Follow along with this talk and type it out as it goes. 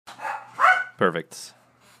Perfect.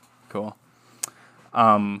 Cool.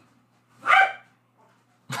 All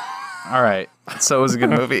right. So it was a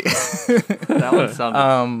good movie. That one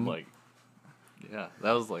sounded like, yeah,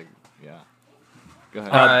 that was like, yeah. Go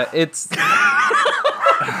ahead. It's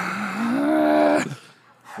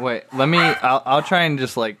Wait, I'll try and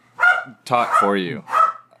just like talk for you.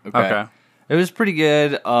 okay. It was pretty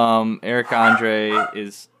good. Eric Andre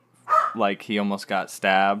is like he almost got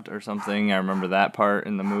stabbed or something. I remember that part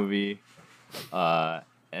in the movie.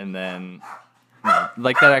 And then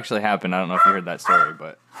like that actually happened. I don't know if you heard that story,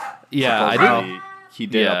 but Yeah, I supposedly did. he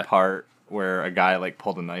did Yeah. a part where a guy like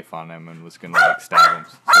pulled a knife on him and was gonna like stab him.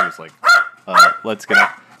 So he was like, let's get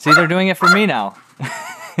up. See, they're doing it for me now.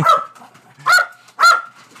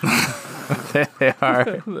 They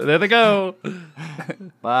are. There they go.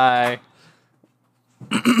 Bye.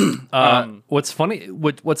 What's funny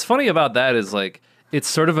about that is like it's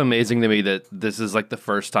sort of amazing to me that this is like the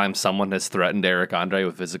first time someone has threatened Eric Andre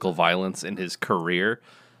with physical violence in his career.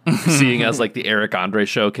 Seeing as like the Eric Andre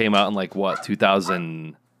show came out in like what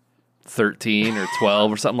 2013 or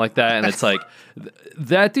 12 or something like that, and it's like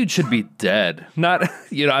that dude should be dead. Not I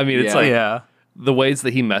mean it's like Yeah. the ways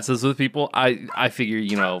that he messes with people. I figure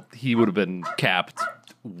he would have been capped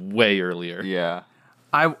way earlier. Yeah.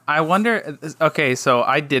 I wonder. Okay, so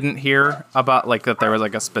I didn't hear about like that there was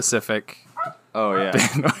like a specific. Oh yeah.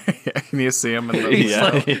 Can you see him? In the,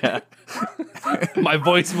 Yeah. Yeah. My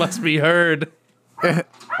voice must be heard.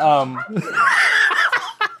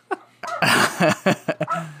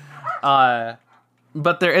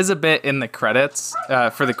 But there is a bit in the credits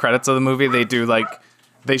for the credits of the movie. They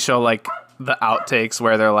show like the outtakes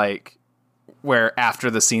where they're like, where after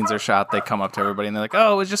the scenes are shot, they come up to everybody and they're like,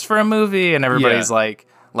 "Oh, it was just for a movie," and everybody's like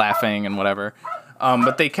laughing and whatever.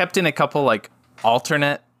 But they kept in a couple like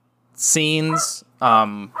alternate scenes,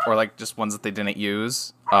 or like just ones that they didn't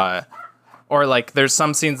use, or like there's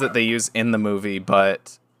some scenes that they use in the movie,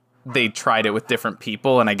 but they tried it with different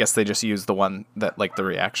people, and I guess they just used the one that like the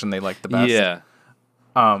reaction they liked the best. Yeah.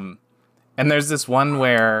 And there's this one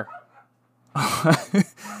where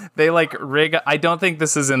they like rig. I don't think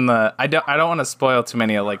this is in the. I don't want to spoil too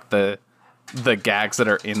many of like the gags that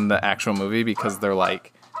are in the actual movie because they're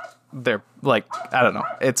like I don't know.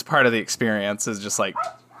 It's part of the experience is just like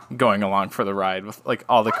going along for the ride with like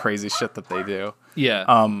all the crazy shit that they do. Yeah.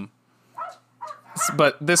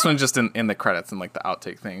 But this one's just in the credits and like the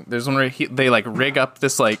outtake thing. There's one where they like rig up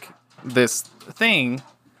this thing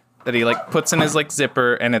that he like puts in his like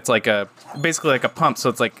zipper, and it's like basically like a pump, so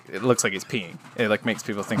it's like it looks like he's peeing. It like makes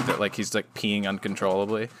people think that like he's like peeing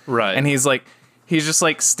uncontrollably. Right. And he's just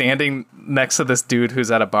like standing next to this dude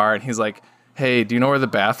who's at a bar, and he's like, "Hey, do you know where the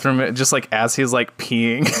bathroom is?" Just like as he's like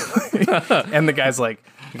peeing. And the guy's like,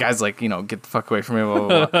 get the fuck away from me, blah,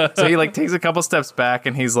 blah, blah. So he like takes a couple steps back,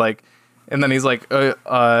 and he's like,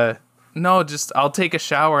 no, just I'll take a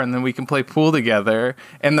shower and then we can play pool together.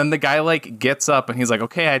 And then the guy like gets up and he's like,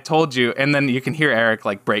 "Okay, I told you." And then you can hear Eric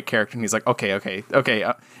like break character, and he's like, okay.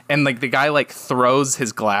 And like the guy like throws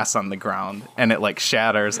his glass on the ground and it like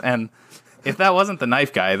shatters. And if that wasn't the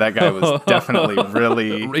knife guy, that guy was definitely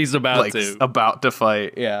really He's about to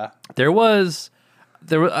fight. Yeah. There was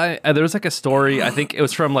like a story. I think it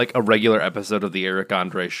was from like a regular episode of the Eric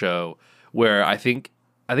Andre show where I think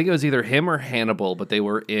it was either him or Hannibal, but they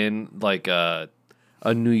were in like a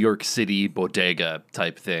New York City bodega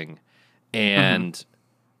type thing, and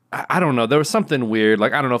I don't know. There was something weird.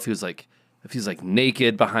 Like I don't know if he was like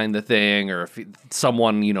naked behind the thing, or if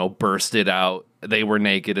someone bursted out. They were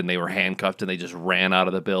naked and they were handcuffed and they just ran out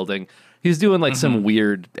of the building. He was doing like some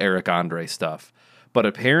weird Eric Andre stuff, but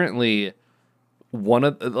apparently one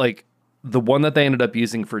of like the one that they ended up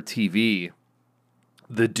using for TV,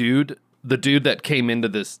 the dude that came into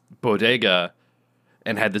this bodega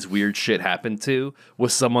and had this weird shit happen to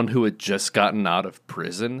was someone who had just gotten out of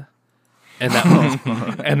prison. And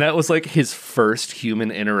that was like his first human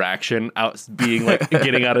interaction out being like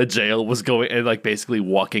getting out of jail was going and like basically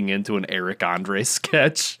walking into an Eric Andre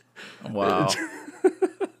sketch. Wow.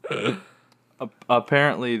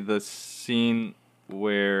 Apparently the scene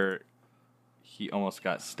where he almost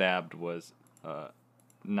got stabbed was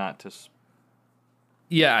not to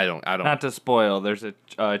spoil. There's a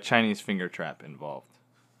Chinese finger trap involved.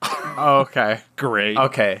 Oh, okay. Great.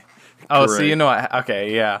 Okay. Oh, so Great. you know what?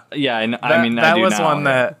 Okay, yeah. Yeah, I That do was now, one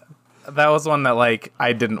yeah. that was one that like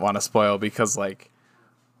I didn't want to spoil because like,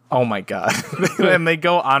 oh my god, and they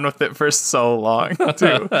go on with it for so long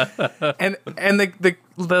too. And the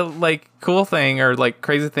like cool thing or like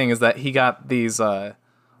crazy thing is that he got these he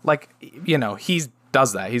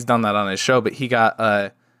does that. He's done that on his show, but he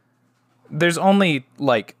got there's only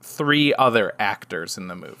like 3 other actors in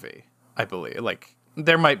the movie. I believe. Like,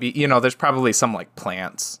 there might be, you know, there's probably some like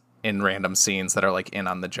plants in random scenes that are like in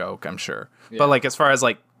on the joke, I'm sure. Yeah. But like as far as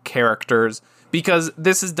like characters, because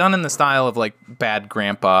this is done in the style of like Bad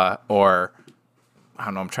Grandpa or I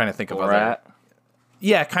don't know, I'm trying to think of other. Borat.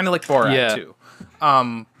 Yeah, kind of like Borat Yeah. too.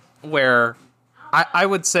 Where I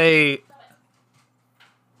would say,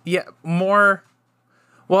 yeah, more.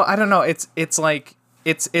 Well, I don't know. It's like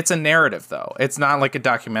it's a narrative though. It's not like a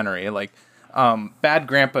documentary. Like Bad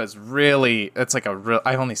Grandpa is really. It's like a real.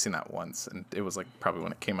 I only seen that once, and it was like probably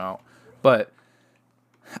when it came out. But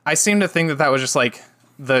I seem to think that was just like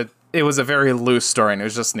It was a very loose story, and it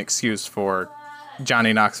was just an excuse for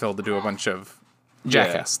Johnny Knoxville to do a bunch of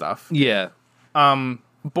jackass stuff. Yeah.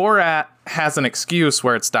 Borat has an excuse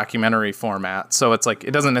where it's documentary format, so it's like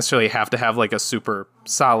it doesn't necessarily have to have like a super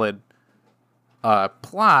solid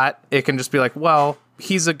plot. It can just be like, well,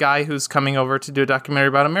 he's a guy who's coming over to do a documentary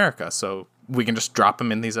about America, so we can just drop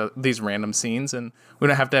him in these random scenes, and we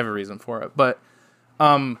don't have to have a reason for it. But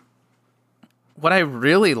what I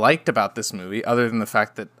really liked about this movie, other than the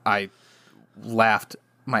fact that I laughed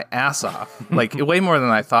my ass off, like way more than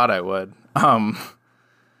I thought I would,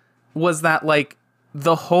 was that like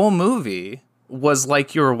the whole movie was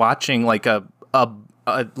like you were watching like a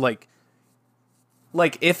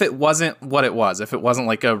like if it wasn't what it was, if it wasn't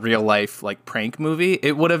like a real life like prank movie,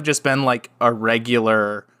 it would have just been like a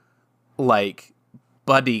regular like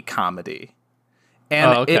buddy comedy.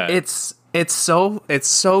 And it's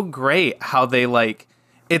so great how they like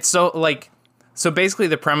it's so like so basically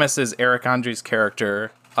the premise is Eric Andre's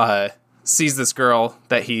character sees this girl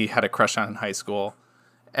that he had a crush on in high school,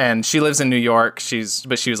 and she lives in New York.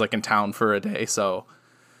 But she was like in town for a day, so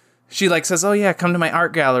she like says, "Oh yeah, come to my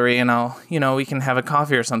art gallery and we can have a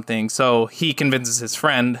coffee or something." So he convinces his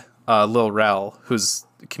friend Lil Rel, who's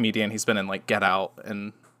a comedian. He's been in like Get Out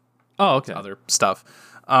and other stuff,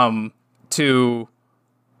 to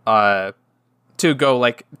go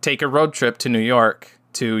like take a road trip to New York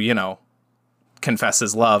to confess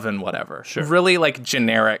his love and whatever. Sure. Really like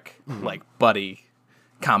generic like buddy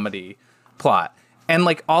comedy plot. And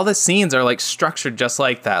like all the scenes are like structured just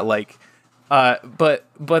like that. Like but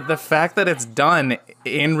the fact that it's done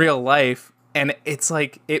in real life, and it's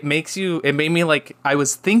like it made me like I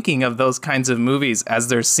was thinking of those kinds of movies as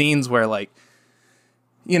there's scenes where like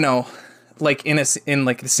like in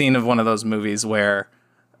like the scene of one of those movies where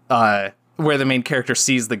the main character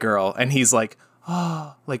sees the girl and he's like,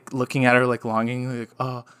 oh, like looking at her like longingly, like,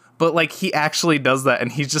 oh, but like he actually does that,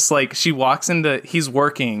 and he's just like, he's working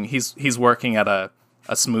at a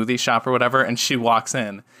smoothie shop or whatever, and she walks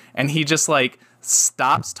in and he just like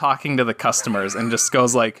stops talking to the customers and just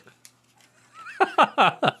goes like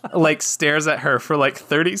like stares at her for like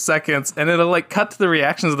 30 seconds, and it'll like cut to the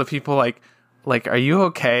reactions of the people like are you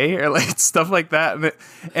okay, or like stuff like that.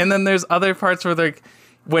 And then there's other parts where like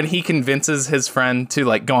when he convinces his friend to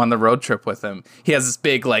like go on the road trip with him, he has this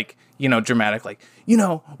big like dramatic like,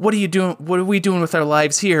 what are you doing, what are we doing with our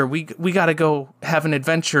lives here, we gotta go have an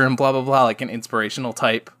adventure and blah blah blah, like an inspirational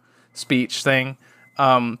type speech thing.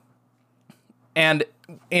 And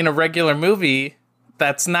in a regular movie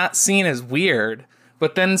that's not seen as weird,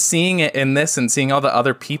 but then seeing it in this and seeing all the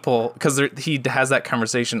other people, because he has that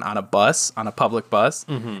conversation on a public bus,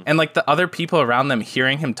 and like the other people around them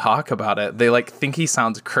hearing him talk about it, they like think he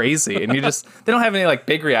sounds crazy, and they don't have any like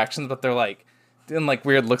big reactions, but they're like doing like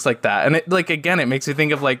weird looks like that. And it like, again, it makes me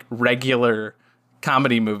think of like regular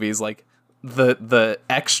comedy movies, like the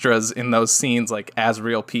extras in those scenes, like as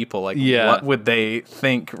real people, like what would they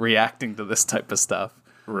think reacting to this type of stuff?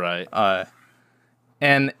 Right.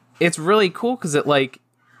 And it's really cool because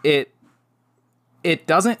it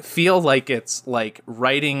doesn't feel like it's like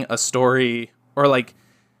writing a story, or like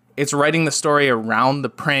it's writing the story around the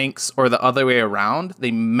pranks or the other way around. They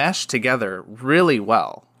mesh together really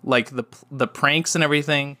well. Like the pranks and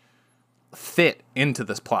everything fit into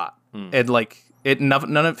this plot. And like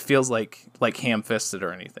none of it feels like ham-fisted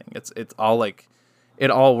or anything. It's all like it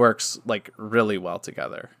all works like really well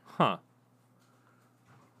together. Huh.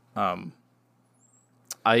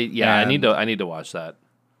 I need to watch that.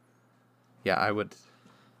 Yeah,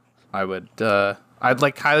 I'd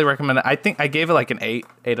like highly recommend it. I think I gave it like an 8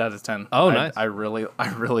 out of 10. Oh, nice. I really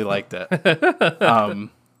liked it.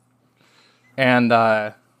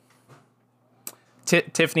 And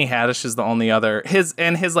Tiffany Haddish is the only other his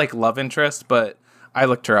like love interest, but I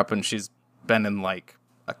looked her up and she's been in like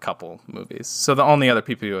a couple movies. So the only other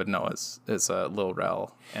people you would know is Lil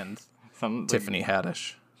Rel and Tiffany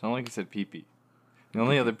Haddish. Sound like you said pee-pee. The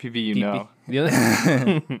only other pee-pee you know.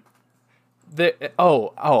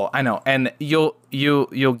 I know. And you'll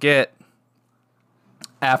get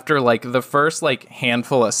after like the first like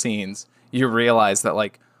handful of scenes, you realize that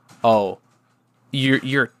like, oh,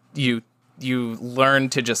 you learn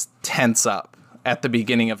to just tense up at the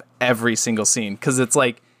beginning of every single scene, because it's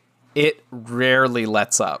like it rarely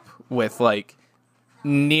lets up. With like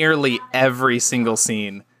nearly every single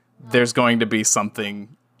scene, there's going to be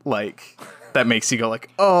something like that makes you go like,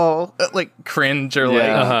 oh, like cringe or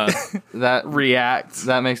like that react.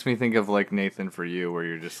 That makes me think of like Nathan For You, where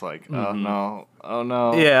you're just like, oh no,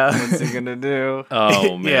 Yeah. what's he gonna do?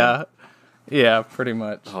 Oh man. Yeah, pretty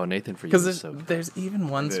much. Oh, Nathan For You. Because Is so good. there's even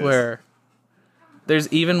ones is. where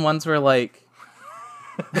like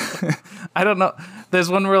I don't know. There's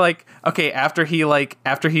one where like, okay, after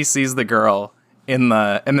he sees the girl in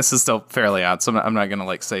the, and this is still fairly odd, so I'm not gonna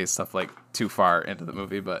like say stuff like too far into the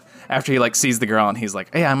movie, but after he like sees the girl and he's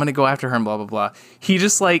like, hey, I'm gonna go after her and blah blah blah. He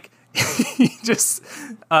just like he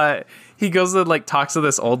goes to like talks to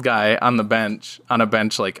this old guy on a bench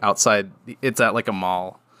like outside. It's at like a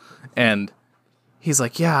mall, and he's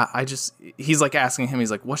like, yeah, he's like asking him,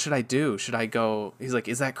 he's like, what should I do? Should I go? He's like,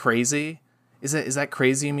 is that crazy? Is that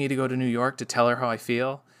crazy of me to go to New York to tell her how I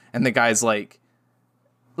feel? And the guy's like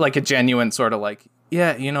a genuine sort of like,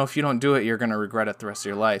 yeah, you know, if you don't do it, you're going to regret it the rest of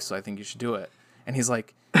your life. So I think you should do it. And he's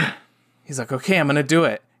like, okay, I'm going to do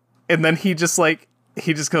it. And then he just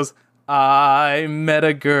goes, I met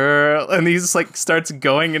a girl. And he just like starts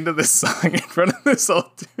going into this song in front of this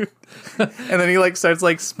old dude. And then he like starts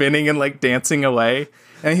like spinning and like dancing away.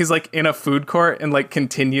 And he's like in a food court and like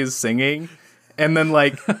continues singing. And then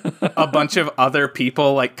like a bunch of other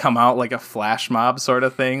people like come out like a flash mob sort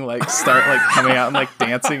of thing, like start like coming out and like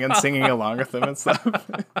dancing and singing along with them and stuff.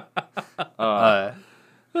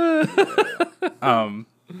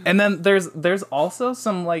 And then there's also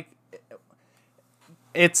some like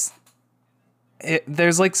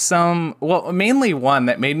there's like some, well, mainly one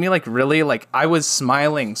that made me like really like, I was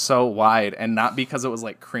smiling so wide, and not because it was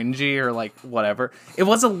like cringy or like whatever. It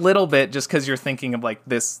was a little bit just because you're thinking of like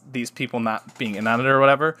these people not being in on it or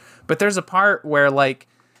whatever. But there's a part where like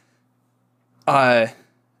they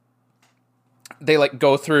like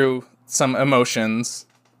go through some emotions,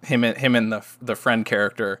 him and the friend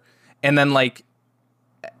character, and then like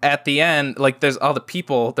at the end, like there's all the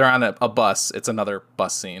people, they're on a bus. It's another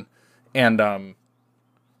bus scene. And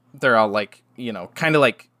they're all like, you know, kind of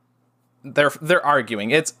like they're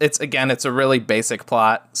arguing. It's again, it's a really basic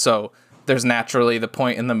plot. So there's naturally the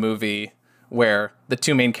point in the movie where the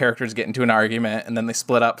two main characters get into an argument, and then they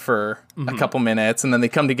split up for a couple minutes, and then they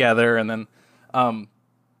come together, and then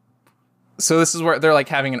so this is where they're like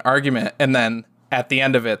having an argument, and then at the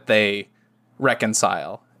end of it they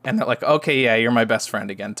reconcile, and they're like, okay, yeah, you're my best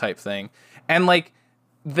friend again type thing. And like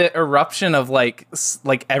the eruption of like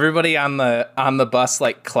everybody on the bus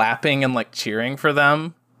like clapping and like cheering for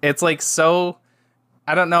them, it's like so,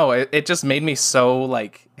 I don't know, it just made me so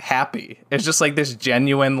like happy. It's just like this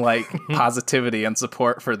genuine like positivity and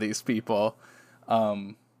support for these people,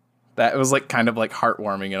 that it was like kind of like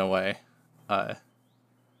heartwarming in a way. But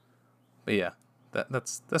yeah,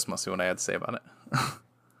 that's mostly what I had to say about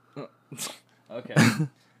it. Okay.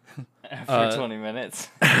 After 20 minutes.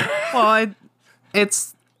 Well,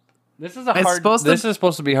 This is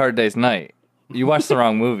supposed to be Hard Day's Night. You watched the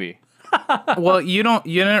wrong movie. well, you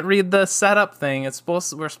didn't read the setup thing.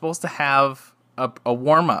 We're supposed to have a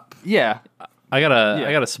warm up. Yeah. I got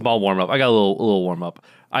a small warm up. I got a little warm up.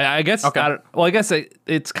 I guess. Okay. I guess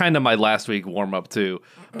it's kind of my last week warm up too.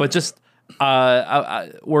 But just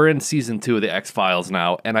we're in season 2 of the X-Files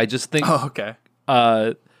now, and I just think. Oh, okay.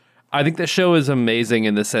 I think the show is amazing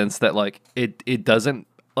in the sense that like it doesn't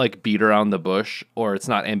like beat around the bush, or it's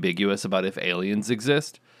not ambiguous about if aliens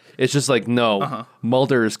exist. It's just like, no,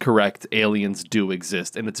 Mulder is correct. Aliens do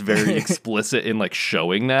exist, and it's very explicit in like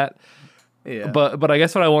showing that. Yeah. But I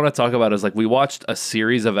guess what I want to talk about is like we watched a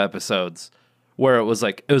series of episodes where it was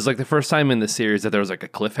like the first time in the series that there was like a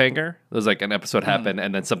cliffhanger. There was like an episode happened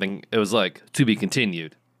and then something, it was like to be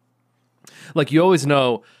continued. Like you always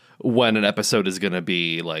know when an episode is going to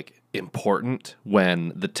be like important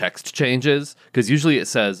when the text changes, because usually it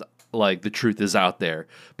says like the truth is out there,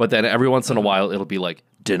 but then every once in a while it'll be like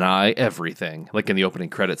deny everything, like in the opening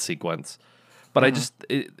credit sequence. But I just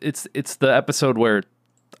it's the episode where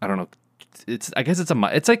I don't know, it's like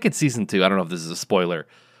it's season 2. I don't know if this is a spoiler,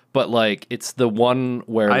 but like it's the one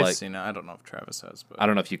where I've like seen it. I don't know if Travis has, but I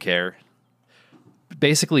don't know if you care.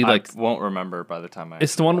 Basically, like I won't remember by the time I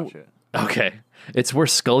it's the one. watch it. Okay, it's where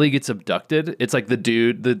Scully gets abducted. It's like the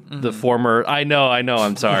dude, the former. I know.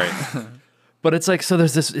 I'm sorry, but it's like so.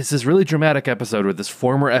 It's this really dramatic episode where this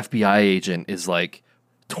former FBI agent is like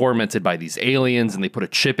tormented by these aliens, and they put a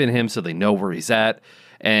chip in him so they know where he's at.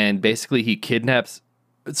 And basically, he kidnaps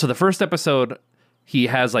so the first episode, he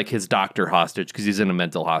has like his doctor hostage because he's in a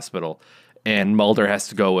mental hospital, and Mulder has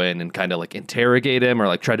to go in and kind of like interrogate him or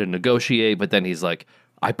like try to negotiate, but then he's like,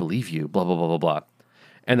 I believe you, blah, blah, blah, blah, blah.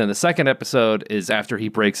 And then the second episode is after he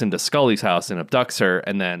breaks into Scully's house and abducts her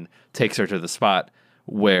and then takes her to the spot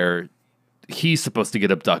where he's supposed to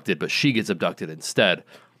get abducted, but she gets abducted instead.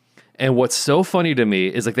 And what's so funny to me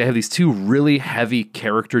is like they have these two really heavy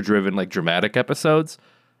character-driven, like dramatic episodes.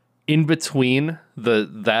 In between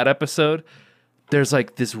that episode, there's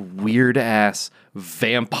like this weird ass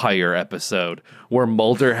vampire episode where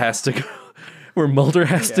Mulder has to go.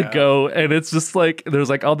 To go, and it's just like there's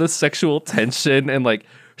like all this sexual tension, and like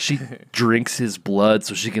she drinks his blood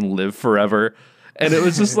so she can live forever. And it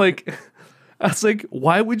was just like, I was like,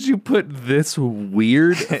 why would you put this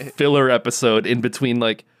weird filler episode in between?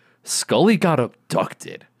 Like, Scully got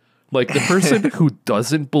abducted. Like, the person who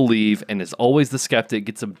doesn't believe and is always the skeptic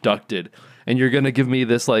gets abducted, and you're gonna give me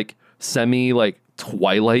this like semi like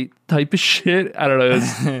Twilight type of shit. I don't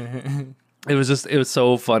know. It was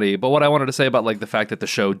so funny. But what I wanted to say about like the fact that the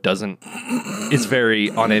show it's very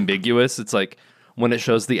unambiguous. It's like when it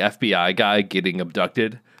shows the FBI guy getting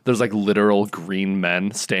abducted, there's like literal green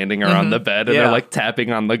men standing around the bed and they're like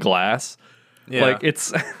tapping on the glass. Yeah. Like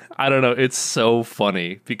it's, I don't know. It's so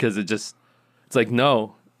funny because it's like,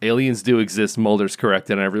 no, aliens do exist. Mulder's correct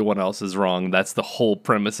and everyone else is wrong. That's the whole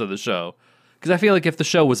premise of the show. Because I feel like if the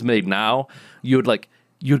show was made now, you'd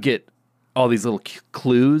get all these little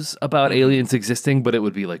clues about aliens existing, but it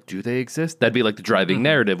would be like, do they exist? That'd be like the driving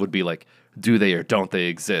narrative would be like, do they or don't they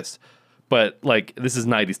exist? But like, this is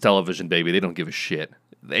 90s television, baby. They don't give a shit.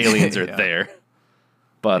 The aliens are there.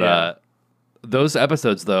 But those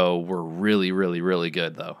episodes, though, were really, really, really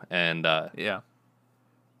good, though. And and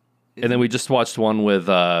then we just watched one with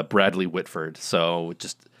Bradley Whitford. So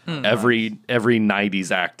just every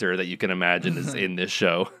 90s actor that you can imagine is in this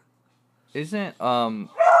show. Isn't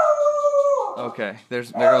okay, there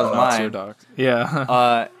goes mine.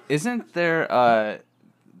 Yeah. Isn't there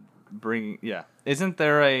isn't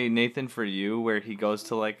there a Nathan For You where he goes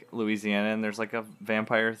to like Louisiana and there's like a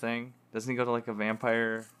vampire thing? Doesn't he go to like a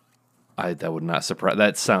vampire? That would not surprise.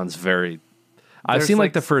 That sounds very. I've seen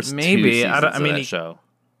like the first maybe 2 seasons I mean of that show.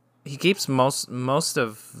 He keeps most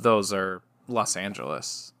of those are Los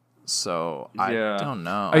Angeles, so I don't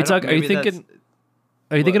know. Are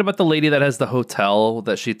you thinking about the lady that has the hotel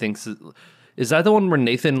that she thinks is that the one where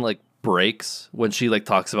Nathan like breaks when she like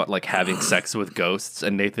talks about like having sex with ghosts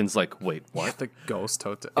and Nathan's like, wait, what? Yeah, the ghost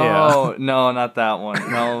hotel. Oh no, not that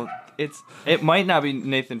one. No, it might not be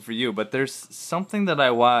Nathan For You, but there's something that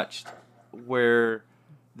I watched where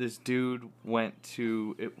this dude went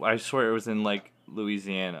to. I swear it was in like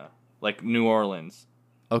Louisiana, like New Orleans.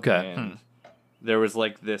 Okay. And there was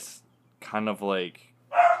like this kind of like,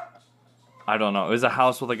 I don't know. It was a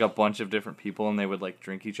house with like a bunch of different people, and they would like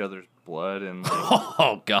drink each other's blood and like,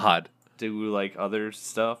 oh god, do like other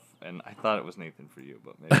stuff. And I thought it was Nathan For You,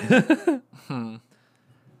 but maybe.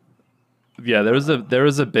 Yeah, there was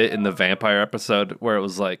a bit in the vampire episode where it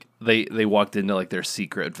was like they walked into like their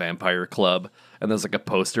secret vampire club, and there's like a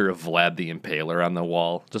poster of Vlad the Impaler on the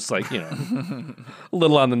wall, just like, you know, a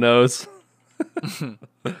little on the nose.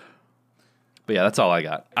 But yeah, that's all I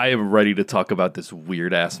got. I am ready to talk about this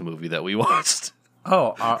weird ass movie that we watched.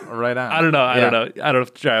 Oh, right on. I don't know. I don't know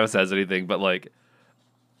if Travis has anything, but like,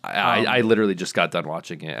 I literally just got done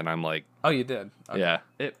watching it, and I'm like, oh, you did? Okay. Yeah.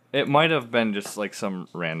 It might have been just like some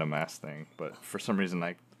random ass thing, but for some reason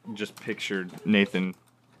I just pictured Nathan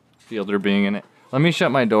Fielder being in it. Let me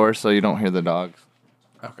shut my door so you don't hear the dogs.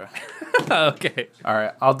 Okay. Okay. All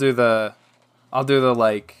right. I'll do the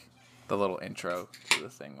like the little intro to the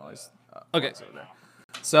thing while he's okay. Over there.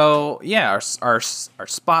 So yeah, our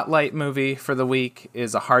spotlight movie for the week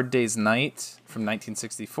is A Hard Day's Night from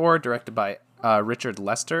 1964, directed by Richard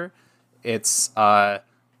Lester. It's the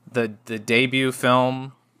debut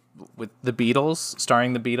film with the Beatles,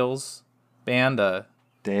 starring the Beatles band, a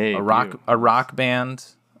rock band.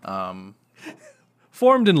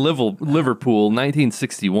 Formed in Liverpool,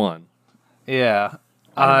 1961. Yeah,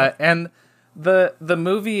 and the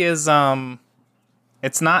movie is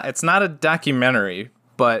it's not a documentary,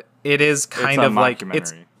 but it is kind of like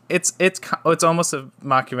it's almost a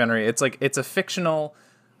mockumentary. It's a fictional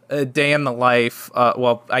day in the life.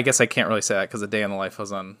 Well, I guess I can't really say that because A Day in the Life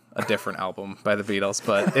was on a different album by the Beatles,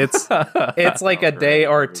 but it's like a day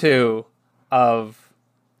or two of.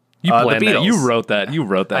 You planned that. You wrote that. You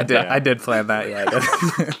wrote that. I did plan that. Yeah,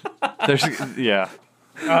 I did.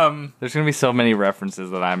 There's gonna be so many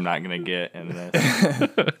references that I'm not gonna get in this.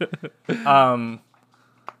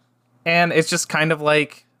 And it's just kind of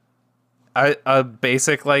like a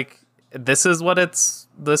basic like this is what it's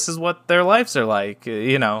this is what their lives are like.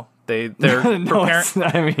 You know, they're No, preparing. it's,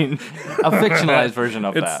 I mean, a fictionalized version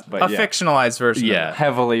of It's that, but a yeah, fictionalized version. Yeah. Of it.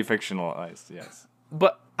 heavily fictionalized. Yes.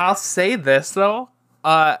 But I'll say this though,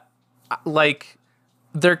 like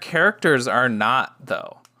their characters are not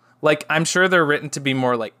though. Like I'm sure they're written to be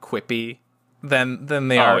more like quippy than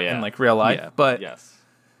they Oh, are yeah. in like real life. Yeah. But Yes.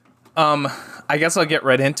 I guess I'll get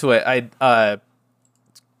right into it. I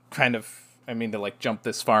kind of I mean to like jump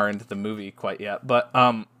this far into the movie quite yet, but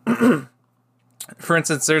for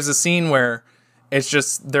instance, there's a scene where it's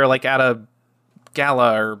just they're like at a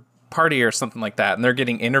gala or party or something like that, and they're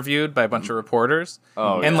getting interviewed by a bunch of reporters.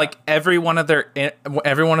 Oh, and yeah. like every one of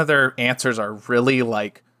their answers are really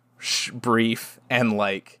like brief and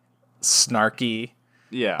like snarky.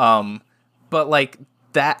 Yeah. But like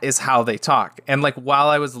that is how they talk. And like while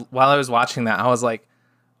I was watching that, I was like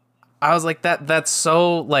that's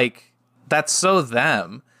so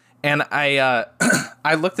them. And I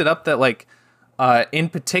I looked it up that like in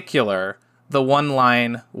particular the one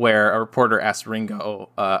line where a reporter asked Ringo,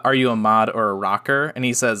 are you a mod or a rocker? And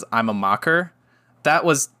he says, I'm a mocker. That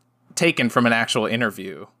was taken from an actual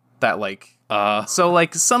interview that like so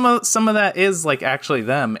like some of that is like actually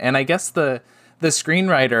them. And I guess the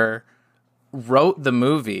screenwriter wrote the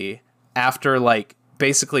movie after like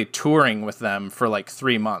basically touring with them for like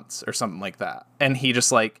 3 months or something like that. And he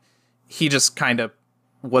just kind of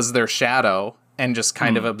was their shadow and just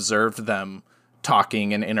kind of observed them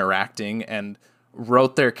talking and interacting and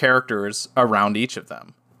wrote their characters around each of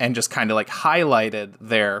them and just kind of like highlighted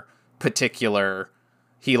their particular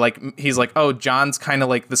he's like, oh, John's kind of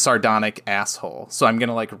like the sardonic asshole, so I'm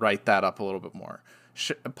gonna like write that up a little bit more.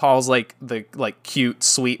 Paul's like the like cute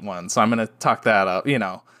sweet one, so I'm gonna tuck that up, you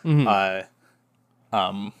know.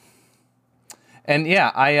 And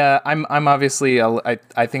yeah, I'm obviously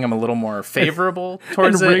I think I'm a little more favorable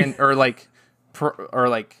towards it, or like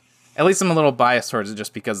at least I'm a little biased towards it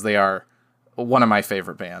just because they are one of my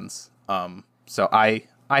favorite bands. So I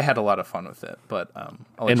had a lot of fun with it, but I'll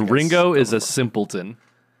let you And guys Ringo go is a more. simpleton.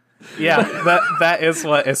 Yeah, that is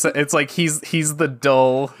what it's like. He's the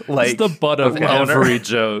dull like It's the butt of loner. every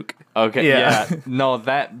joke. Okay. Yeah. Yeah. No,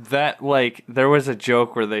 that like there was a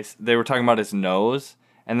joke where they were talking about his nose,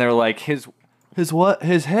 and they're like his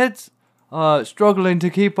head's struggling to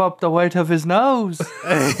keep up the weight of his nose,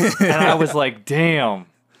 and I was like, damn.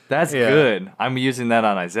 That's Yeah. good. I'm using that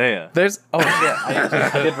on Isaiah. There's I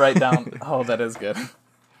did write down. Oh, that is good.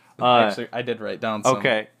 Actually, I did write down. Some.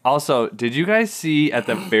 Okay. Also, did you guys see at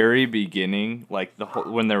the very beginning, like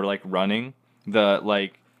when they're like running, the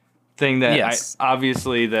like thing that Yes.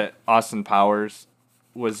 obviously that Austin Powers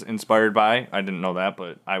was inspired by? I didn't know that,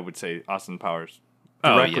 but I would say Austin Powers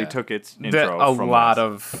directly yeah. took its That intro from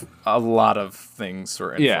this. a lot of things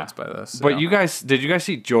were influenced by this. But yeah. did you guys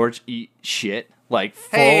see George eat shit? Like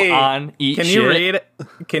full Hey, on eat Can shit? you read?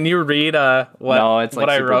 Can you read? What? No, it's like what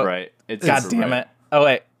I super wrote. bright. It's God super damn bright. it! Oh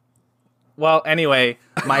wait. Well, anyway,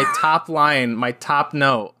 my top line, my top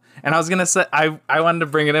note, and I was gonna say I wanted to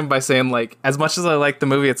bring it in by saying like as much as I like the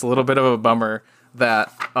movie, it's a little bit of a bummer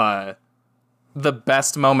that the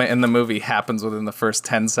best moment in the movie happens within the first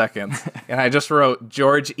 10 seconds, and I just wrote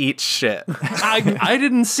George eats shit. I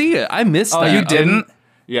didn't see it. I missed Oh, that. You didn't?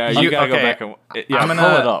 Yeah, you You- gotta go okay. back and yeah, I'm gonna-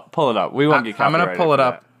 pull it up. Pull it up. We won't get I'm gonna copyrighted pull it for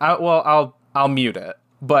up. I'll mute it,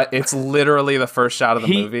 but it's literally the first shot of the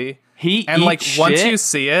He- movie. he and like eats once shit? you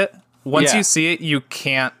see it, Yeah. you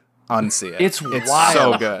can't unsee it. It's so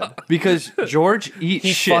wild. good. Because George eats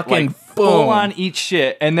shit, fucking like full boom. on eats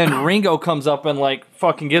shit, and then Ringo comes up and like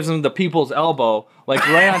fucking gives him the people's elbow, like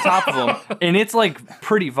right on top of him, and it's like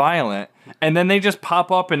pretty violent. And then they just pop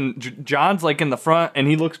up, and John's like in the front, and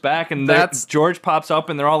he looks back, and George pops up,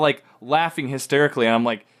 and they're all like laughing hysterically, and I'm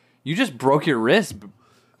like, you just broke your wrist,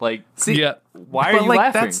 like, See, Yeah. why are but you like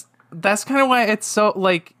laughing? that's kind of why it's so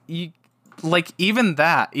like you like even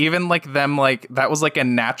like them like that was like a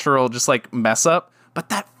natural just like mess up, but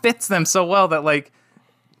that fits them so well that like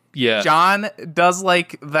Yeah. John does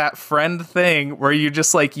like that friend thing where you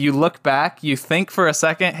just like you look back, you think for a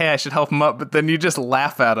second, hey, I should help him up, but then you just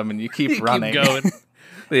laugh at him and you keep running. Keep going.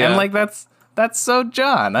 Yeah. And like that's so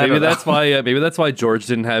John. I maybe don't know. that's why. Maybe that's why George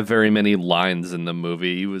didn't have very many lines in the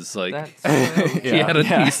movie. He was like, That's,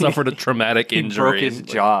 he suffered a traumatic he injury. broke his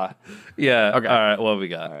jaw. Yeah. Okay. All right. What we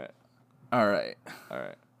got? All right, All right. all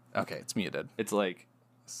right. Okay, it's muted. It's like,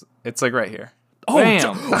 It's like right here. Oh,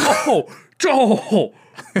 bam. oh,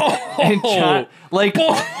 And John, like,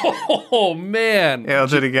 oh, man. Yeah, I'll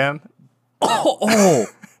do it again. Oh,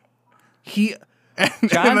 he.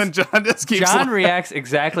 and then John just keeps. John reacts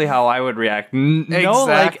exactly how I would react. No,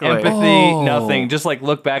 Exactly. like empathy, Oh. nothing. Just like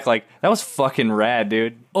look back, like that was fucking rad,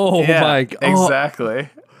 dude. Oh Yeah, my god! exactly.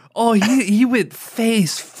 Oh, he went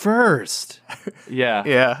face first. Yeah,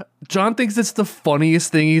 Yeah, John thinks it's the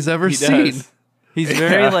funniest thing he's ever he seen. does. He's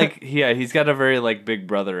very Yeah. like, he's got a very like Big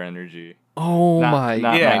Brother energy. Oh Not, my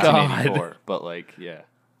not Yeah. god! 1984, but like, yeah.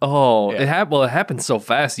 Oh, Yeah. it happens so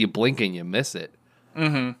fast. You blink and you miss it.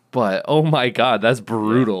 Mm-hmm. But oh my god, that's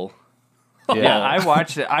brutal. Yeah, I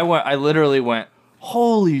watched it. I literally went,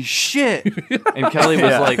 "Holy shit!" And Kelly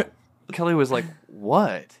was like,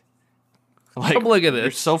 "What?" Like, Come look at You're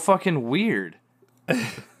this. so fucking weird.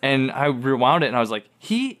 And I rewound it, and I was like,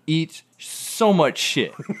 "He eats so much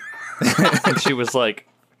shit." And she was like,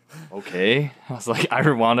 "Okay." I was like, I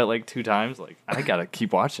rewound it like 2 times. Like, I gotta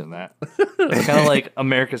keep watching that. It's kind of like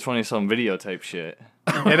America's Funniest Home Video type shit.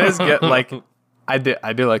 it is good. Like, I do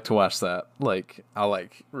like to watch that. Like, I'll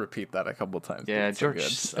like repeat that a couple times. Yeah, It's so George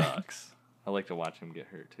good. sucks. I like to watch him get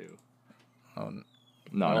hurt too. Oh,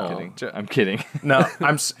 No, I'm no. kidding. I'm kidding. no,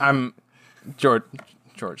 I'm George.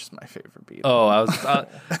 George is my favorite Beatle. Oh,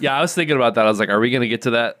 I was thinking about that. I was like, are we gonna get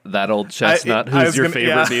to that old chestnut? I Who's was your gonna-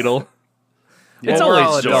 favorite yeah. Beatle? Yeah, It's we're always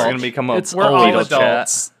all George. adults. Gonna become a It's We're always all Beatle chat.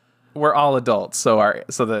 adults. We're all adults. So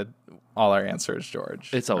all our answer is George.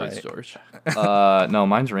 It's always right? George. No,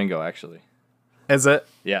 mine's Ringo actually. Is it?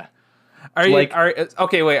 Yeah. Are you Like-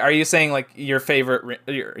 okay? Wait, are you saying like your favorite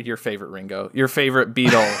your favorite Ringo, your favorite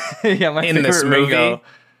Beatle Yeah, my in this favorite movie, Ringo.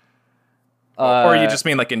 or you just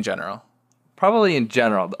mean like in general? Probably in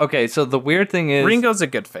general. Okay, so the weird thing is Ringo's a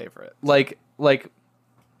good favorite. like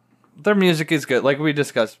their music is good. Like we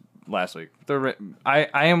discussed last week.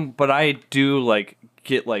 I do like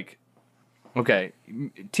get like okay,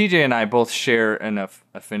 TJ and I both share an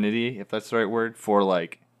affinity, if that's the right word, for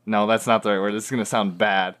like no, that's not the right word. This is going to sound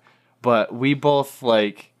bad. But we both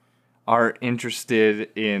like are interested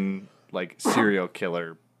in like serial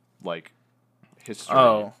killer like history.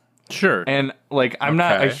 Oh, Sure. And like I'm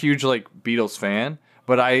not a Okay. huge like Beatles fan,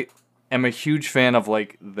 but I am a huge fan of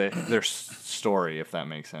like their story, if that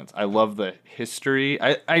makes sense. I love the history.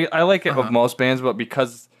 I like it of most bands, but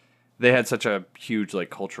because they had such a huge like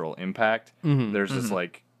cultural impact, there's just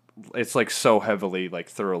like it's like so heavily like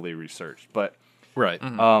thoroughly researched. But right.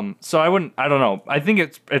 so I don't know. I think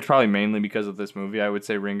it's probably mainly because of this movie, I would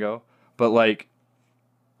say Ringo. But like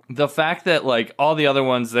the fact that like all the other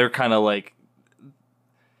ones, they're kind of like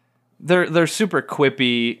they're super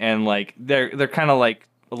quippy and like they're kind of like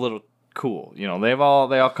a little cool, you know. They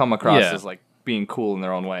all come across Yeah. as like being cool in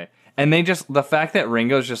their own way. And they just the fact that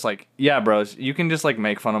Ringo's just like, yeah, bros, you can just like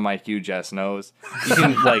make fun of my huge ass nose. You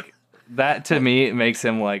can like that to me makes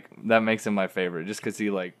him my favorite, just because he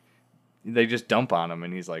like they just dump on him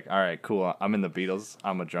and he's like, all right, cool, I'm in the Beatles,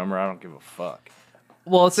 I'm a drummer, I don't give a fuck.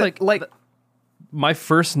 Well, it's like like my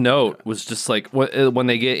first note was just like when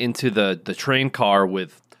they get into the train car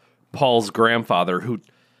with Paul's grandfather, who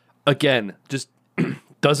again just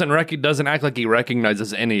doesn't act like he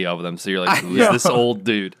recognizes any of them. So you're like, who is this old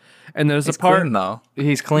dude? And there's it's a part clean, though.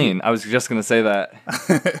 He's clean. I was just gonna say that.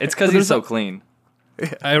 It's because he's so clean.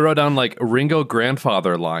 I wrote down like Ringo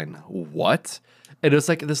grandfather line. What? And it was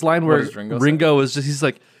like this line where does Ringo Ringo is just he's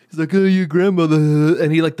like oh your grandmother,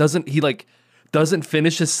 and he doesn't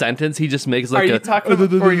finish his sentence. He just makes like Are you talking about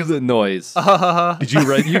before he goes, noise. Did you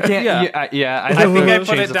write? You Can't, Yeah. yeah. I think I put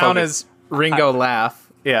changed it the down focus. as Ringo laugh.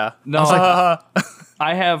 Yeah. No, I was like,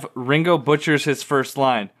 I have Ringo butchers his first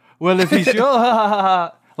line. Well, if he's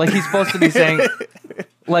your like he's supposed to be saying,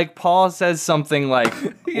 like Paul says something like,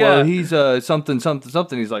 well, he's something something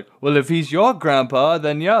something. He's like, well, if he's your grandpa,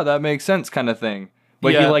 then yeah, that makes sense, kind of thing.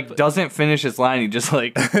 But he Yeah, like but- doesn't finish his line. He just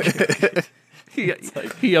like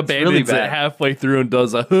he abandons bad. it halfway through and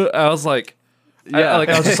does a. I was like, Yeah.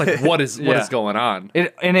 I was just like, what is Yeah. going on?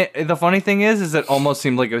 The funny thing is it almost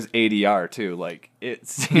seemed like it was ADR too. Like it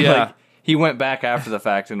seemed Yeah. like he went back after the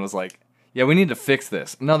fact and was like, yeah, we need to fix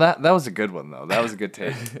this. No, that was a good one though. That was a good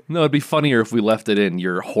take. No, it'd be funnier if we left it in.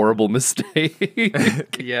 Your horrible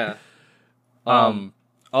mistake. Yeah.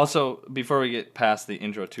 Also, before we get past the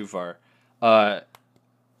intro too far,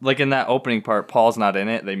 like in that opening part, Paul's not in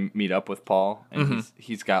it. They meet up with Paul, and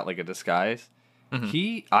he's got like a disguise.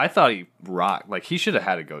 I thought he rocked. Like he should have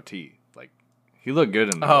had a goatee. Like he looked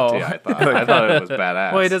good in the Oh. goatee. I thought it was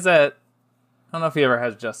badass. Wait, is that? I don't know if he ever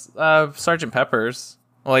has just Sergeant Pepper's.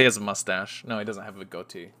 Well, he has a mustache. No, he doesn't have a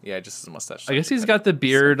goatee. Yeah, just his mustache. I guess he's got the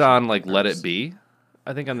beard on like Let It Be.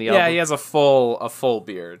 I think on the album. Yeah, he has a full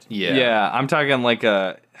beard. Yeah. Yeah, I'm talking like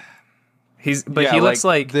a. He like looks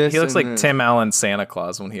like this and this. Tim Allen Santa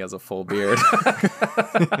Claus when he has a full beard.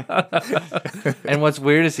 And what's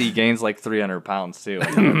weird is he gains like 300 pounds too.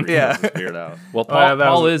 Like, whenever he Yeah. grows his beard out. Well, yeah,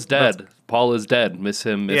 Paul is dead. Paul is dead. Miss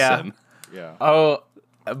him. Miss Yeah. him. Yeah. Oh,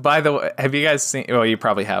 by the way, have you guys seen? Well, you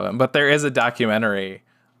probably haven't, but there is a documentary,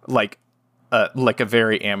 like a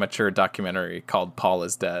very amateur documentary called "Paul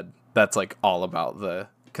is Dead." That's like all about the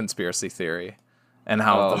conspiracy theory and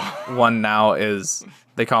how the one now is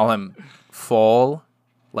they call him Foal,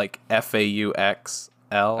 like FAUXL.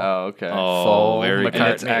 Oh, okay. Oh, Full very and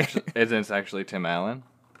McCartney. it's actually Tim Allen.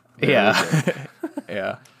 Yeah,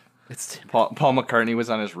 yeah. It's Paul McCartney was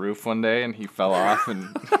on his roof one day and he fell off and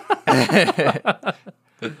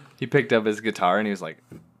he picked up his guitar and he was like,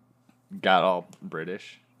 got all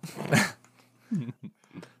British.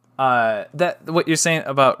 That what you're saying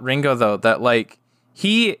about Ringo though, that like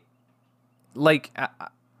he, like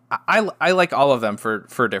I like all of them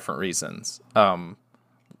for different reasons. And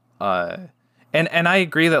I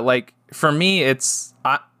agree that like for me it's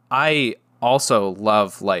I also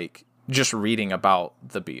love like just reading about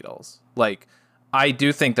the Beatles. Like I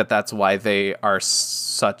do think that that's why they are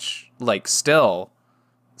such like still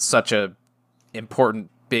such a important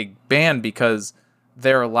big band, because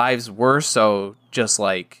their lives were so just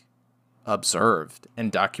like observed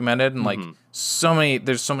and documented, and like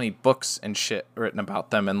there's so many books and shit written about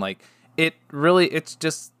them, and like it's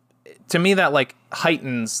just to me that like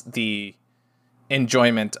heightens the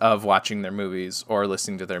enjoyment of watching their movies or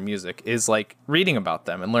listening to their music is like reading about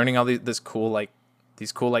them and learning all these cool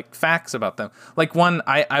facts about them. Like one,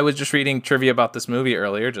 I was just reading trivia about this movie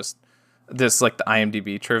earlier, just this like the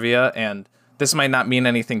IMDb trivia, and this might not mean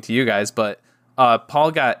anything to you guys, but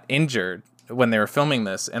Paul got injured when they were filming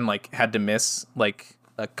this and like had to miss like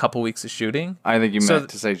a couple weeks of shooting. I think you meant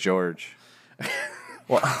to say George.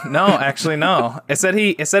 Well, no, actually, no. It said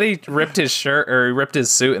he ripped his shirt or he ripped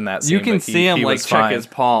his suit in that scene. You can but see him he like was check fine. his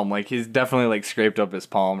palm. Like he's definitely like scraped up his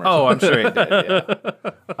palm or Oh, something. I'm sure he did.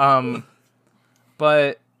 Yeah.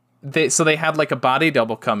 But they had like a body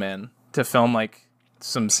double come in to film like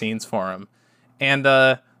some scenes for him, and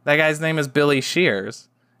that guy's name is Billy Shears.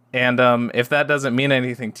 And if that doesn't mean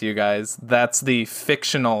anything to you guys, that's the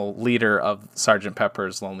fictional leader of Sgt.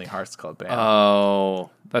 Pepper's Lonely Hearts Club Band, Oh,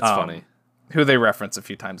 that's funny. who they reference a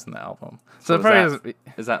few times in the album. So, So it probably doesn't-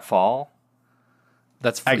 is that fall?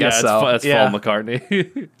 That's I guess it's, so. It's Yeah. Paul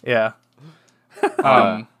McCartney. yeah.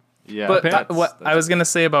 Yeah. But that's- what I was gonna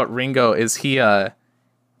say about Ringo is he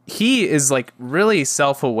is like really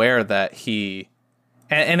self-aware that he,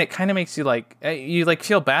 and it kind of makes you like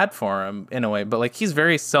feel bad for him in a way, but like he's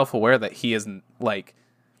very self-aware that he isn't like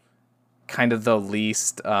kind of the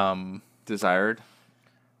least desired,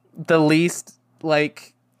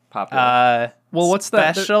 like popular. Well, what's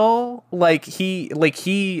that? special. Like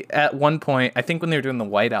he at one point, I think when they were doing the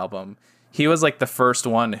White Album, he was like the first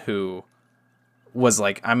one who was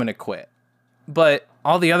like, I'm gonna quit. But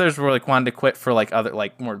all the others were like wanted to quit for like other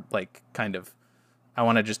like more like kind of, I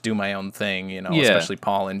want to just do my own thing, you know, Yeah. especially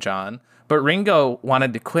Paul and John. But Ringo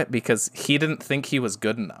wanted to quit because he didn't think he was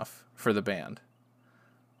good enough for the band.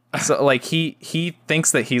 So like he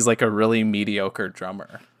thinks that he's like a really mediocre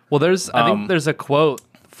drummer. Well, I think there's a quote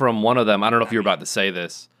from one of them. I don't know if you're about to say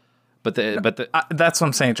this, but That's what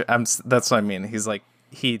I'm saying. That's what I mean. He's like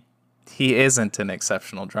he isn't an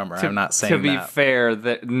exceptional drummer. I'm not saying to be that. fair,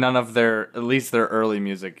 that none of their, at least their early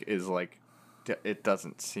music is like, it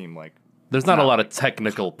doesn't seem like there's not a lot of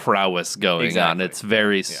technical prowess going on. Exactly. It's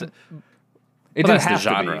very. it Well, didn't that's the have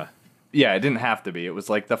genre. to be. Yeah, it didn't have to be. It was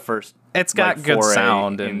like the first. It's got like, good foray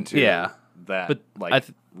sound and into yeah. that But like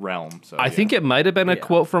realm. So I think it might have been a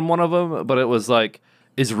quote from one of them, but it was like,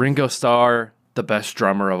 "Is Ringo Starr the best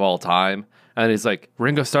drummer of all time?" And he's like,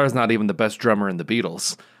 "Ringo Starr is not even the best drummer in the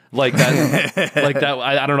Beatles." Like that, like that.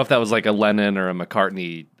 I don't know if that was like a Lennon or a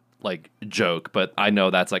McCartney like joke, but I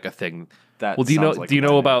know that's like a thing. That Well, do you know? sounds like do you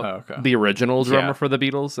know Lennon. about Oh, okay. the original drummer Yeah. for the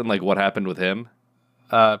Beatles and like what happened with him?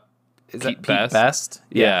 Is that Pete Pete Best? Best?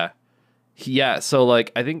 Yeah. Yeah, so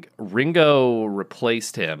like I think Ringo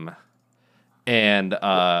replaced him, and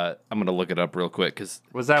I'm gonna look it up real quick because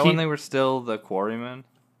Was that when they were still the Quarrymen?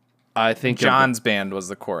 I think John's band was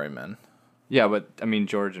the Quarrymen. Yeah, but I mean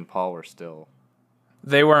George and Paul were still.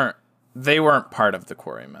 They weren't part of the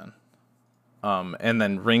Quarrymen. And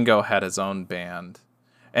then Ringo had his own band,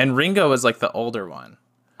 and Ringo was like the older one.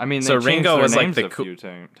 I mean, they So changed Ringo their was, like, names the a co- few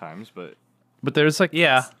times, but but there's like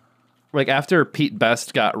Yeah, like after Pete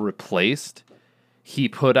Best got replaced, he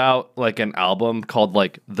put out like an album called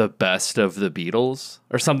like The Best of the Beatles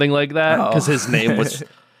or something like that because his name was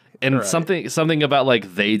and Right. something about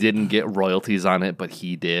like they didn't get royalties on it, but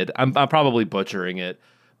he did. I'm probably butchering it,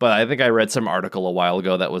 but I think I read some article a while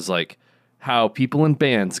ago that was like how people in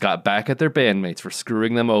bands got back at their bandmates for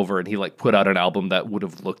screwing them over, and he like put out an album that would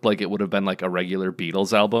have looked like it would have been like a regular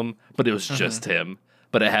Beatles album, but it was just him.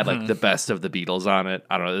 But it had like the best of the Beatles on it.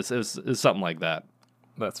 I don't know. It was something like that.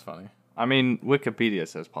 That's funny. I mean, Wikipedia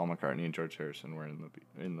says Paul McCartney and George Harrison were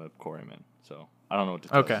in the Quarrymen, so I don't know what to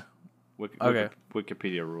tell Okay. you. Okay.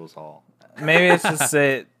 Wikipedia rules all. Maybe it's just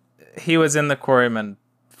that he was in the Quarrymen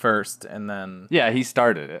first, and then. Yeah, he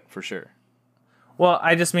started it for sure. Well,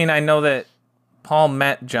 I just mean I know that Paul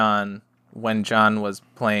met John when John was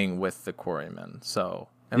playing with the Quarrymen, so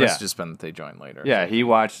it must have just been that they joined later. Yeah, he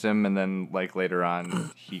watched him, and then like later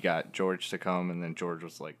on, he got George to come, and then George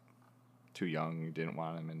was like too young. He didn't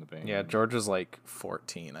want him in the band. Yeah, George was like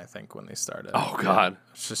 14, I think, when they started. Oh God,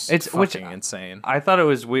 it's fucking insane. I thought it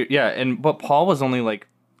was weird. Yeah, but Paul's only like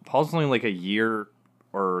a year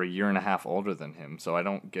or a year and a half older than him, so I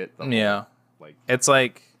don't get the whole, like it's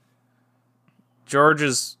like George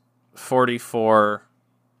is 44.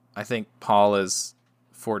 I think Paul is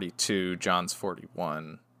 42. John's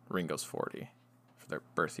 41. Ringo's 40 for their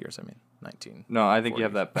birth years. I mean, 19. No, I think you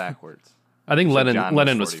have that backwards. I think So Lennon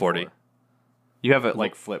John was 40. You have it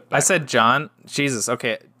like flipped I backwards. said John. Jesus.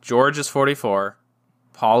 Okay. George is 44.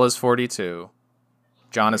 Paul is 42.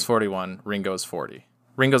 John is 41. Ringo is 40.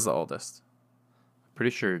 Ringo's the oldest. Pretty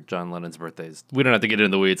sure John Lennon's birthday is. We don't have to get into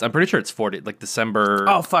the weeds. I'm pretty sure it's 40, like December.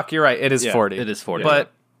 Oh fuck, you're right. It is 40. It is 40.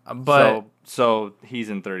 But so he's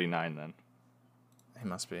in 39 then. he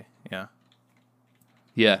must be. Yeah.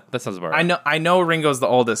 Yeah, that sounds about right. I know Ringo's the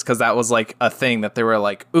oldest because that was like a thing that they were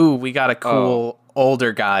like, ooh, we got a cool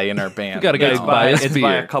older guy in our band. We got a guy It's who by, buys it's by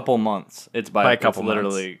beer. a couple months. It's By a couple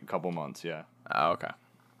literally a couple months, yeah. Oh, okay.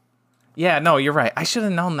 Yeah, no, you're right. I should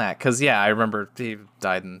have known that because, yeah, I remember he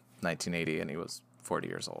died in 1980 and he was 40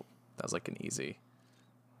 years old. That was like an easy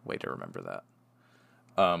way to remember that.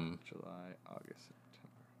 July, August,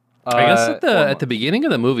 September. I guess at 4 the months. beginning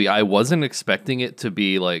of the movie, I wasn't expecting it to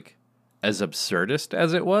be like as absurdist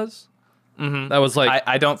as it was. Mm-hmm. That was like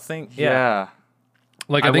I don't think. Yeah.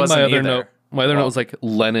 like I I think wasn't my other either. note. My other note was like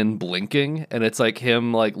Lennon blinking, and it's like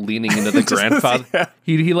him like leaning into the grandfather. yeah.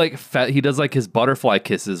 He like he does like his butterfly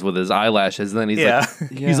kisses with his eyelashes, and then he's Yeah.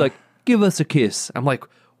 like he's like, give us a kiss. I'm like,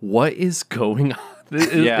 what is going on?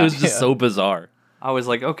 It was just so bizarre. I was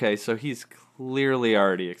like, okay, so he's clearly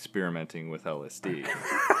already experimenting with LSD.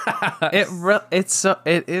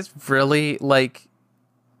 It is really like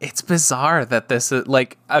it's bizarre that this is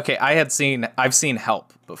like okay. I've seen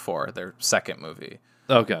Help before, their second movie.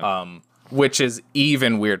 Okay. Which is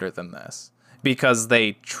even weirder than this because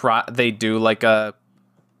they do like a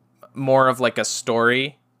more of like a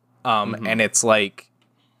story, and it's like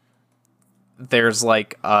there's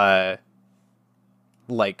like a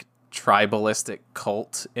tribalistic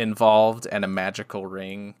cult involved and a magical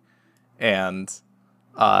ring, and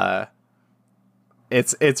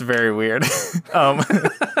it's very weird.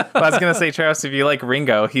 But I was gonna say, Travis, if you like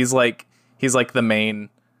Ringo, he's like the main.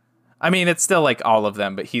 I mean, it's still like all of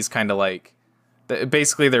them, but he's kind of like,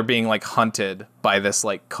 basically they're being like hunted by this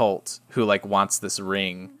like cult who like wants this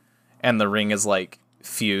ring, and the ring is like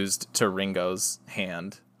fused to Ringo's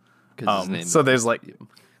hand. 'Cause his name So there's like,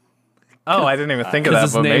 oh, I didn't even think of that.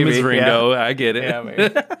 his But name maybe, is Ringo. I get it. Yeah,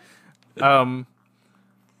 maybe.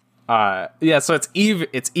 Yeah. So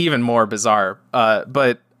it's even more bizarre.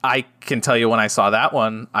 But I can tell you when I saw that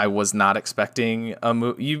one, I was not expecting a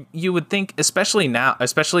movie. You would think, especially now,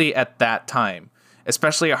 especially at that time,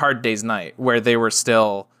 especially a Hard Day's Night, where they were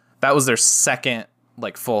still, that was their second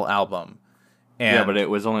like full album. And Yeah, but it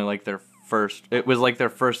was only like their first. It was like their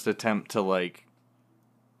first attempt to like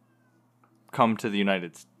come to the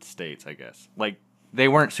United States, I guess. Like they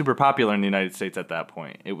weren't super popular in the United States at that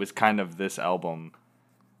point. It was kind of this album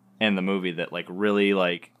and the movie that like really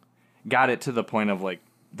like got it to the point of like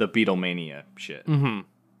the Beatlemania shit. Mm-hmm.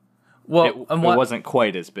 well, It wasn't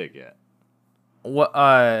quite as big yet. what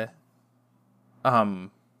I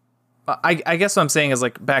guess what I'm saying is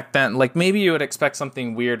like back then, like maybe you would expect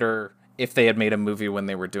something weirder if they had made a movie when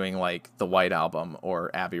they were doing like the White Album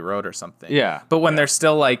or Abbey Road or something. Yeah, But when they're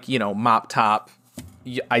still like, you know, mop top,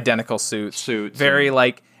 identical suits, very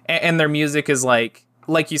like, and their music is like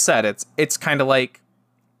you said, it's kind of like,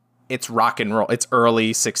 it's rock and roll. It's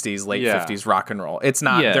early 60s, late 50s rock and roll. It's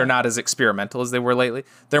not, they're not as experimental as they were lately.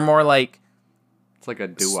 They're more like, it's like a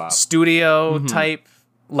doo-wop. studio type,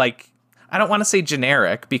 like, I don't want to say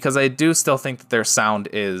generic because I do still think that their sound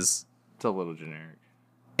is, It's a little generic.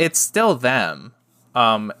 it's still them.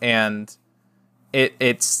 And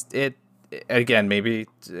it's again, maybe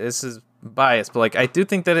this is biased, but like, I do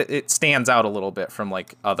think that it stands out a little bit from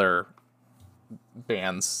like other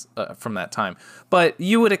bands from that time. But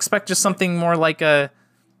you would expect just something more like I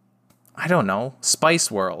don't know,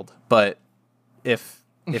 Spice World, but if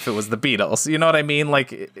it was the Beatles, you know what I mean?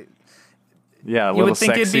 Like, Yeah, a you little would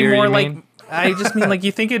think it'd be sexier, more you like. mean? I just mean like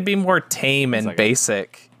you think it'd be more tame and like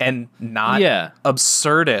basic and not Yeah.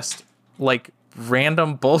 absurdist, like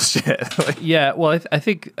random bullshit. Like, Yeah, well, I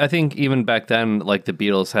think even back then, like the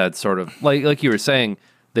Beatles had sort of like you were saying,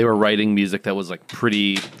 they were writing music that was like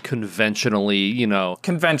pretty conventionally, you know.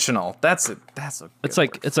 conventional. That's a. It's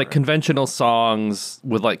like conventional songs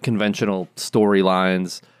with like conventional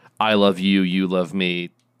storylines. I love you, you love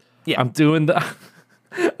me. Yeah. I'm doing the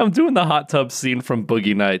hot tub scene from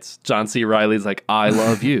Boogie Nights. John C. Riley's like, I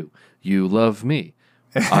love you, you love me.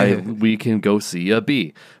 We can go see a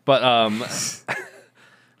bee. But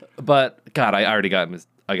God, I already got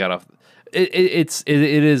I got off. It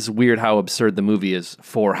is weird how absurd the movie is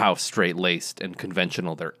for how straight laced and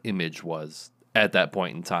conventional their image was at that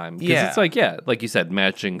point in time. 'Cause Yeah. it's like, yeah, like you said,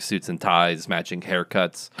 matching suits and ties, matching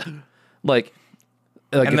haircuts, like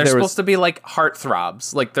And if they're there was- supposed to be like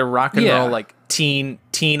heartthrobs, like they're rock and Yeah. roll, like teen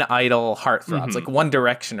idol heartthrobs, like One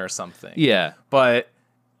Direction or something. yeah. But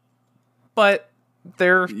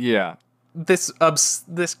they're Yeah, this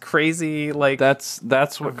crazy like that's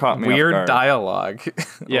what caught me off weird guard. dialogue.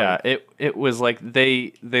 Yeah, it was like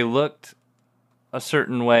they looked a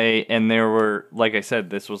certain way, and there were, like I said,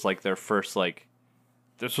 this was their first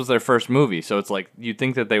movie, so it's like you'd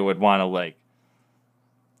think that they would want to like.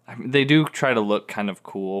 I mean, they do try to look kind of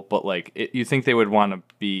cool, but like you think they would want to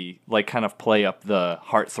be like kind of play up the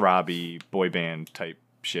heartthrobby boy band type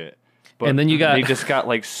shit. But And then you got- they just got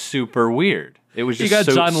like super weird. It was You just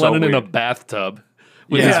got John so Lennon in a weird. bathtub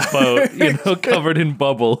with Yeah. his boat, you know, covered in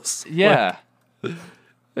bubbles. Yeah,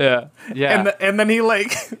 Yeah. yeah. And then he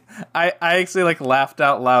like I actually like laughed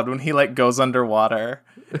out loud when he like goes underwater,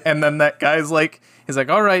 and then that guy's like he's like,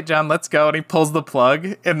 all right, John, let's go, and he pulls the plug,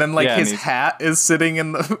 and then like Yeah, and his he's- hat is sitting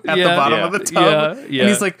in the at the Yeah. bottom Yeah. of the tub, Yeah. and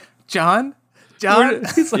he's like, John.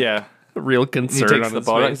 He's like Yeah. real He concern takes on the his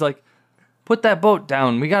boat out. face. He's like, put that boat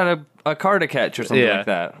down. We got a car to catch or something Yeah. like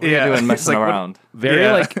that. What are Yeah. you doing It's messing like, what- around? Very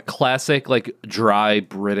Yeah. like classic, like dry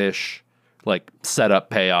British, like setup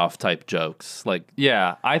payoff type jokes. Like,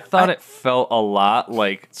 Yeah, I thought it felt a lot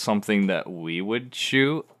like something that we would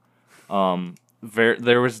shoot.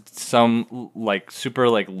 There was some like super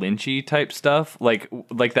like lynchy type stuff, like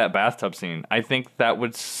that bathtub scene. I think that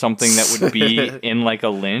was something that would be in like a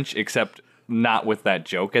Lynch, except not with that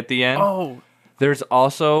joke at the end. Oh, There's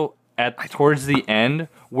also towards the end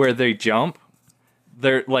where they jump.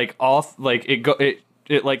 They're like off, like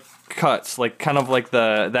it like cuts, like kind of like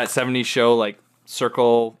that 70s show, like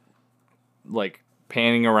circle, like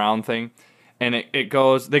panning around thing, and they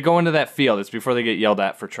go into that field. It's before they get yelled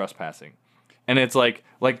at for trespassing, and it's like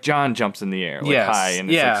John jumps in the air, like Yes, high, and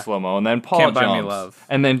it's yeah. like slow mo, and then Paul Can't Buy Me jumps, Love.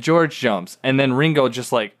 and then George jumps, and then Ringo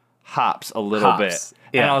just like hops a little Hops, bit,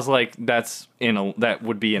 and yeah. I was like, that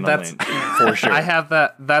would be in a That's- Lynch for sure. I have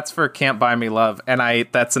that. That's for Can't Buy Me Love, and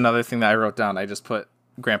that's another thing that I wrote down. I just put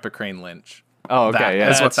Grandpa Crane Lynch. Oh, okay, That yeah.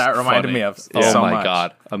 is what That's that reminded funny. me of. oh so my much.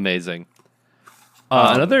 God, amazing.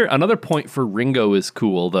 Another point for Ringo is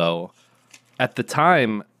cool though. At the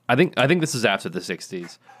time, I think this is after the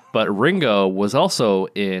 60s, but Ringo was also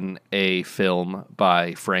in a film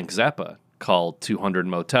by Frank Zappa called 200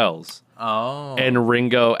 Motels. Oh, And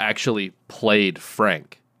Ringo actually played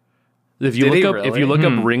Frank. If you Did he look up if you really?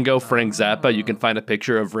 look up Ringo Frank Zappa, you can find a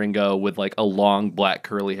picture of Ringo with like a long black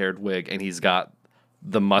curly haired wig, and he's got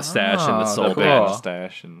the mustache and the Oh, soul cool. band.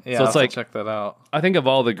 mustache and yeah. so it's I'll have to like- check that out. I think of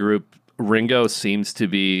all the group, Ringo seems to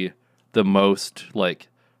be the most like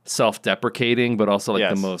self-deprecating, but also like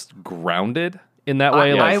Yes. the most grounded in that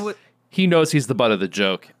way. I Like would- he knows he's the butt of the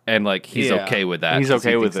joke, and like he's Yeah. okay with that. He's 'cause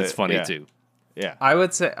okay he with thinks It's it, funny yeah. too. yeah. I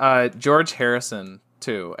would say George Harrison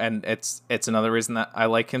too, and it's another reason that I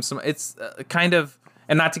like him so much. It's kind of,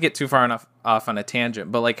 and not to get too far enough off on a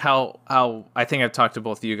tangent, but like how I think I've talked to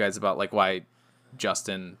both of you guys about like why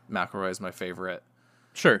Justin McElroy is my favorite,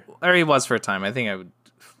 Sure. or he was for a time. I think I would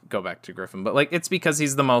go back to Griffin, but like it's because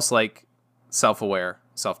he's the most like self-aware,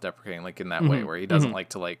 self-deprecating, like in that way where he doesn't like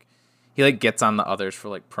to like he like gets on the others for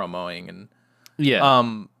like promoting and Yeah.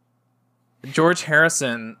 George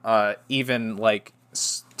Harrison even like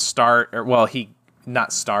he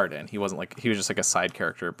not starred in. He wasn't like he was just like a side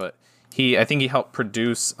character, but I think he helped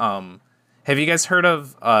produce have you guys heard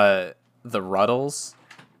of the Ruddles?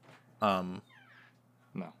 No.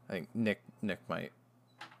 I think Nick might.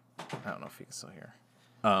 I don't know if he can still hear.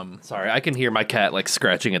 Sorry, I can hear my cat like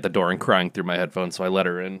scratching at the door and crying through my headphones, so I let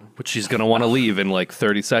her in, which she's gonna want to leave in like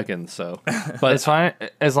 30 seconds. So, but It's fine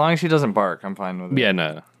as long as she doesn't bark. I'm fine with it. yeah,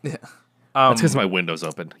 no. That's because my window's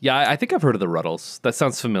open. Yeah, I think I've heard of the Ruddles. That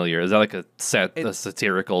sounds familiar. Is that like a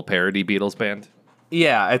satirical parody Beatles band?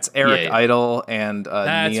 Yeah, it's Eric Yeah. Idle and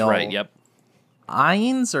That's Neil right. Yep.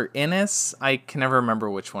 Ines or Innes. I can never remember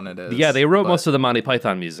which one it is. Yeah, they wrote but most of the Monty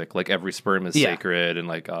Python music, like Every Sperm is Yeah. Sacred, and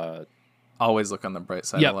like Always Look on the Bright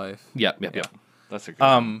Side yep, of Life. yep. That's a good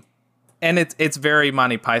one. And it's very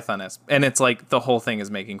Monty Python-esque, and it's like the whole thing is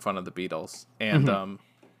making fun of the Beatles. And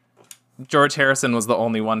George Harrison was the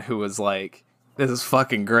only one who was like, "This is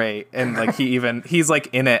fucking great," and like he's like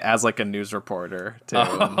in it as like a news reporter too.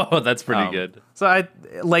 Oh, that's pretty good. So I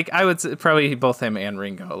would say probably both him and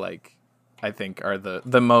Ringo like I think are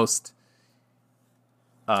the most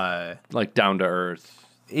Like down to earth.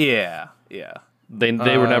 yeah. They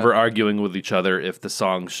were never arguing with each other if the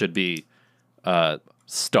song should be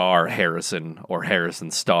Star Harrison or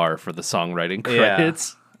Harrison Star for the songwriting Yeah.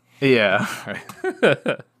 credits. Yeah.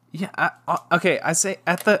 Yeah. Okay. I say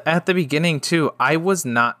at the beginning too, I was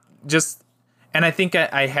not just, and I think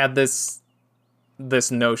I had this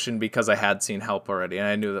notion because I had seen Help already, and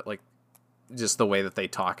I knew that like just the way that they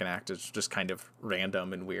talk and act is just kind of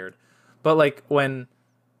random and weird. But like when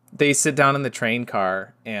they sit down in the train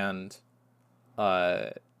car and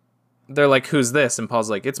they're like, "Who's this?" and Paul's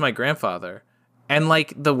like, "It's my grandfather," and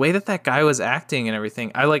like the way that guy was acting and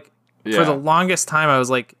everything, I like for the longest time I was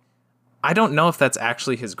like, I don't know if that's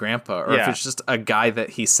actually his grandpa or if it's just a guy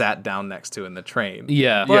that he sat down next to in the train.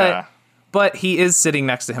 Yeah. But he is sitting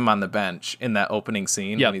next to him on the bench in that opening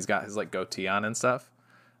scene when he's got his like goatee on and stuff.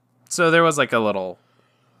 So there was like a little,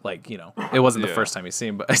 like, you know, it wasn't the first time he's seen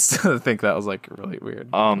him, but I still think that was like really weird.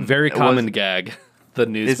 Very common gag. The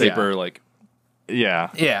newspaper, like,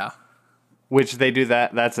 Yeah. Which they do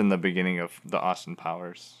that's in the beginning of the Austin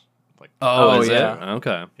Powers. Like, is yeah. it?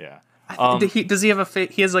 Okay. yeah. Does he have a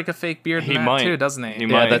fake? He has like a fake beard. He in that might too, doesn't he? He Yeah,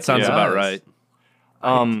 might. that sounds Yeah. about right.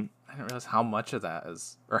 I didn't realize how much of that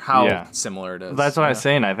is, or how Yeah. similar it is. That's what I was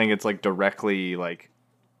saying. I think it's like directly like,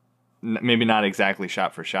 maybe not exactly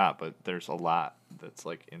shot for shot, but there's a lot that's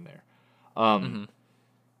like in there.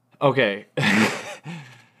 Okay.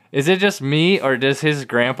 Is it just me, or does his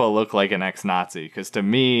grandpa look like an ex-Nazi? Because to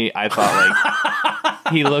me, I thought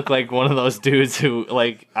like he looked like one of those dudes who,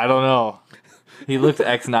 like, I don't know. He looked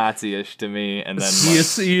ex-Nazi-ish to me, and then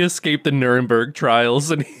He escaped the Nuremberg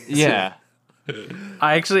trials, and yeah,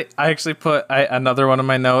 I actually put another one of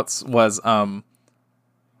my notes was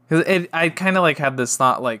because I kind of like had this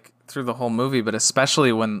thought like through the whole movie, but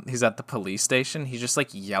especially when he's at the police station, he's just like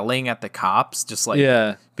yelling at the cops, just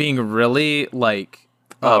like being really like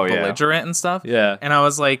belligerent and stuff. Yeah. And I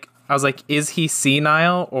was like, is he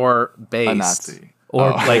senile or based? a Nazi.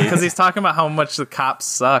 or Like, because he's talking about how much the cops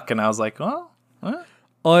suck, and I was like, well, what?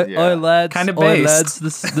 Oi, lads, Kinda oi, based.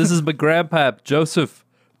 lads, this is my grandpa, Joseph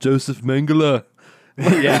Mengele.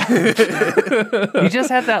 Yeah, he just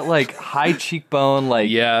had that like high cheekbone, like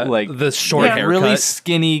like the short haircut. really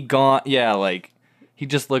skinny, gaunt. Yeah, like he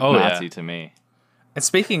just looked Oh, Nazi yeah. to me. And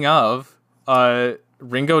speaking of,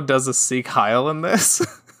 Ringo does a Sieg Heil in this.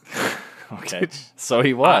 Okay, so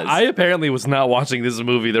he was. I apparently was not watching this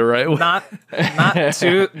movie the right way.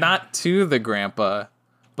 not to the grandpa,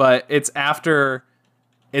 but it's after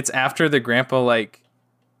the grandpa like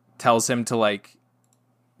tells him to like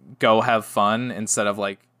go have fun instead of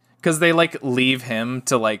like, because they like leave him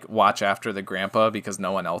to like watch after the grandpa because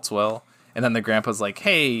no one else will, and then the grandpa's like,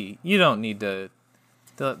 hey, you don't need to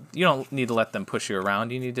let them push you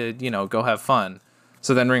around, you need to, you know, go have fun.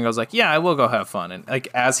 So then Ringo's like, yeah, I will go have fun. And like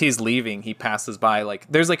as he's leaving, he passes by like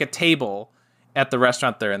there's like a table at the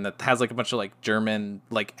restaurant there, and that has like a bunch of like German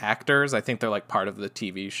like actors. I think they're like part of the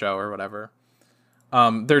TV show or whatever.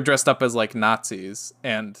 They're dressed up as like Nazis,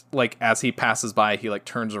 and like as he passes by, he like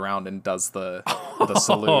turns around and does the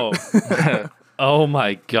salute. Oh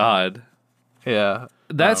my god. Yeah.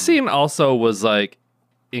 That scene also was like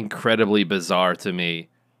incredibly bizarre to me.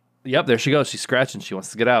 Yep, there she goes. She's scratching. She wants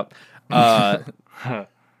to get out.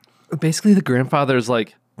 Basically, the grandfather's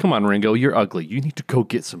like, come on, Ringo, you're ugly. You need to go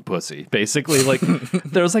get some pussy. Basically, like,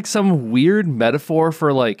 there was like some weird metaphor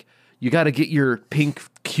for like, you got to get your pink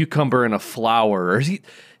cucumber in a flower. Or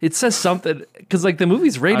it says something, because like the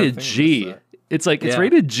movie's rated G. It's like, it's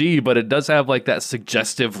rated G, but it does have like that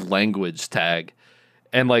suggestive language tag.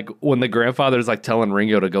 And like when the grandfather's like telling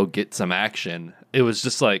Ringo to go get some action, it was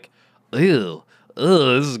just like, ew,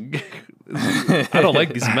 I don't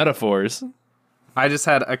like these metaphors. I just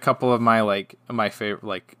had a couple of my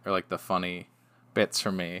favorite or the funny bits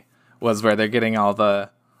for me was where they're getting all the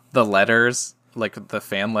letters, like the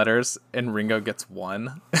fan letters, and Ringo gets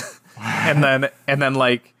one. and then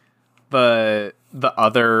like the the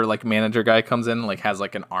other like manager guy comes in and like has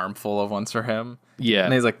like an armful of ones for him. Yeah.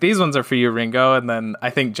 And he's like, these ones are for you, Ringo. And then I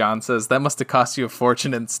think John says, that must have cost you a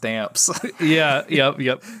fortune in stamps. Yeah.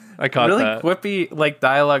 Yep. I caught Really that. quippy like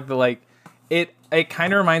dialogue that like it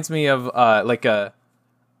kind of reminds me of like a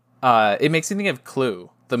it makes me think of Clue,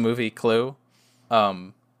 the movie Clue.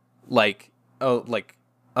 Like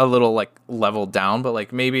a little like level down, but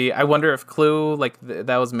like maybe I wonder if Clue like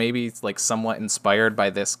that was maybe like somewhat inspired by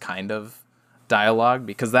this kind of dialogue,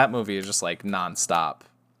 because that movie is just like nonstop,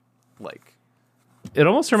 like It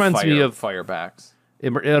almost reminds me of firebacks.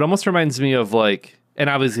 It almost reminds me of like, and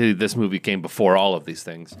obviously this movie came before all of these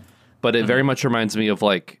things, but it very much reminds me of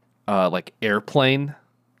like Airplane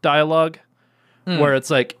dialogue, where it's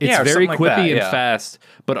like it's Yeah, or very something like quippy that, and yeah. fast,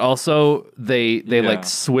 but also they Yeah. like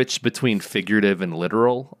switch between figurative and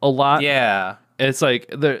literal a lot. Yeah. It's like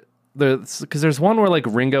because there's one where like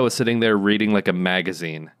Ringo is sitting there reading like a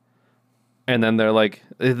magazine, and then they're like,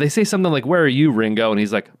 they say something like, "Where are you, Ringo?" And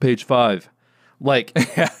he's like, "Page 5." Like,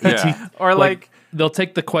 Yeah. Or like they'll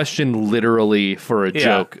take the question literally for a Yeah.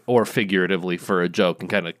 joke or figuratively for a joke and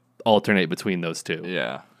kind of alternate between those two.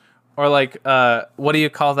 Yeah. or like what do you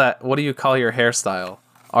call that? What do you call your hairstyle,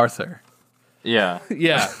 Arthur? Yeah.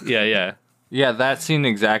 Yeah. Yeah, that scene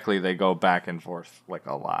exactly. They go back and forth like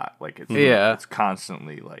a lot. Like Yeah. it's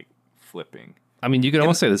constantly like flipping. I mean, you could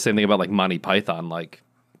almost say the same thing about like Monty Python. Like,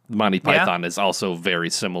 Monty Python is also very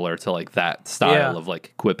similar to like that style Yeah. of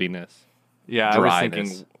like quippiness. Yeah, I was Dryness.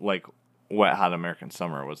 thinking like Wet Hot American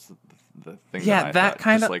Summer was the thing. Yeah, that I that thought,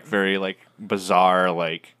 kinda- just, like very like bizarre,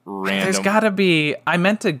 like random. There's got to be. I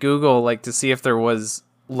meant to Google like to see if there was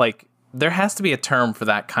like there has to be a term for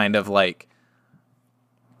that kind of like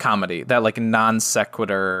comedy, that like non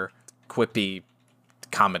sequitur, quippy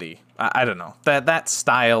comedy. I don't know that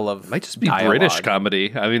style of Might just be dialogue. British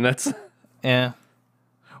comedy. I mean, that's Yeah.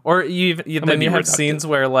 Or you might then be you have reductive. scenes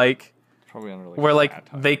where like Probably under, where like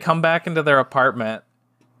satire. they come back into their apartment,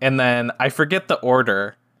 and then I forget the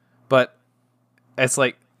order, but it's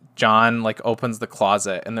like John like opens the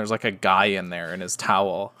closet and there's like a guy in there in his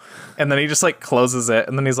towel, and then he just like closes it,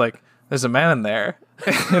 and then he's like, there's a man in there.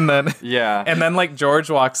 and then like George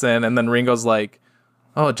walks in, and then Ringo's like,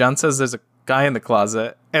 oh, John says there's a guy in the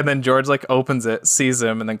closet, and then George like opens it, sees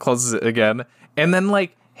him, and then closes it again, and then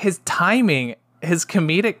like his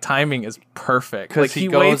comedic timing is perfect. because Like he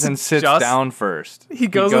goes waits and sits just- down first. He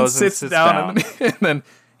goes and sits down. And then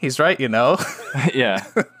he's right, you know. Yeah.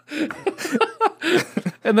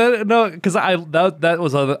 and then no, because that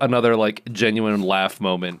was another like genuine laugh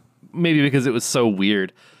moment. Maybe because it was so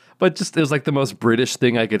weird, but just it was like the most British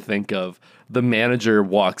thing I could think of. The manager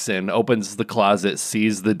walks in, opens the closet,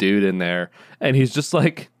 sees the dude in there, and he's just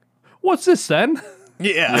like, "What's this then?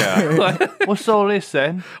 Yeah. What's all this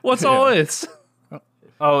then? What's all this?"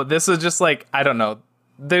 Oh, this is just like, I don't know.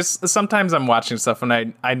 There's sometimes I'm watching stuff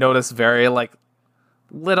and I notice very like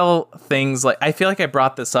little things. Like I feel like I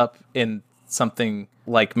brought this up in something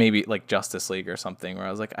like maybe like Justice League or something, where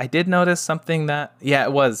I was like, I did notice something that, yeah,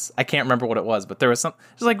 it was, I can't remember what it was, but there was some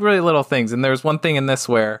just like really little things. And there was one thing in this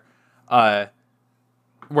where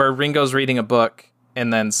Ringo's reading a book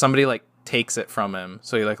and then somebody like takes it from him,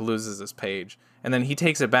 so he like loses his page, and then he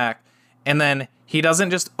takes it back, and then he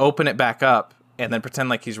doesn't just open it back up and then pretend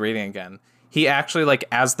like he's reading again. He actually, like,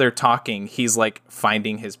 as they're talking, he's like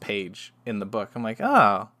finding his page in the book. I'm like,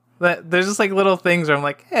 oh, there's just like little things where I'm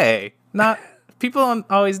like, hey, not people don't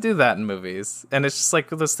always do that in movies, and it's just like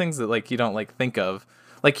those things that like you don't like think of,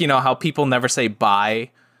 like, you know how people never say bye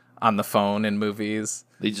on the phone in movies.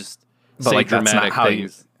 They just But, say like, that's not dramatic how you-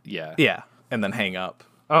 things. Yeah. Yeah, and then hang up.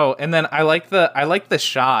 Oh, and then I like the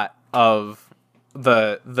shot of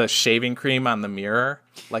the shaving cream on the mirror,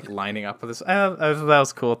 like lining up with this. That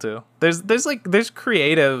was cool too. There's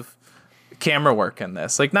creative camera work in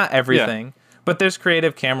this. Like not everything, but there's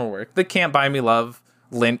creative camera work. The Can't Buy Me Love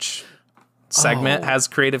Lynch segment has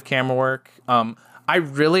creative camera work. I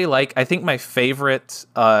really like. I think my favorite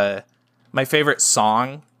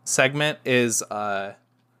song segment is I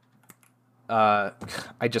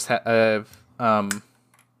just had I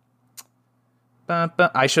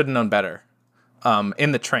should have known better.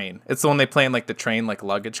 In the train. It's the one they play in like the train like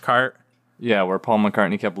luggage cart. Yeah, where Paul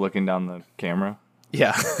McCartney kept looking down the camera.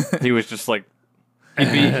 Yeah. He was just like,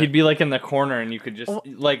 he'd be like in the corner, and you could just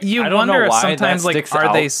like You I don't wonder know if why sometimes that like sticks are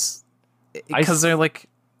out. they because they're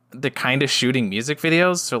kind of shooting music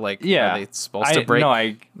videos, so like Yeah, are they supposed to break? No,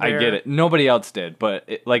 I there? get it. Nobody else did, but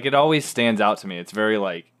it always stands out to me. It's very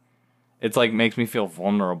like, it's like makes me feel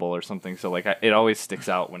vulnerable or something. So like it always sticks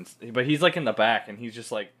out when. But he's like in the back, and he's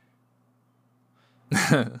just like.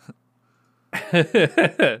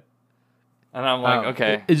 And I'm like,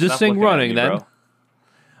 okay. Is this stop thing looking at running me, then? bro.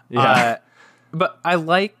 Yeah. But I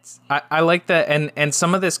liked that, and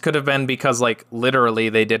some of this could have been because like literally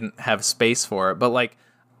they didn't have space for it. But like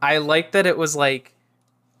I liked that it was like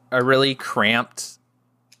a really cramped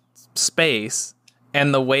space,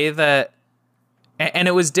 and the way that, and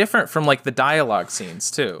it was different from like the dialogue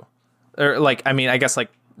scenes too, or like I mean I guess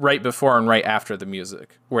like right before and right after the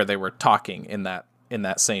music where they were talking in that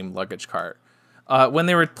same luggage cart. When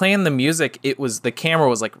they were playing the music, the camera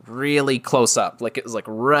was like really close up, like it was like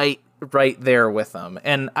right there with them,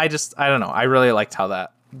 and I don't know, I really liked how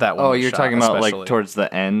that one Oh, was you're shot, talking about especially. like towards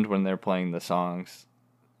the end when they're playing the songs.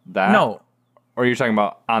 That No, or you're talking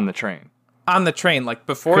about on the train. on the train, like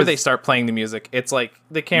before 'Cause- they start playing the music, it's like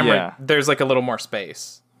the camera Yeah. there's like a little more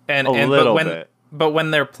space, and little bit. but when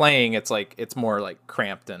they're playing, it's like it's more like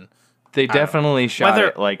cramped. And They definitely shot Whether-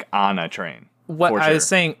 it like on a train. what for I sure. was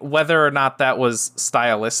saying, whether or not that was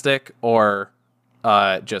stylistic or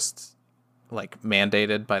just like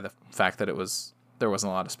mandated by the fact that there wasn't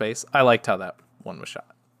a lot of space, I liked how that one was shot.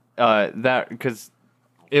 That because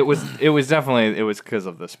it was because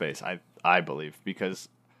of the space. I believe because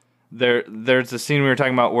there's a scene we were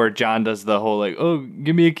talking about where John does the whole like, oh,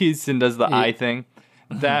 give me a kiss, and does the eye thing.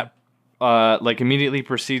 That like immediately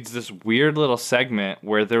precedes this weird little segment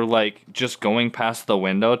where they're like just going past the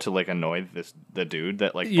window to like annoy the dude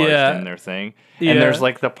that like barged Yeah. in their thing. Yeah. And there's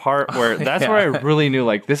like the part where that's where I Yeah. really knew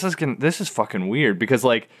like this is fucking weird because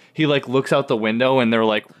like he like looks out the window and they're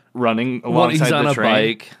like running alongside He's on the a train.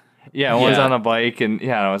 bike. Yeah, one's Yeah. on a bike, and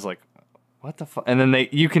yeah, I was like, what the fuck? And then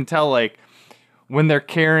you can tell like when they're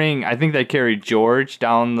carrying, I think they carry George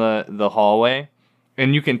down the hallway,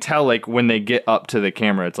 and you can tell like when they get up to the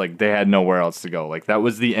camera, it's like they had nowhere else to go. Like that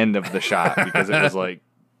was the end of the shot because it was like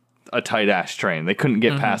a tight ass train. They couldn't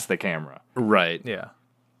get past the camera. Right. Yeah.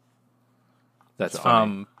 That's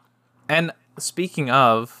funny. And speaking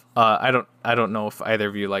of, I don't know if either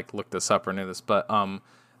of you like looked this up or knew this, but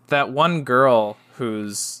that one girl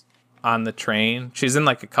who's on the train, she's in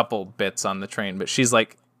like a couple bits on the train, but she's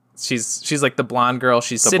like the blonde girl.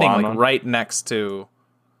 She's sitting blonde like one? right next to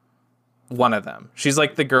one of them. She's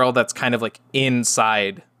like the girl that's kind of like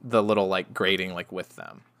inside the little like grating like with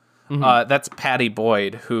them. That's Patty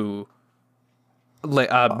Boyd, who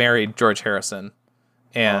married George Harrison,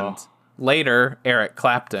 and later Eric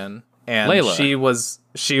Clapton, and Layla.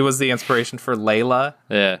 she was the inspiration for Layla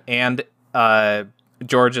Yeah. and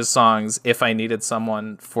George's songs "If I Needed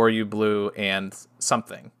Someone," "For You Blue," and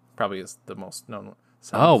 "Something." Probably is the most known one.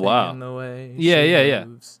 Oh, Something wow. in the way Yeah, she yeah, yeah.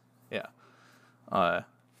 moves. Yeah.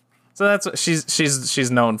 So that's what she's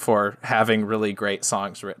known for, having really great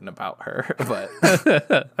songs written about her.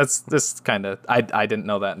 But that's kind of I didn't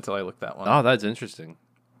know that until I looked that one. Oh, that's interesting.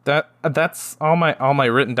 That's all my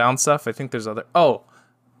written down stuff. I think there's other. Oh,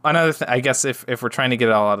 another thing. I guess if we're trying to get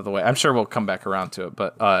it all out of the way, I'm sure we'll come back around to it.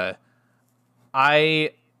 But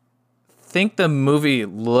I think the movie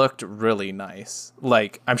looked really nice.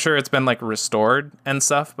 Like I'm sure it's been like restored and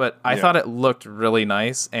stuff, but I Yeah. thought it looked really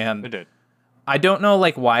nice. And It did. I don't know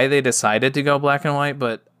like why they decided to go black and white,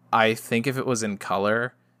 but I think if it was in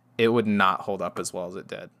color, it would not hold up as well as it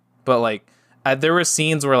did. But like there were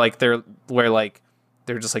scenes where they're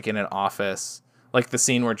just like in an office, like the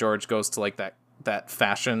scene where George goes to like that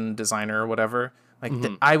fashion designer or whatever. Like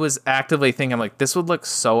I was actively thinking, I'm like, this would look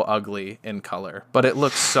so ugly in color, but it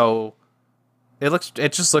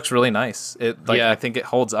just looks really nice. Yeah. I think it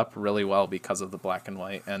holds up really well because of the black and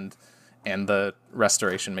white, and the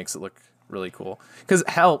restoration makes it look really cool. Because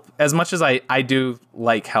Help, as much as I do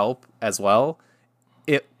like Help as well,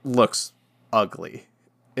 it looks ugly.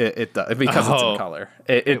 It does because it's Oh. in color.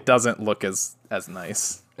 It doesn't look as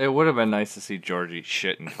nice. It would have been nice to see George eat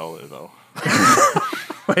shit in color though.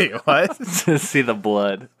 Wait, what? To see the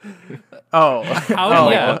blood. Oh,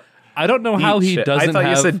 Yeah. I don't know how he shit. doesn't I thought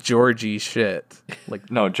have. you said Georgie shit. Like,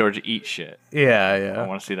 No, George eat shit. yeah, I yeah.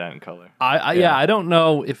 want to see that in color. Yeah, I don't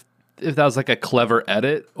know if that was like a clever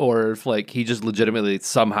edit or if like he just legitimately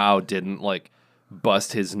somehow didn't like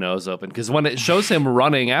bust his nose open, because when it shows him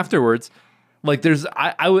running afterwards, like there's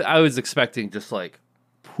I was expecting just like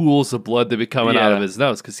pools of blood to be coming out Yeah. of his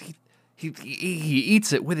nose, because he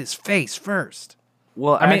eats it with his face first.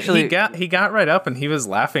 Well, I mean, actually, he got right up and he was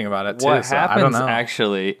laughing about it too. what so I don't happens know.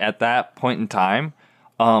 actually at that point in time,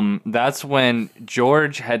 that's when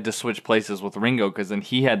George had to switch places with Ringo, because then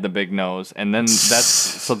he had the big nose, and then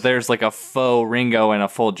so there's like a faux Ringo and a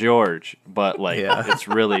full George, but like Yeah. it's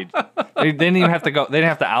really they didn't even have to go. They didn't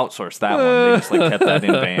have to outsource that one. They just like kept that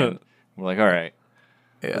in band. We're like, all right,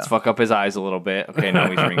 Yeah. let's fuck up his eyes a little bit. Okay, now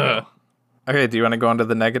he's Ringo. Okay, do you want to go into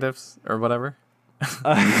the negatives or whatever?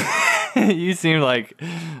 You seem like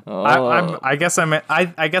I guess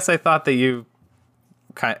I thought that you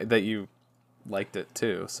you liked it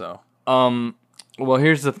too. So Well,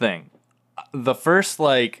 here's the thing. The first,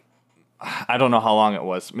 like, I don't know how long it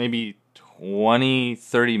was, maybe 20,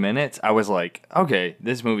 30 minutes, I was like, okay,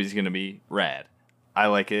 this movie's going to be rad. I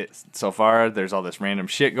like it so far. There's all this random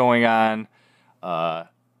shit going on.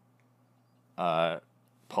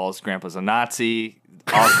 Paul's grandpa's a Nazi.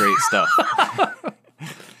 All great stuff.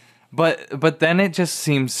 But then it just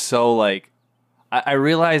seems so, like, I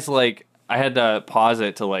realized, like, I had to pause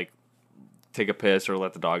it to, like, take a piss or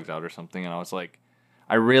let the dogs out or something, and I was like,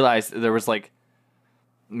 I realized there was, like,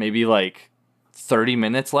 maybe, like, 30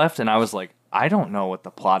 minutes left, and I was like, I don't know what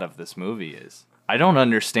the plot of this movie is. I don't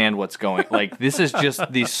understand what's going, like, this is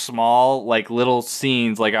just these small, like, little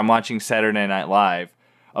scenes, like I'm watching Saturday Night Live,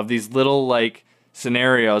 of these little, like,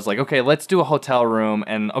 scenarios, like, okay, let's do a hotel room,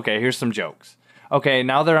 and, okay, here's some jokes. Okay,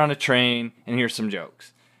 now they're on a train, and here's some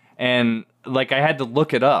jokes. And, like, I had to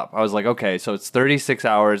look it up. I was like, okay, so it's 36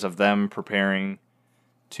 hours of them preparing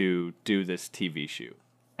to do this TV shoot.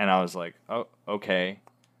 And I was like, oh, okay.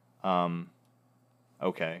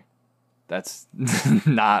 Okay. That's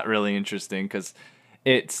not really interesting because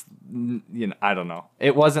it's, you know, I don't know.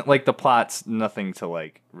 It wasn't, like, the plot's nothing to,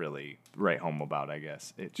 like, really write home about, I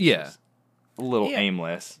guess. It's just a little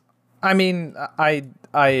aimless. I mean, I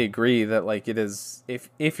agree that, like, it is,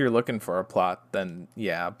 if you're looking for a plot, then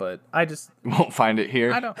yeah, but I just won't find it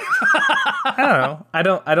here. I don't know. I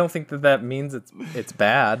don't think that means it's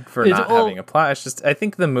bad for not having a plot. It's just I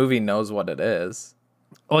think the movie knows what it is.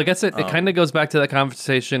 Well, I guess it kind of goes back to that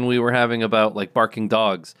conversation we were having about, like, Barking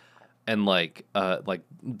Dogs and, like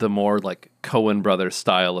the more, like, Coen Brothers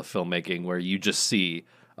style of filmmaking where you just see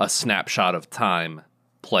a snapshot of time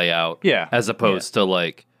play out, as opposed to,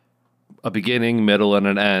 like, a beginning, middle, and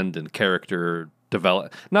an end, and character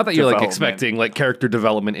develop. Not that you're, like, expecting, like, character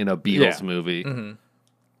development in a Beatles movie.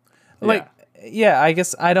 Mm-hmm. Like, I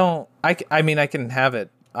guess I don't. I mean, I can have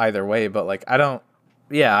it either way, but, like, I don't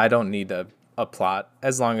need a plot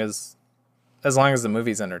as long as the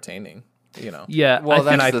movie's entertaining. You know. Yeah. Well,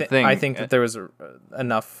 that's the thing. I think that there was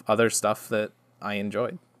enough other stuff that I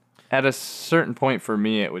enjoyed. At a certain point for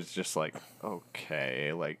me, it was just like,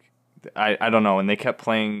 okay, like, I don't know, and they kept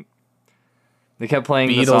playing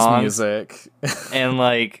Beatles the songs, music. and,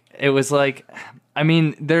 like, it was like, I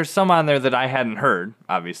mean, there's some on there that I hadn't heard,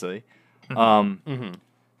 obviously, and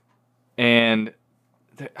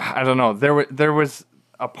I don't know, there was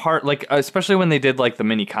a part, like, especially when they did, like, the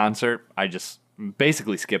mini concert, I just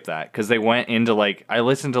basically skipped that because they went into, like, I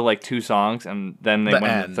listened to, like, 2 songs and then they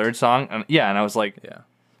went to the third song, and I was like,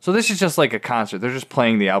 so this is just like a concert. They're just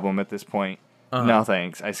playing the album at this point. No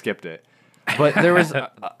thanks, I skipped it. But there was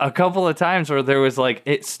a couple of times where there was, like,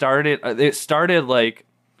 it started like,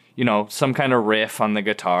 you know, some kind of riff on the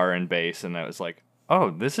guitar and bass, and I was like, oh,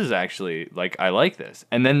 this is actually, like, I like this.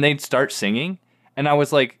 And then they'd start singing, and I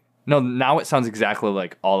was like, no, now it sounds exactly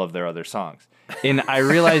like all of their other songs. And I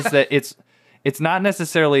realized that it's not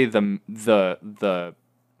necessarily the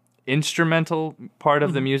instrumental part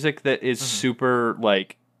of the music that is super,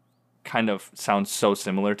 like, kind of sounds so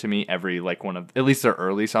similar to me every, like, one of, at least their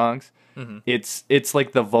early songs. It's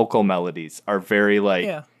like the vocal melodies are very,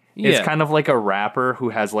 like, it's kind of like a rapper who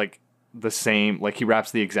has, like, the same, like, he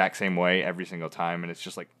raps the exact same way every single time, and it's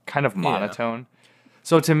just, like, kind of monotone.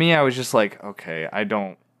 So to me, I was just like, okay, I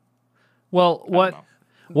don't. Well,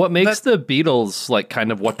 what makes the Beatles, like,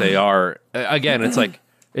 kind of what they are, again, it's like,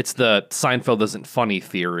 it's the Seinfeld isn't funny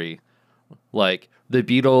theory. Like, the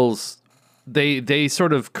Beatles, they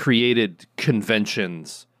sort of created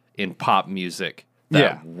conventions in pop music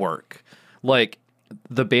that work. Like,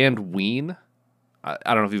 the band Ween, I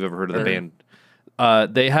don't know if you've ever heard of the band.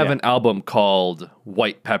 They have an album called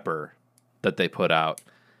White Pepper that they put out.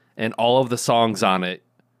 And all of the songs on it,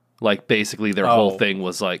 like, basically their whole thing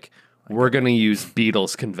was like, we're going to use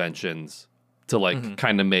Beatles conventions to, like,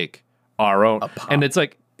 kind of make our own. And it's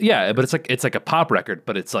like, but it's like a pop record,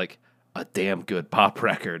 but it's like a damn good pop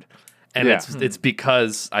record. And it's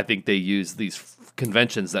because I think they use these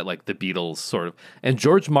conventions that, like, the Beatles sort of, and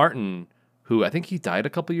George Martin, who I think he died a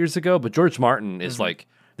couple years ago, but George Martin is like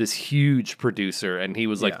this huge producer, and he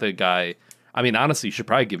was like the guy. I mean, honestly, you should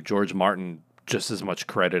probably give George Martin just as much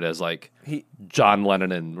credit as, like, John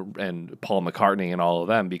Lennon and Paul McCartney and all of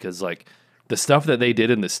them, because, like, the stuff that they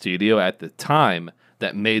did in the studio at the time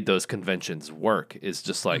that made those conventions work is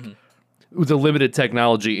just like the limited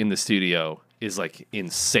technology in the studio is, like,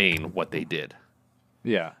 insane what they did.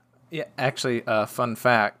 Yeah, actually, fun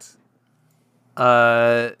fact,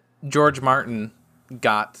 George Martin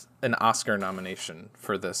got an Oscar nomination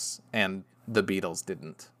for this, and the Beatles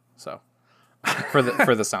didn't. So for the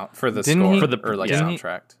score, he, or, like,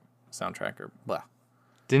 soundtrack or blah.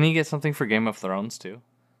 Didn't he get something for Game of Thrones too?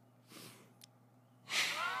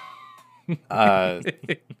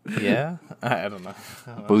 Yeah, I don't know.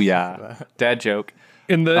 Booyah! Dad joke.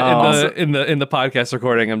 In the in the podcast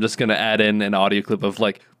recording, I'm just gonna add in an audio clip of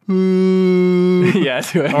like, Yeah.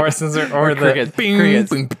 Or since or the crickets. Crickets.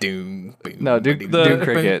 boom, boom, boom, No, do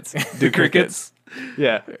crickets. Do crickets.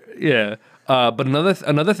 Yeah. yeah. But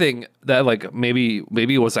another thing that like maybe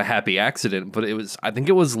it was a happy accident, but I think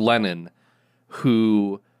it was Lennon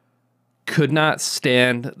who could not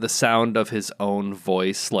stand the sound of his own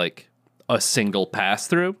voice like a single pass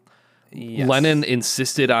through. Yes. Lennon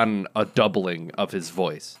insisted on a doubling of his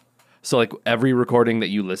voice. So like every recording that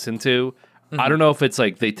you listen to, I don't know if it's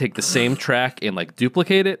like they take the same track and like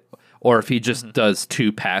duplicate it, or if he just does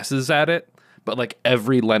 2 passes at it. But like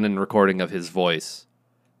every Lennon recording of his voice,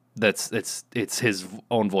 it's his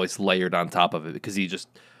own voice layered on top of it because he just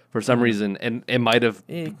for some reason, and it might have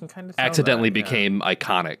You can kind of tell accidentally that, yeah. became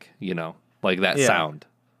iconic, you know, like that Yeah. sound.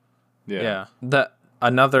 Yeah.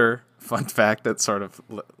 Another fun fact that sort of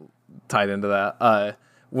tied into that.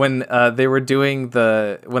 When they were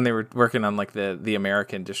when they were working on like the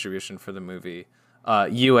American distribution for the movie,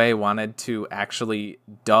 UA wanted to actually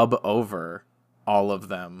dub over all of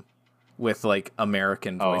them with like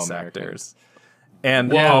American voice American. actors.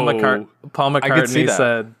 And Whoa. Paul I could see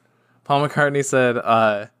McCartney that.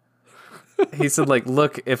 said, he said, like,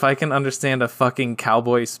 look, if I can understand a fucking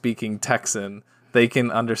cowboy speaking Texan, they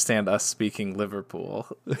can understand us speaking Liverpool.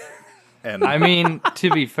 And I mean,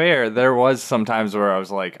 to be fair, there was some times where I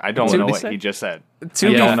was like, I don't know what he just said. to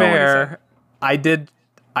I be don't know what he fair,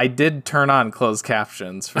 I did turn on closed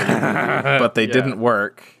captions for the movie, but they didn't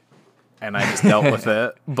work, and I just dealt with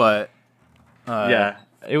it. But Yeah.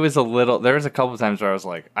 It was there was a couple times where I was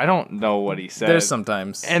like, I don't know what he said. there's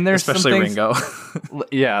sometimes, And there's some especially things- Ringo.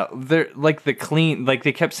 Yeah, they're like the clean, like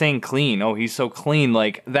they kept saying clean. Oh, he's so clean.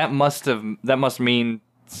 Like that must mean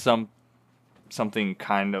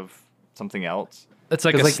something else. It's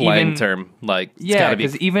like 'Cause, a like, slang even- term. Like it's Yeah, gotta be.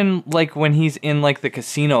 because even like when he's in like the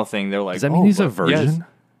casino thing, they're like, Does that mean he's a virgin? Yes.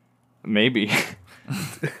 Maybe.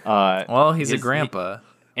 Well, he's a Is- grandpa.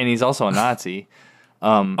 And he's also a Nazi.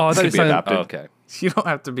 Oh, I thought could you be said adopted. oh, okay. You don't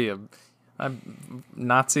have to be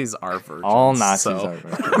Nazis are virgins. All Nazis so- are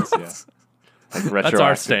virgins. Yeah. Like That's our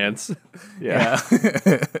retroactive. stance. Yeah.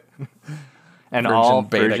 And Virgin all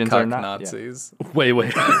beta virgins are cuck not Nazis. Wait.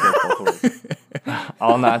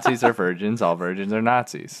 All Nazis are virgins. All virgins are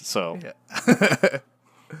Nazis. So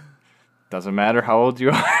doesn't matter how old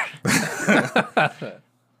you are.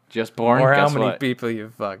 Just born. Or how guess many what? people you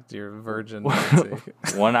fucked. You're a virgin Nazi.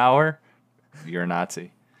 1 hour, you're a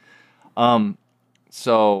Nazi.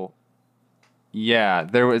 So yeah,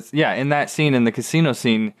 there was in that scene, in the casino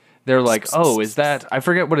scene, they're like, oh, is that, I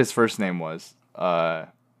forget what his first name was.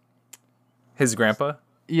 His grandpa,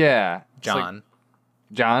 Yeah. It's like- John.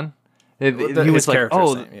 John? He His was like, character's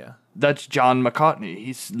oh, name, yeah. that's John McCartney.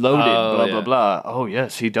 He's loaded, Oh, blah, yeah. blah, blah. Oh,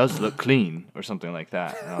 yes, he does look clean, or something like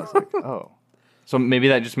that. And I was like, oh. So maybe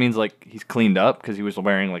that just means, like, he's cleaned up because he was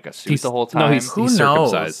wearing, like, a suit the whole time. No, he's Who he's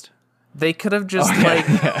knows? circumcised. They could have just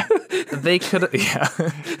they could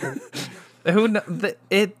Who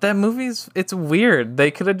that movie's it's weird.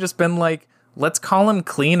 They could have just been like, let's call him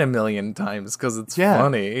clean a million times because it's Yeah.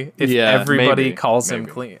 funny if Yeah, everybody maybe, calls him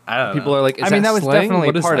maybe. clean. I don't People know. are like, is I mean, that was slang? definitely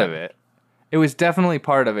What is part that? of it. It was definitely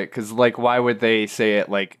part of it because, like, why would they say it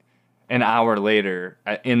like an hour later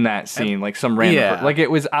in that scene, like some random, Yeah. like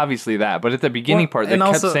it was obviously that. But at the beginning Well, part, they and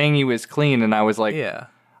kept also- saying he was clean, and I was like, Yeah.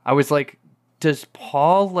 does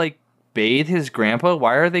Paul like bathe his grandpa?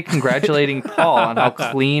 Why are they congratulating Paul on how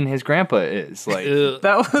clean his grandpa is? Like, Ugh.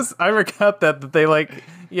 That was I forgot that they like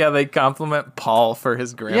they compliment Paul for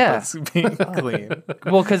his grandpa's being clean.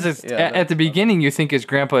 well, because it's Yeah, at the beginning you think his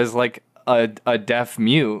grandpa is like a deaf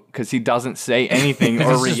mute because he doesn't say anything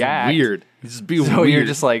or It's just react. weird. He's just being So weird. you're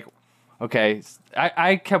just like, okay.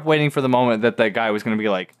 I kept waiting for the moment that guy was going to be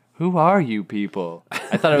like, who are you people?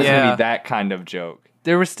 I thought it was going to Yeah. be that kind of joke.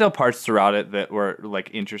 There were still parts throughout it that were like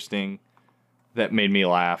interesting, that made me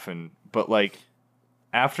laugh, but like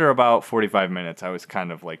after about 45 minutes, I was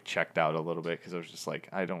kind of like checked out a little bit because I was just like,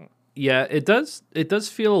 I don't. Yeah, it does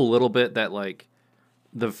feel a little bit that like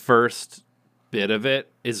the first bit of it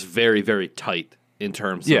is very, very tight in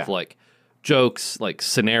terms Yeah. of like jokes, like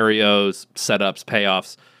scenarios, setups,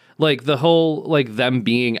 payoffs. Like the whole like them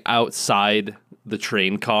being outside the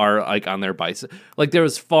train car, like on their bicycle. Like there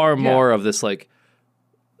was far more of this like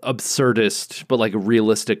absurdist but like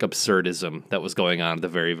realistic absurdism that was going on at the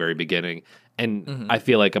very, very beginning. And I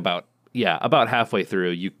feel like about halfway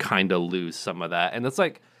through you kind of lose some of that. And it's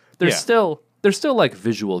like there's Yeah. still like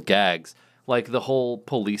visual gags. Like the whole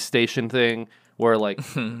police station thing where like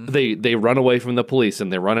they run away from the police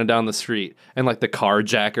and they're running down the street, and like the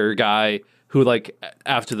carjacker guy who like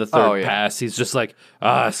after the third pass, he's just like,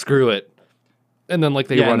 screw it, and then like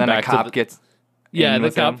they run and then back a cop to gets yeah, in the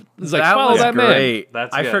with cop him. is like, that follow was that man. great.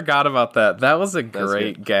 That's I good. forgot about that. That was a was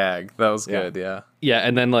great good. gag. That was good. Yeah. Yeah,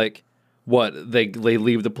 and then like they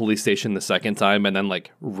leave the police station the second time, and then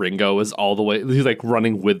like Ringo is all the way. He's like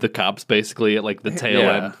running with the cops basically at like the tail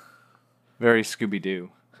Yeah. end. very Scooby Doo.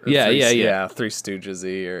 Yeah. Three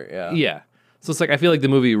Stooges-y or Yeah. So it's like I feel like the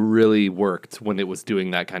movie really worked when it was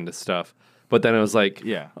doing that kind of stuff. But then it was like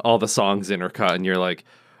all the songs intercut, and you're like,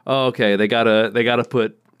 oh, okay, they gotta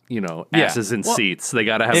put asses in seats. They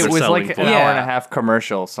gotta have It their was selling like point. an hour and a half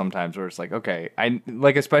commercial sometimes, where it's like, okay, I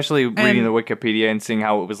like especially reading the Wikipedia and seeing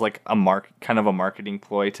how it was like kind of a marketing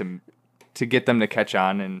ploy to get them to catch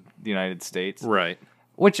on in the United States, Right.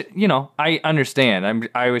 which I understand.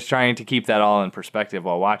 I was trying to keep that all in perspective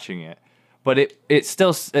while watching it, but it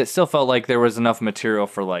still felt like there was enough material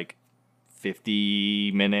for like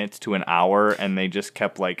 50 minutes to an hour, and they just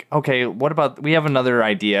kept like, okay, what about we have another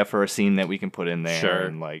idea for a scene that we can put in there, Sure.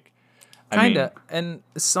 and like Kinda. And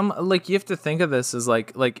some like you have to think of this as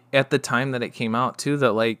like at the time that it came out too,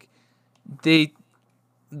 that like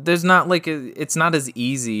there's not like it's not as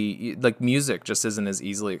easy, like music just isn't as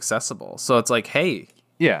easily accessible. So it's like, hey,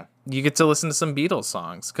 yeah. you get to listen to some Beatles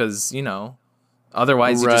songs because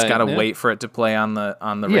otherwise you just Right, gotta yeah. wait for it to play on the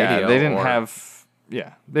Yeah, radio. they didn't or- have.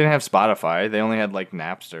 Yeah, they didn't have Spotify. They only had like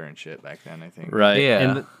Napster and shit back then. I think. Right. Yeah.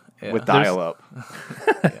 And Yeah. With dial up.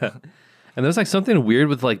 And there's like something weird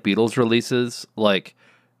with like Beatles releases, like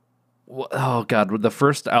oh god, the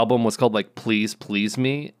first album was called like Please Please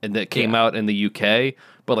Me, and that came out in the UK,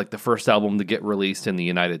 but like the first album to get released in the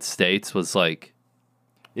United States was like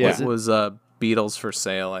Yeah. It was Beatles for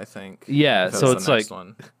Sale, I think. Yeah, That's so the it's next like-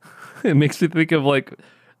 one. it makes me think of like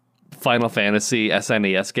Final Fantasy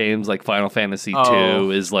SNES games, like Final Fantasy Oh.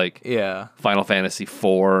 2 is like Yeah. Final Fantasy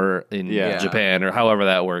 4 in Yeah. Japan or however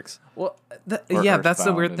that works. Well, Or yeah, that's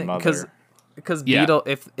the Earthbound weird and thing Mother. because Yeah.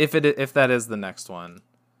 Beatles, if that is the next one,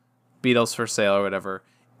 Beatles for Sale or whatever,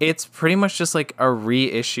 it's pretty much just like a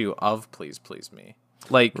reissue of Please Please Me.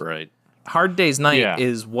 Like Right. Hard Day's Night Yeah.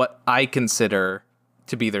 is what I consider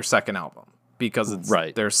to be their second album because it's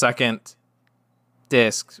Right. their second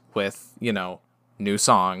disc with new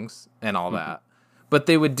songs and all that. But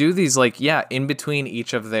they would do these like in between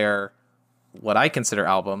each of their what I consider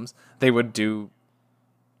albums, they would do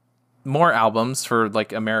more albums for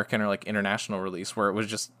like American or like international release where it was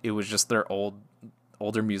just their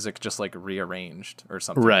older music just like rearranged or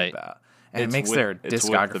something Right. like that. And It's it makes with- their it's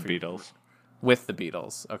discography with the Beatles. with the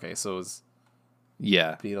Beatles. Okay, so it was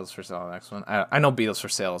Yeah. Beatles for Sale the next one. I know Beatles for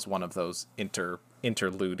Sale is one of those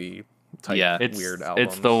interlude type Yeah. It's weird albums.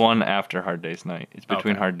 It's the one after Hard Day's Night. It's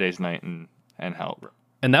between Okay. Hard Day's Night and Help.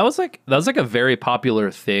 And that was like a very popular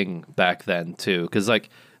thing back then too, because like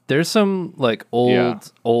there's some like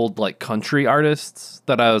old like country artists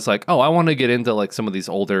that I was like, oh, I want to get into like some of these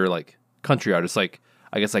older like country artists, like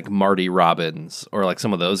I guess like Marty Robbins or like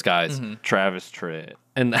some of those guys, Travis Tritt.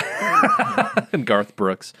 and and Garth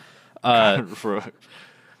Brooks.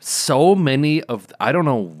 So many of I don't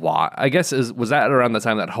know why. I guess was that around the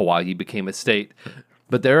time that Hawaii became a state,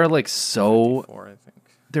 but there are like Four, I think.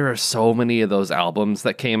 there are so many of those albums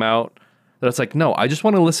that came out that it's like, no, I just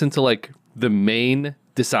want to listen to like the main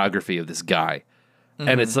discography of this guy.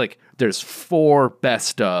 And it's like there's 4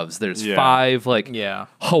 best ofs, there's 5 like Yeah.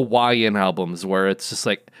 Hawaiian albums where it's just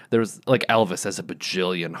like there's like Elvis has a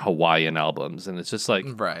bajillion Hawaiian albums, and it's just like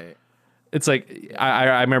Right. it's like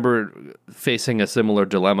I remember facing a similar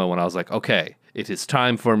dilemma when I was like, okay, it is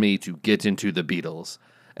time for me to get into the Beatles.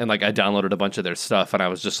 And like I downloaded a bunch of their stuff and I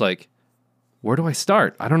was just like, where do I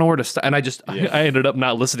start? I don't know where to start. And I ended up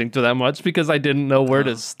not listening to that much because I didn't know where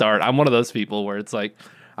to start. I'm one of those people where it's like,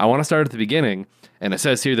 I want to start at the beginning. And it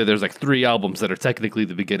says here that there's like 3 albums that are technically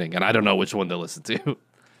the beginning, and I don't know which one to listen to.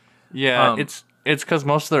 Yeah, it's because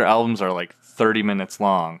most of their albums are like 30 minutes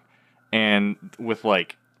long, and with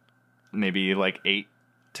like maybe like 8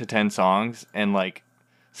 to 10 songs, and like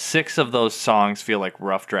 6 of those songs feel like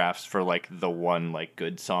rough drafts for like the one like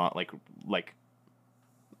good song, like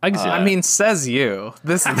I can see that. I mean, says you.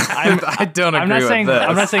 This I don't agree I'm not with saying this.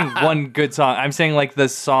 I'm not saying one good song. I'm saying like the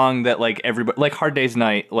song that like everybody like Hard Day's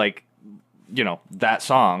Night, like that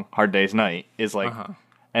song Hard Day's Night is like,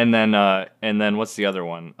 and then what's the other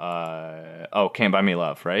one? Can't Buy Me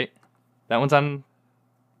Love, right? That one's on.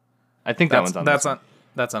 I think that one's on. this one.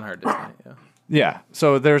 That's on Hard Day's Night. Yeah. Yeah.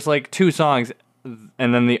 So there's like 2 songs,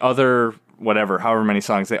 and then the other whatever, however many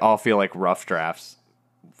songs, they all feel like rough drafts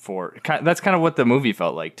that's kind of what the movie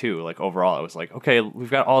felt like too. Like overall, it was like, okay, we've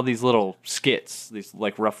got all these little skits, these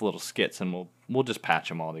like rough little skits, and we'll just patch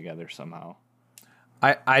them all together somehow.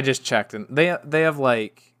 I just checked, and they have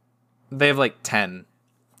like 10,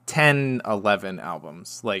 11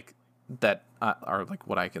 albums like that are like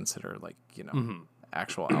what I consider like, you know,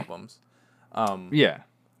 actual albums. Yeah.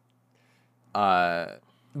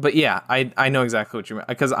 But yeah, I know exactly what you mean,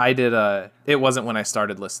 because I did it wasn't when I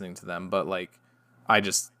started listening to them, but like I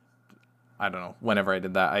don't know, whenever I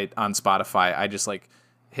did that, on Spotify I just like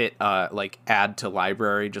hit like add to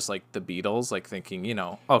library, just like the Beatles, like thinking, you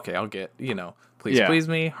know, okay, I'll get, you know, Please Please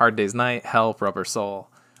Me, Hard Day's Night, Help, Rubber Soul.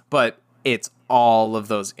 But it's all of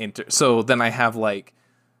those so then I have like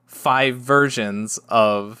 5 versions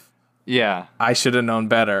of I Should Have Known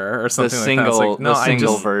Better or something like that. It's like, no, the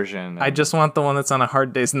single version. I just want the one that's on A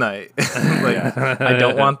Hard Day's Night. Like, I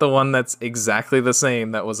don't want the one that's exactly the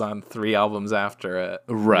same that was on 3 albums after it.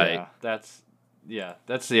 Right. That's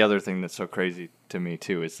the other thing that's so crazy to me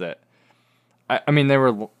too, is that I mean they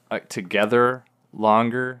were like together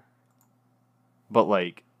longer, but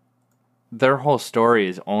like their whole story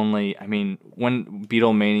is only, I mean, when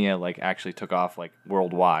Beatlemania like actually took off like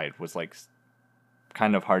worldwide was like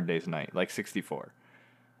kind of Hard Day's Night, like 64.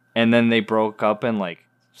 And then they broke up in like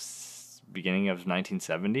beginning of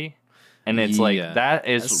 1970. And it's like, that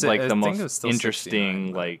is like the most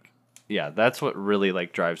interesting, like, that's what really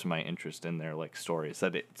like drives my interest in their like stories,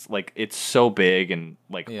 that it's like, it's so big and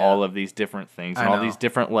like all of these different things and all these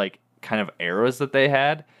different like kind of eras that they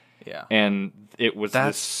had. Yeah. And it was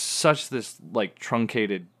such this like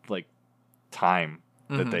truncated like time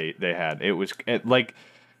that they had. It was like,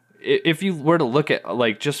 if you were to look at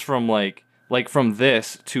like just from like from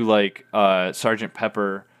this to like Sgt.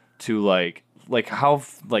 Pepper to like how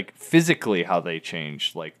like physically how they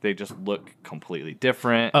changed, like they just look completely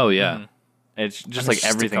different. Oh yeah. It's just like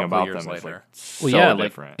everything about them is like so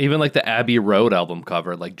different. Like, even like the Abbey Road album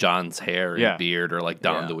cover, like John's hair and beard are like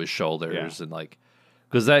down to his shoulders and like,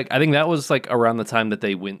 because I think that was like around the time that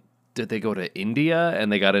they went. Did they go to India and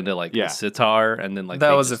they got into like the sitar, and then like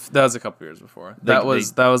that was a couple years before. That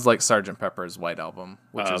was like Sgt. Pepper's White Album,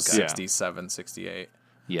 which was 67, 68.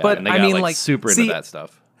 Yeah, but and they got like super into that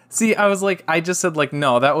stuff. See, I was like, I just said like,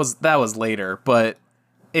 no, that was later, but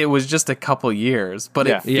it was just a couple years. But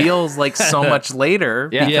it feels like so much later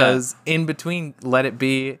because in between Let It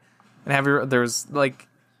Be and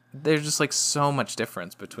there's just like so much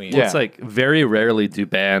difference between. Well, it's like very rarely do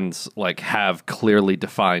bands like have clearly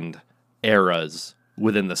defined eras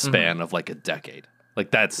within the span of like a decade.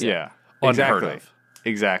 Like that's unheard of.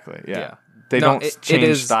 Exactly. Yeah. They don't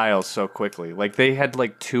change styles so quickly. Like they had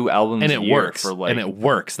like 2 albums and a year works for like, and it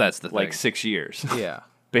works. That's the thing. Like 6 years. Yeah.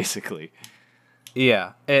 Basically.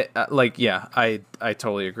 Yeah. It I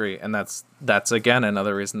totally agree, and that's again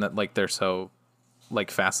another reason that like they're so like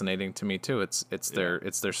fascinating to me too. It's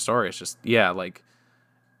their story. It's just like,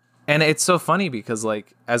 and it's so funny because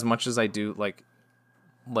like as much as I do like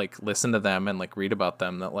listen to them and like read about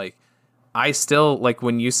them, that like I still like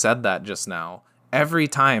when you said that just now, every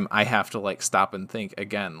time I have to like stop and think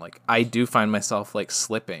again, like I do find myself like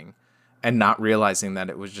slipping and not realizing that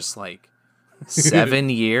it was just like 7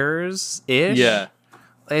 years ish. Yeah,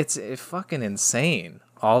 it's fucking insane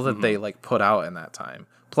all that they like put out in that time.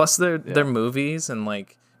 Plus their movies and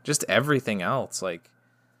like just everything else, like,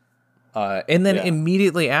 and then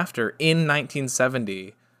immediately after, in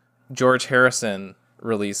 1970, George Harrison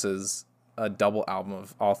releases a double album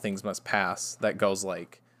of All Things Must Pass that goes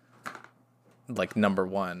like number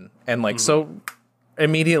 1, and like so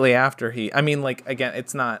immediately after I mean like again,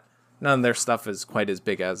 it's not, none of their stuff is quite as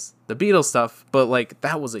big as the Beatles stuff, but like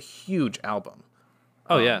that was a huge album.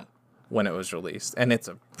 Oh yeah. When it was released, and it's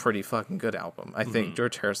a pretty fucking good album. I think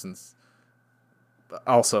George Harrison's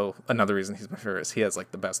also another reason he's my favorite is he has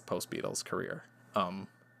like the best post-Beatles career.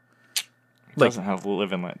 He doesn't have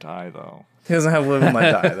Live and Let Die though. He doesn't have Live and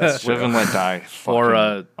Let Die. That's true. Live and Let Die.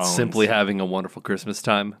 Or Simply Having a Wonderful Christmas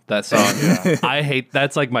Time. That song. I hate.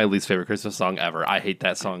 That's like my least favorite Christmas song ever. I hate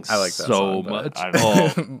that song. I like that so song, much.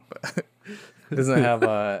 Doesn't it have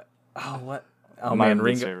what? Oh my man,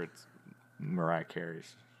 Ringo. Favorite's Mariah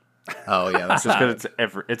Carey's. Oh yeah, that's just because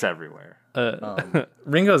it's everywhere.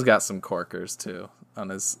 Ringo's got some corkers too on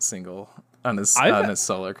his solo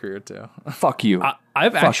career too. Fuck you.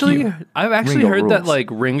 I've actually heard that like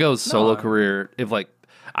Ringo's solo career. If like,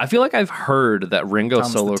 I feel like I've heard that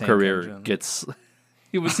Ringo's solo career gets.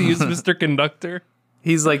 He used Mr. Conductor.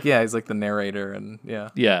 He's like the narrator and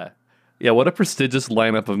yeah. What a prestigious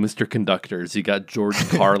lineup of Mr. Conductors. You got George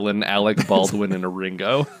Carlin, Alec Baldwin, and a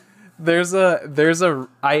Ringo.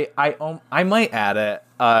 I might add it.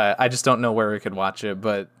 I just don't know where we could watch it,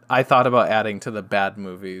 but I thought about adding to the bad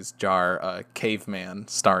movies jar Caveman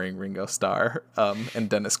starring Ringo Starr and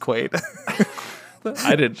Dennis Quaid.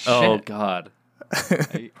 I didn't. Oh Shit. God.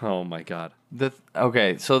 Oh my God.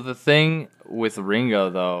 Okay, so the thing with Ringo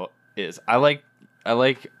though is I like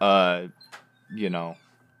you know,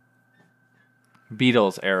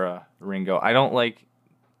 Beatles era Ringo. I don't like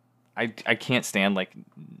I can't stand like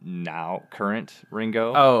now current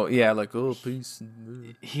Ringo. Oh yeah, like peace.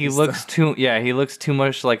 He looks he looks too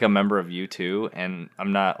much like a member of U2, and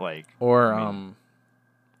I'm not like Or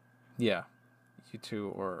yeah,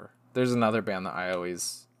 U2, or there's another band that I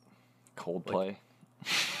always Coldplay.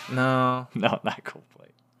 no. No, not Coldplay.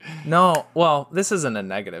 No, well, this isn't a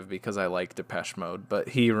negative because I like Depeche Mode, but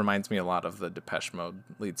he reminds me a lot of the Depeche Mode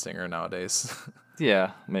lead singer nowadays.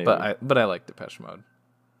 Yeah, maybe. but I like Depeche Mode.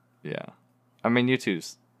 Yeah, I mean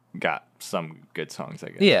U2's got some good songs, I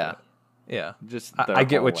guess. Yeah, yeah. Just I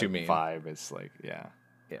get whole, what you like, mean. Vibe is like yeah.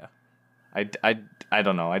 Yeah. I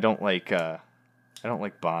don't know. I don't like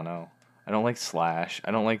Bono. I don't like Slash.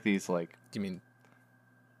 I don't like these like You mean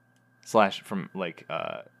Slash from like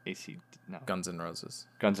AC no Guns N' Roses?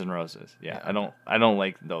 Guns N' Roses. Yeah, Yeah, I don't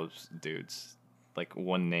like those dudes, like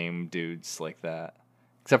one name dudes like that.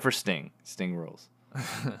 Except for Sting. Sting rules.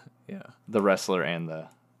 Yeah. The wrestler and the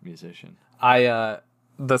musician. I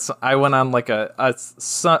went on like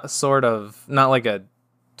sort of, not like a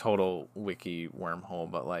total wiki wormhole,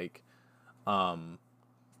 but like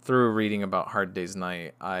through reading about Hard Day's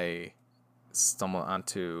Night, I stumbled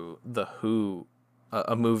onto The Who,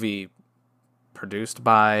 a movie produced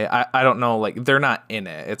by, I don't know, like they're not in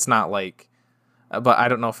it. It's not like, but I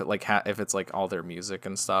don't know if it like if it's like all their music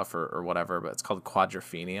and stuff or whatever, but it's called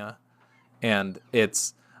Quadrophenia. And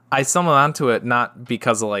I stumbled onto it not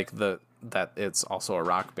because of like that it's also a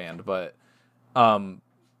rock band, but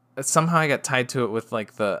somehow I got tied to it with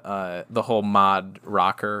like the whole mod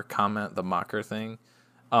rocker comment, the mocker thing.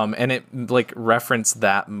 And it like referenced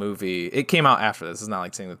that movie. It came out after this. It's not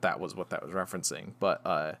like saying that was what that was referencing, but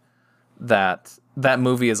that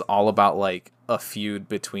movie is all about like a feud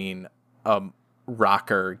between a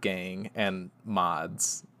rocker gang and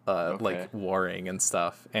mods. Okay. Like warring and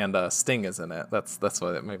stuff, and Sting is in it. That's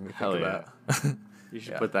what it made me think Hell of yeah. that. You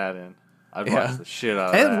should put that in. I'd Yeah. watch the shit out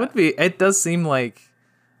of It that. would be. It does seem like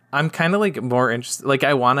I'm kind of like more interested. Like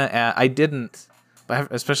I want to add. I didn't,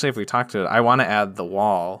 but especially if we talk to it, I want to add The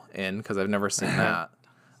Wall in because I've never seen that.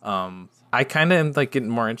 I kind of am like getting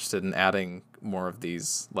more interested in adding more of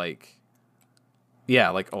these like, yeah,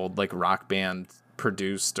 like old like rock band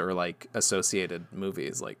produced or like associated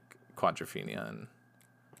movies like Quadrophenia and.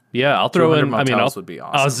 Yeah, I'll throw 200 in. I mean, Motels would be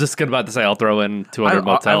awesome. I was just about to say I'll throw in 200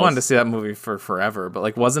 Motels. I wanted to see that movie for forever, but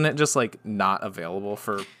like, wasn't it just like not available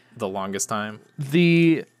for the longest time?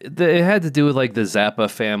 It had to do with like the Zappa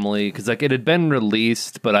family because like it had been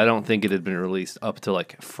released, but I don't think it had been released up to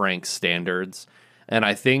like Frank's standards. And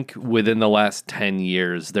I think within the last 10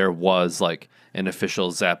 years there was like an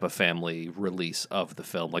official Zappa family release of the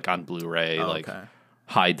film, like on Blu-ray, like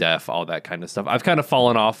high def, all that kind of stuff. I've kind of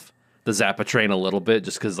fallen off the Zappa train a little bit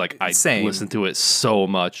just because like I listened to it so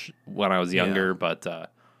much when I was younger. Yeah. But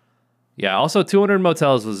yeah, also 200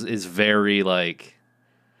 Motels is very like,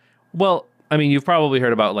 well, I mean, you've probably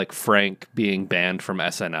heard about like Frank being banned from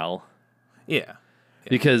SNL. Yeah.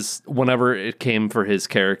 Because whenever it came for his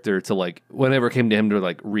character to like, whenever it came to him to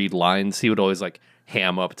like read lines, he would always like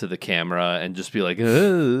ham up to the camera and just be like,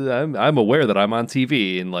 I'm aware that I'm on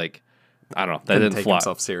TV, and like, I don't know, that didn't take fly.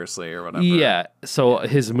 himself seriously or whatever. Yeah, so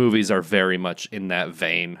his movies are very much in that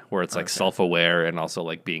vein where it's like Okay. self-aware and also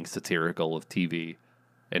like being satirical of TV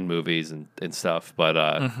and movies and stuff. But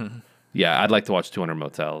yeah, I'd like to watch 200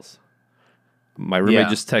 Motels. My roommate Yeah.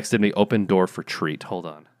 just texted me, open door for treat. Hold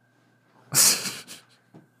on.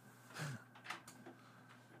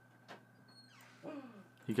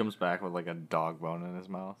 He comes back with like a dog bone in his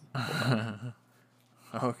mouth.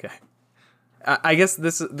 Okay. I guess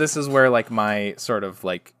this is where like my sort of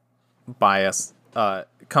like bias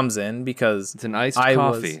comes in because It's an iced I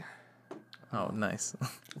coffee. oh, nice.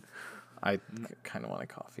 I kind of want a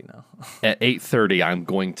coffee now. At 8:30, I'm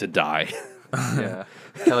going to die. Yeah.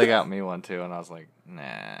 Kelly got me one too, and I was like,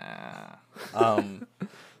 nah.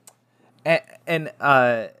 And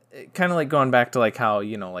kind of like going back to like how,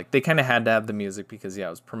 you know, like they kind of had to have the music because I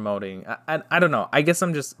was promoting. I don't know. I guess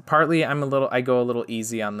I'm just partly I go a little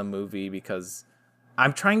easy on the movie because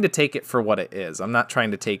I'm trying to take it for what it is. I'm not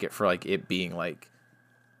trying to take it for like it being like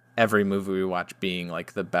every movie we watch being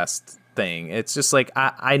like the best thing. It's just like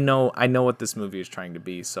I know what this movie is trying to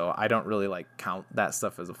be, so I don't really like count that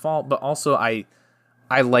stuff as a fault. But also I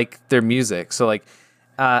I like their music. So like,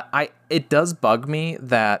 it does bug me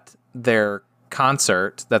that their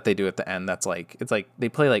concert that they do at the end, it's like they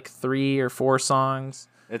play like 3 or 4 songs.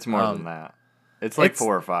 It's more than that. It's like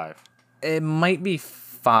 4 or 5. It might be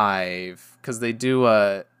 5 because they do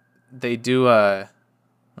a.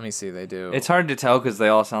 Let me see. They do. It's hard to tell because they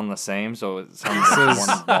all sound the same, so it sounds like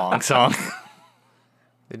one long song.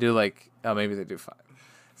 They do like, oh, maybe they do 5.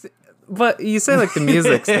 But you say like the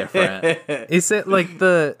music's different. You say like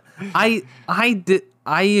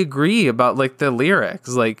I agree about like the lyrics,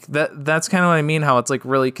 like that's kind of what I mean, how it's like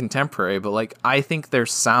really contemporary, but like I think their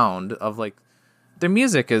sound of like their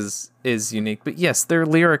music is unique, but yes, their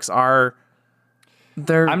lyrics are.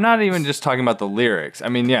 I'm not even just talking about the lyrics. I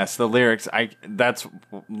mean, yes, the lyrics.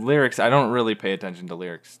 Lyrics. I don't really pay attention to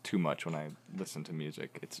lyrics too much when I listen to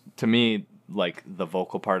music. It's to me like the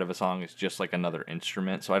vocal part of a song is just like another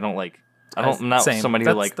instrument. So I'm not Same. somebody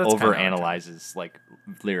who like That's over analyzes like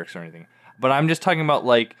lyrics or anything. But I'm just talking about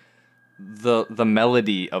like the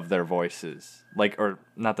melody of their voices, like, or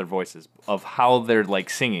not their voices, of how they're like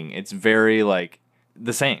singing. It's very like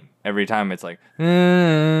the same every time. It's like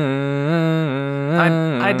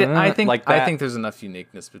I think like that. I think there's enough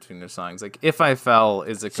uniqueness between their songs. Like If I Fell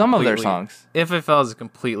is Some of their songs. If I Fell is a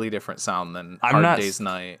completely different sound than Hard Day's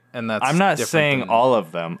Night, and that's. I'm not different saying than, all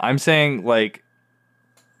of them. I'm saying like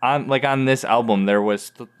on this album there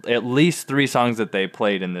was at least 3 songs that they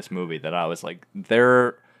played in this movie that I was like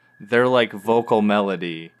their like vocal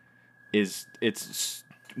melody it's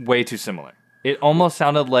way too similar. It almost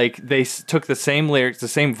sounded like they took the same lyrics, the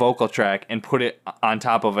same vocal track, and put it on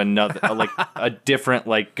top of another, like a different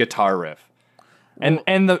like guitar riff.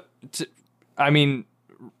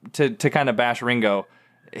 To kind of bash Ringo,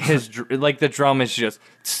 his like the drum is just.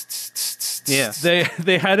 Yeah,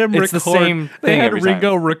 They had him It's record. the same They thing had every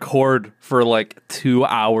Ringo time. record for like 2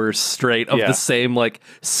 hours straight of Yeah. the same like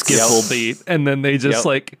skiffle beat, and then they just Yep.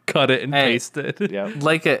 like cut it and Hey. paste it. Yeah.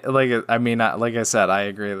 like I said, I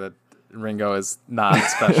agree that Ringo is not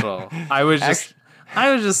special. I was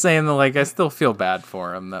just saying that like I still feel bad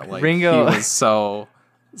for him that like Ringo- he was so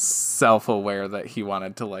self-aware that he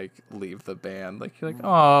wanted to like leave the band. Like you're like,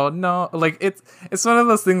 oh no, like it's one of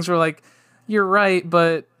those things where like you're right,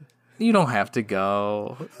 but you don't have to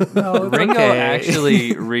go. No, it's Ringo okay.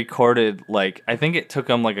 actually recorded, like, I think it took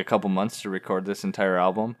him like a couple months to record this entire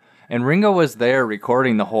album. And Ringo was there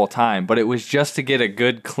recording the whole time, but it was just to get a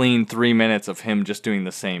good, clean 3 minutes of him just doing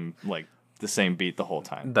the same beat the whole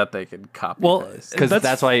time. that they could copy. Well, paste. Because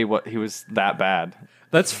that's why he was that bad.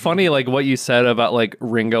 That's funny, like what you said about like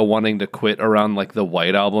Ringo wanting to quit around like the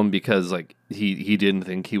White Album because like he didn't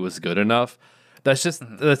think he was good enough. That's just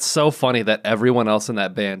that's so funny that everyone else in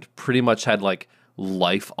that band pretty much had like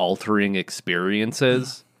life altering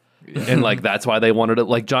experiences. And like that's why they wanted it.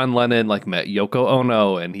 Like John Lennon like met Yoko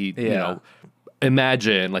Ono and he you know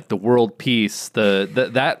Imagine like the world peace,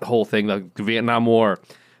 that whole thing, like the Vietnam War.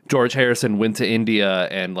 George Harrison went to India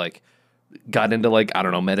and like got into like I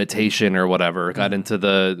don't know meditation or whatever. Got into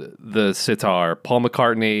the sitar. Paul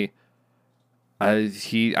McCartney,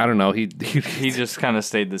 he He just kind of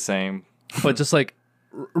stayed the same. but just like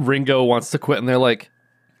Ringo wants to quit, and they're like,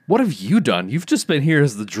 "What have you done? You've just been here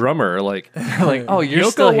as the drummer." Like, Like, oh, you're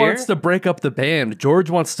Yoko still here? wants to break up the band. George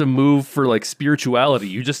wants to move for like spirituality.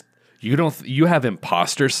 You have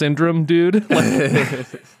imposter syndrome, dude. Like,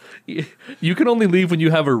 you can only leave when you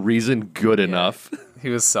have a reason good enough. he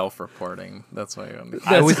was self-reporting. That's why.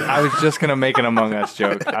 I was just gonna make an Among Us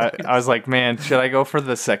joke. I was like, man, should I go for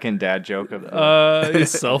the second dad joke of the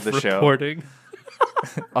Self-reporting.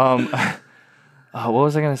 what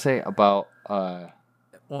was I gonna say about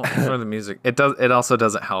Well, for the music, it also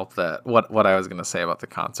doesn't help that what I was gonna say about the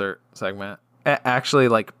concert segment. Actually,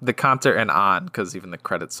 like the concert and on, because even the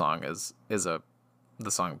credit song is the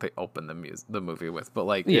song they open the movie with. But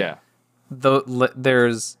like, yeah.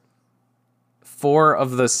 There's 4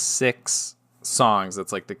 of the 6 songs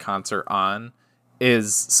that's like the concert on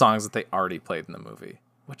is songs that they already played in the movie,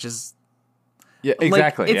 which is Yeah,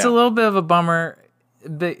 exactly. Like, it's a little bit of a bummer,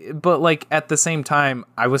 but like at the same time,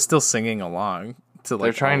 I was still singing along to like.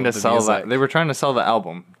 They're trying all to of the sell music. that. They were trying to sell the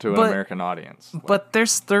album to an But- American audience. But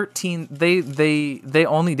there's 13. They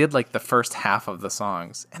only did like the first half of the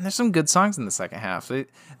songs, and there's some good songs in the second half.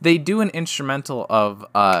 They do an instrumental of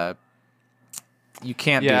 "You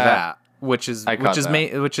Can't Do Yeah. That," which is I caught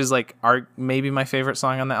that. which is like maybe my favorite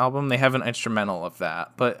song on the album. They have an instrumental of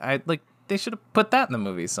that, but they should have put that in the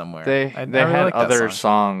movie somewhere. They I they really had like that other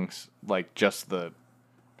song. songs like just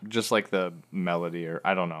like the melody, or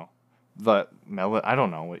I don't know. I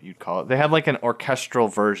don't know what you'd call it. They had like an orchestral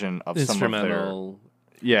version of some of their Instrumental.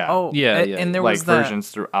 Yeah. Oh, Yeah, a- yeah, and there like was that. versions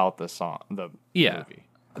throughout the song, the Yeah. movie.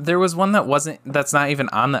 There was one that's not even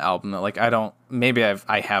on the album. That like I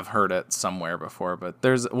have heard it somewhere before, but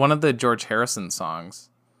there's one of the George Harrison songs,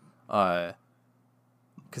 because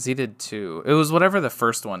he did two. It was whatever the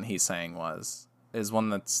first one he sang is one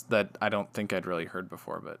that I don't think I'd really heard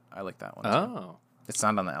before, but I like that one. Too. Oh. It's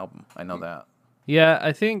not on the album. I know that. Yeah,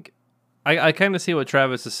 I think I kind of see what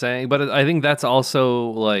Travis is saying, but I think that's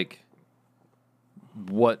also like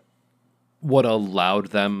what allowed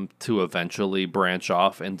them to eventually branch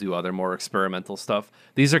off and do other more experimental stuff.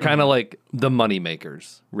 These are kind of like the money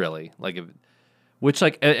makers, really. Like,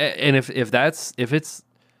 and if it's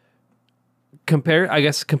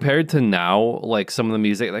compared to now, like some of the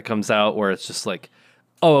music that comes out where it's just like,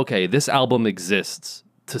 oh, okay, this album exists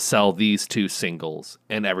to sell these two singles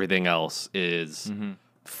and everything else is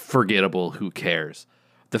forgettable. Who cares?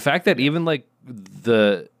 The fact that even like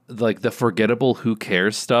the forgettable who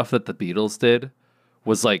cares stuff that the Beatles did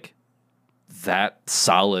was like that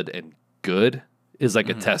solid and good is like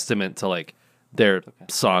a testament to like their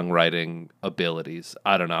songwriting abilities.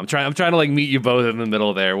 I don't know. I'm trying to like meet you both in the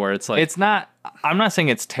middle there where it's like I'm not saying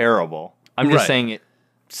it's terrible. I'm just Right. saying it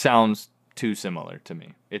sounds too similar to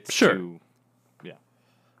me. It's Sure. too, yeah.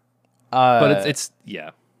 but it's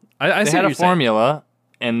yeah. I They see had what a you're saying. formula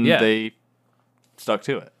and Yeah. they stuck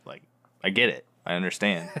to it. Like, I get it. I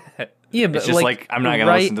understand. Yeah, but It's just like I'm not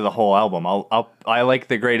gonna listen to the whole album. I like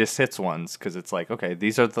the greatest hits ones because it's like, okay,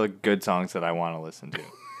 these are the good songs that I want to listen to.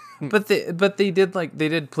 But they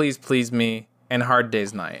did Please Please Me and Hard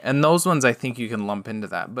Day's Night, and those ones I think you can lump into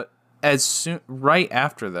that. But right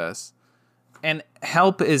after this, and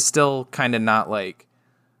Help is still kind of not like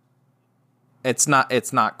it's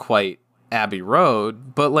not quite Abbey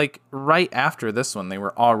Road, but like right after this one, they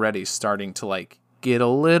were already starting to like get a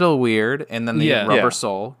little weird, and then the Yeah. Rubber Yeah.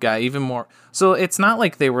 Soul got even more. So it's not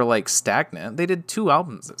like they were like stagnant. They did two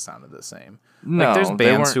albums that sounded the same. No, like there's they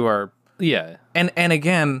bands weren't- who are Yeah. and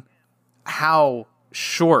again, how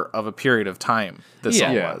short of a period of time this Yeah.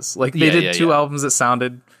 all Yeah. was. Like Yeah, they did yeah, two yeah. albums that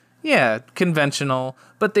sounded, conventional,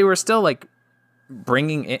 but they were still like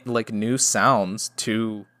bringing in like new sounds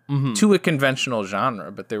to a conventional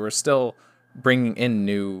genre, but they were still bringing in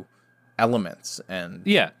new elements and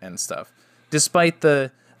Yeah. and stuff. Despite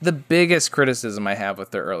the biggest criticism I have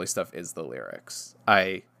with their early stuff is the lyrics.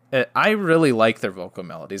 I really like their vocal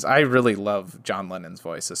melodies. I really love John Lennon's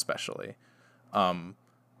voice, especially.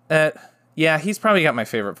 Yeah, he's probably got my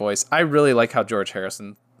favorite voice. I really like how George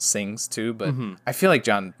Harrison sings too, but I feel like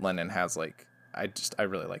John Lennon has like I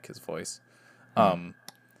really like his voice. I'd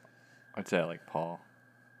say I like Paul.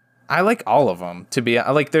 I like all of them to be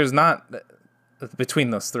like. There's not between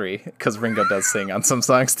those three because Ringo does sing on some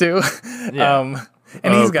songs too. Yeah.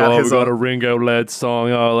 And he's got his own. Ringo led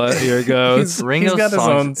song. Oh, here it goes. He's got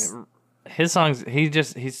His songs,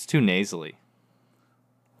 he's too nasally.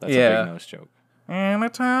 That's a Yeah. big nose joke. And the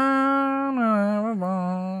time I was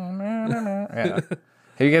born. Yeah.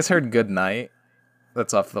 Have you guys heard Good Night?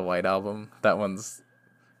 That's off the White Album. That one's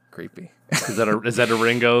creepy. Is that a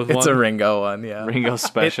Ringo one? It's a Ringo one, yeah. Ringo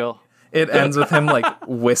special. It ends with him like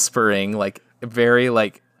whispering, like very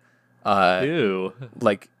like Ew.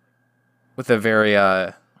 like with a very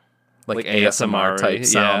like Like ASMR type yeah.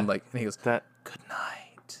 sound. Like and he goes, That "Good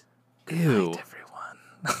night, Ew.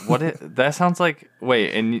 everyone." that sounds like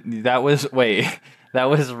that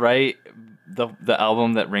was right the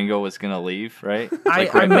album that Ringo was gonna leave, right?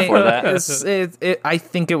 Like right before that. I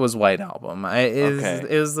think it was White Album. Okay.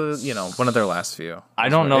 It was the one of their last few. I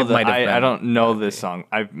don't know It might have I been. don't know this song.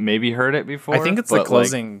 I've maybe heard it before. I think it's the but, like,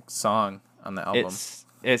 closing song on the album.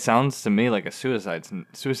 it sounds to me like a suicide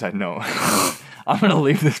note. I'm gonna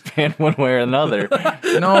leave this band one way or another.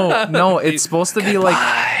 No, it's supposed to be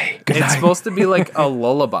like it's supposed to be like a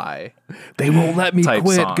lullaby. They won't let me Type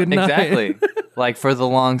quit. song. Good night. Exactly. Like for the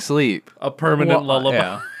long sleep. A permanent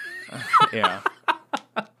lullaby. Yeah.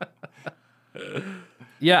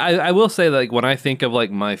 Yeah, I will say like when I think of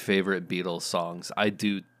like my favorite Beatles songs, I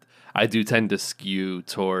do tend to skew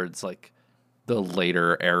towards like the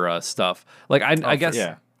later era stuff. Like I guess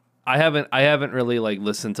yeah. I haven't really like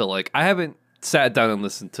listened to like I haven't sat down and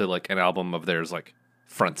listened to like an album of theirs like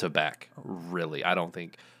front to back. Really, I don't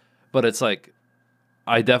think. But it's like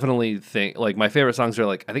I definitely think like my favorite songs are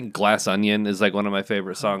like I think Glass Onion is like one of my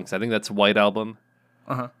favorite songs. I think that's White Album.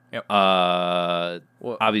 Yep.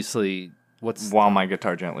 Obviously what's While My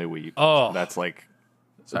Guitar Gently Weeps. Oh. That's like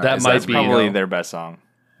that is might that's be probably their best song.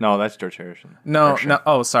 No, that's George Harrison. No, For sure. no.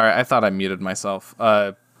 Oh, sorry. I thought I muted myself.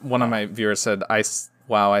 One of my viewers said, I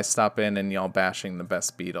stop in and y'all bashing the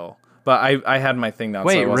best Beatle. But I had my thing down, so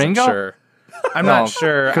Wait, I wasn't Ringo? sure. I'm not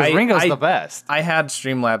sure. because Ringo's the best. I had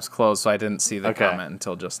Streamlabs closed, so I didn't see the Okay. comment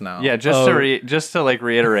until just now. Yeah, just to like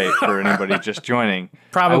reiterate for anybody just joining.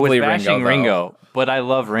 Probably I was bashing Ringo, Ringo, but I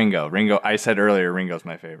love Ringo. I said earlier, Ringo's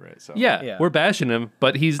my favorite. So Yeah, Yeah. we're bashing him,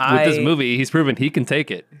 but with this movie, he's proven he can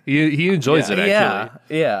take it. He enjoys it,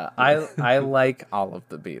 actually. Yeah. I like all of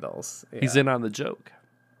the Beatles. Yeah. He's in on the joke.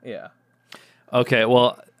 Yeah. Okay,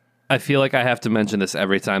 well, I feel like I have to mention this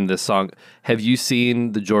every time this song. Have you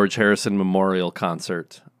seen the George Harrison Memorial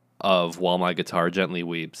Concert of While My Guitar Gently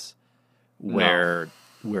Weeps, where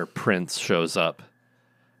Prince shows up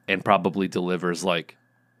and probably delivers like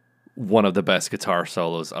one of the best guitar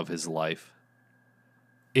solos of his life?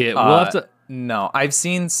 We'll have to. No, I've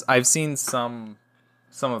seen some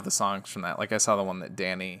of the songs from that. Like I saw the one that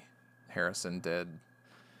Danny Harrison did.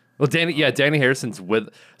 Well, Danny Harrison's with.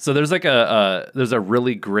 So there's like there's a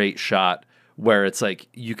really great shot where it's like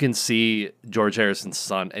you can see George Harrison's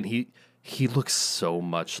son, and he looks so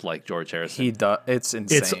much like George Harrison. He does. It's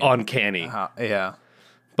insane. It's uncanny. Yeah.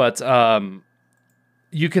 But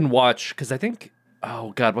you can watch, because I think,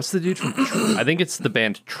 oh God, what's the dude from? I think it's the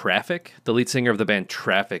band Traffic. The lead singer of the band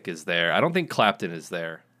Traffic is there. I don't think Clapton is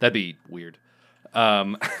there. That'd be weird.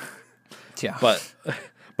 Yeah.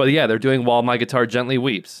 But yeah, they're doing While My Guitar Gently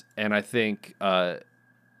Weeps, and I think, God,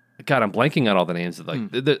 I'm blanking on all the names of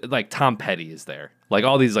like Tom Petty is there. Like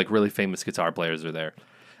all these like really famous guitar players are there.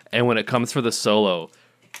 And when it comes for the solo,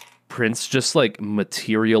 Prince just like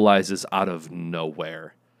materializes out of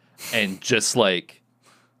nowhere and just like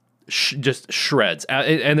just shreds.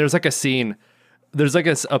 And there's like a scene, there's like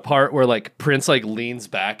a part where like Prince like leans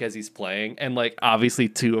back as he's playing, and like obviously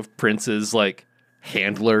two of Prince's like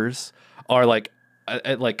handlers are like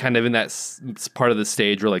kind of in that part of the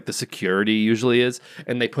stage where like the security usually is,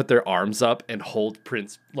 and they put their arms up and hold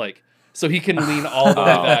Prince like so he can lean all the way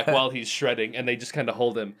back while he's shredding, and they just kind of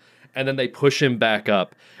hold him, and then they push him back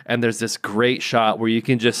up, and there's this great shot where you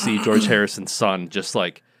can just see George Harrison's son just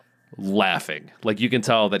like laughing, like you can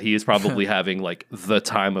tell that he is probably having like the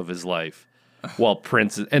time of his life while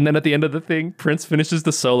Prince and then at the end of the thing, Prince finishes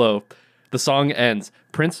the solo, the song ends,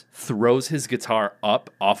 Prince throws his guitar up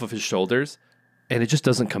off of his shoulders, and it just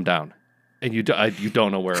doesn't come down, and you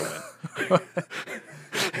don't know where it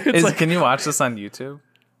went. Can you watch this on YouTube?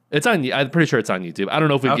 It's on. I'm pretty sure it's on YouTube. I don't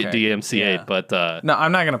know if we get Okay. DMCA'd, Yeah. but No,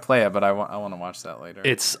 I'm not gonna play it, but I want to watch that later.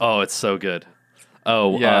 it's so good.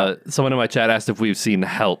 Oh, Yeah. Someone in my chat asked if we've seen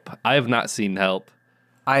Help. I have not seen Help.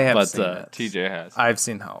 I have but, seen it. TJ has. I've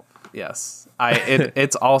seen Help. Yes,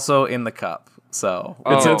 it's also in the cup, so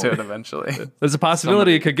we'll Oh. get to it eventually. There's a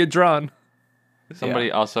possibility it could get drawn.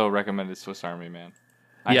 Somebody also recommended Swiss Army Man.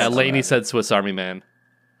 Yeah, haven't Lainey read it. said Swiss Army Man.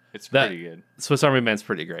 It's that- pretty good. Swiss Army Man's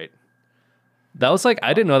pretty great. That was like,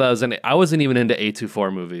 I didn't know that was I wasn't even into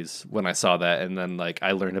A24 movies when I saw that, and then like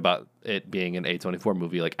I learned about it being an A24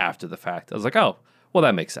 movie like after the fact. I was like, oh, well,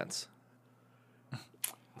 that makes sense.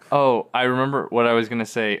 Oh, I remember what I was gonna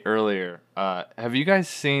say earlier. Have you guys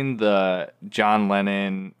seen the John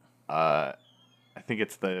Lennon? I think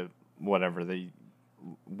it's the whatever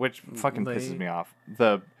which fucking pisses me off.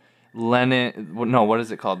 The Lennon. No, what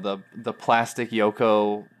is it called? The Plastic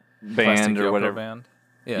Yoko band Plastic or Yoko whatever. Band.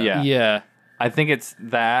 Yeah. Yeah. I think it's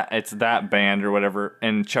that band or whatever.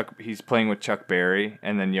 And he's playing with Chuck Berry,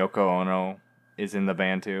 and then Yoko Ono is in the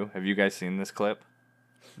band too. Have you guys seen this clip?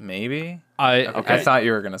 Maybe. Okay. I thought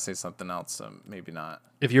you were gonna say something else, so maybe not.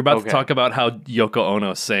 If you're about Okay. to talk about how Yoko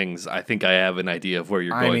Ono sings, I think I have an idea of where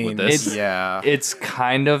you're going with this. Yeah. It's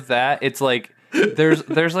kind of that. It's like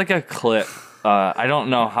there's like a clip. I don't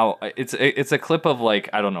know how it's a clip of like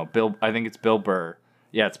I don't know I think it's Bill Burr.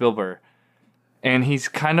 Yeah, it's Bill Burr. And he's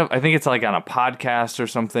kind of, I think it's like on a podcast or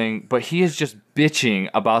something, but he is just bitching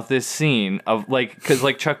about this scene of like, because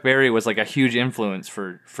like Chuck Berry was like a huge influence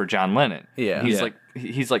for John Lennon. Yeah. And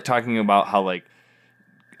he's like talking about how like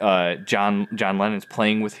John Lennon's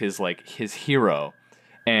playing with his hero,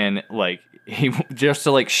 and like he just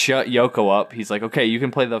to like shut Yoko up, he's like, okay, you can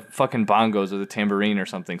play the fucking bongos or the tambourine or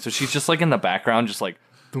something. So she's just like in the background, just like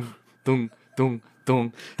dum dum dum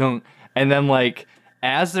dum dum, and then like.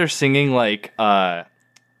 As they're singing like Johnny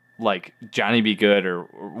Be Good or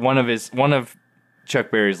one of Chuck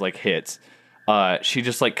Berry's like hits, she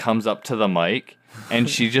just like comes up to the mic and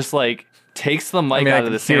she just like takes the mic I out of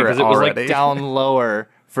can the stand hear because it it was already. like down lower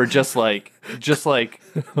for just like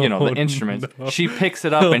the instruments. She picks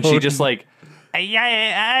it up and she just like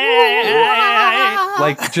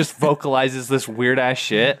like just vocalizes this weird ass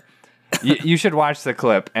shit. You should watch the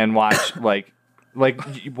clip and watch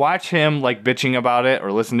watch him like bitching about it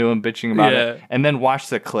or listen to him bitching about it, and then watch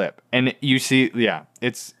the clip and you see,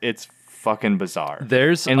 it's fucking bizarre.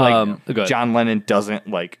 There's and like go ahead. John Lennon doesn't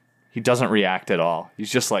like he doesn't react at all.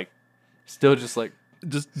 He's just like, still just like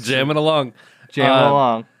Just jamming along. jamming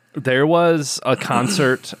along. There was a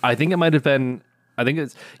concert. I think it might have been. I think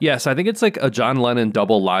it's like a John Lennon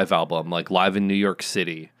double live album, like live in New York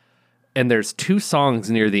City. And there's 2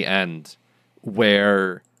 songs near the end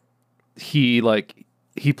where he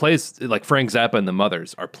plays, like Frank Zappa and the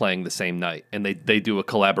Mothers are playing the same night, and they do a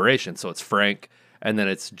collaboration. So it's Frank, and then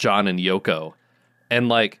it's John and Yoko, and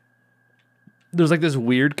like there's like this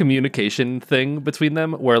weird communication thing between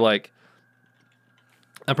them where like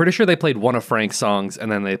I'm pretty sure they played one of Frank's songs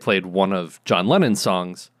and then they played one of John Lennon's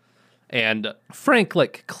songs. And Frank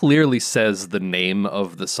like clearly says the name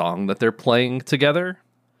of the song that they're playing together.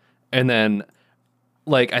 And then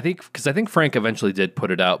like I think Frank eventually did put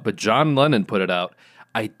it out, but John Lennon put it out.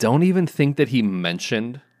 I don't even think that he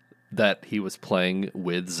mentioned that he was playing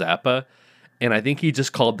with Zappa. And I think he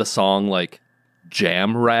just called the song like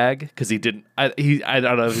Jam Rag because he didn't I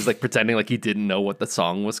don't know if he's like pretending like he didn't know what the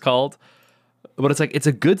song was called. But it's like it's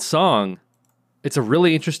a good song. It's a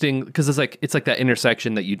really interesting because it's like that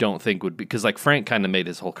intersection that you don't think would be, because like Frank kind of made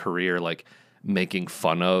his whole career like making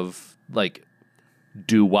fun of like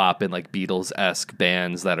doo-wop and like Beatles-esque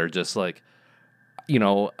bands that are just like, you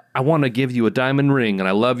know, I want to give you a diamond ring and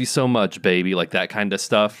I love you so much, baby, like that kind of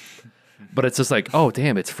stuff. But it's just like, oh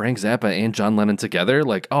damn, it's Frank Zappa and John Lennon together.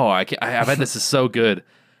 Like, oh, I bet this is so good.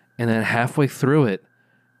 And then halfway through it,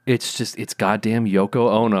 it's goddamn Yoko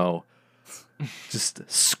Ono just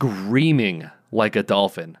screaming like a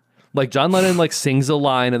dolphin. Like John Lennon like sings a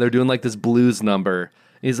line and they're doing like this blues number.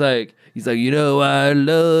 He's like, you know, I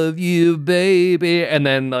love you, baby. And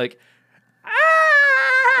then like,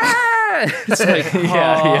 it's like,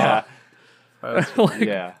 Yeah. like,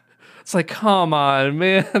 Yeah. it's like, come on,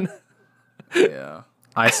 man. Yeah.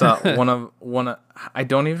 I saw one of I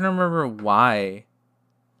don't even remember why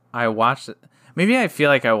I watched it. Maybe I feel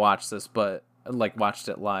like I watched this, but like watched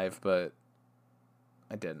it live, but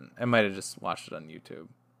I didn't. I might have just watched it on YouTube.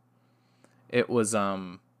 It was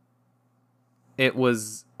on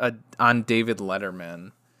David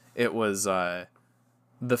Letterman. It was the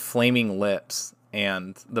Flaming Lips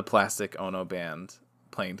and the Plastic Ono Band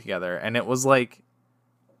playing together, and it was like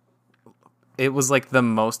the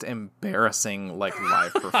most embarrassing like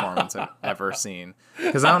live performance I've ever seen.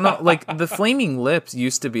 Because I don't know, like the Flaming Lips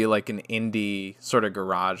used to be like an indie sort of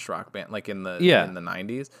garage rock band, like in the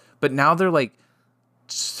 90s, but now they're like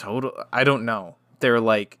total. I don't know. They're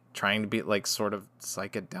like trying to be like sort of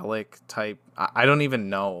psychedelic type. I don't even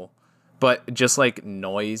know, but just like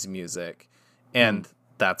noise music, and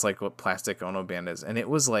that's like what Plastic Ono Band is. And it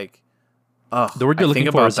was like, The word you're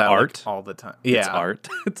looking for is that, art. like, all the time. Yeah, It's art.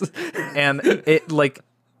 and it like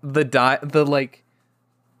the dialogue,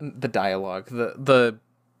 the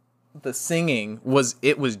singing was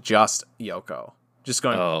just Yoko just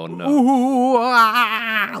going, Oh no. ooh,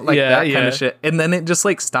 ah, like Yeah, that kind yeah. of shit, and then it just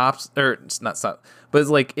like stops, or it's not stop, but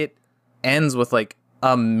it's like it ends with like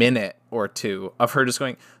a minute or two of her just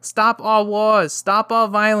going, stop all wars, stop all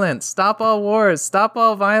violence, stop all wars, stop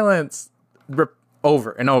all violence,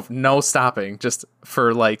 over and over, no stopping, just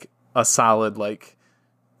for like a solid like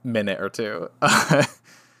minute or two.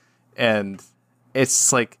 And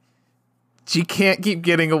it's like she can't keep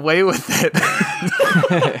getting away with it.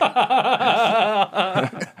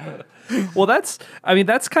 Well, that's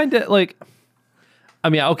kind of like,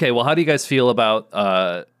 okay, well, how do you guys feel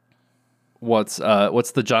about what's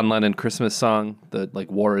the John Lennon Christmas song, the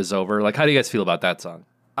like War Is Over? Like, how do you guys feel about that song?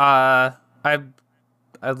 I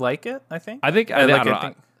like it, I think. I think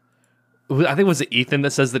was it Ethan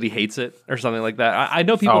that says that he hates it or something like that? I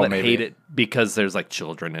know people that maybe. hate it because there's like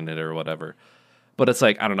children in it or whatever. But it's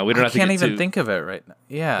like, I don't know. We don't I have to can't get even too, think of it right now.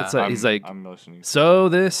 Yeah. It's like, he's like, I'm listening. so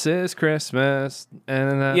this is Christmas.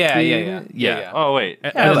 And Yeah. Oh wait,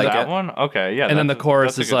 And I is like that it. one? Okay, yeah. and then the that's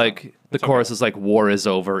chorus a is good like song. the It's chorus okay. is like war is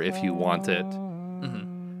over if you want it.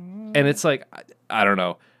 And it's like, I don't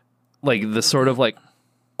know, like the sort of like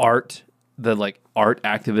art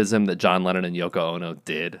activism that John Lennon and Yoko Ono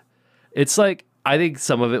did. It's like, I think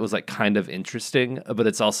some of it was like kind of interesting, but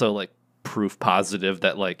it's also like proof positive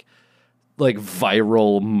that like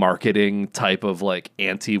viral marketing type of like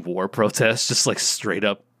anti-war protests just like straight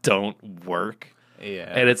up don't work.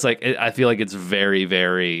 Yeah. And it's like, I feel like it's very,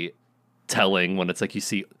 very telling when it's like you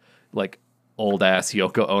see like old ass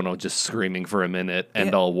Yoko Ono just screaming for a minute,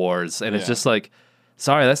 end all wars. And it's just like,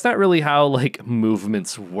 sorry, that's not really how like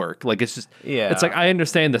movements work. Like it's just, it's like, I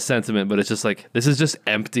understand the sentiment, but it's just like, this is just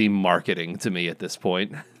empty marketing to me at this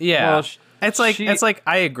point. Yeah. Well, it's like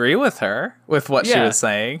I agree with her with what she Yeah. was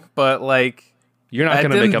saying, but like You're not That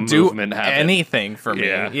going to make a didn't do movement happen. anything for me.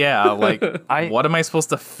 Yeah. Yeah, like I- what am I supposed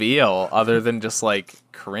to feel other than just like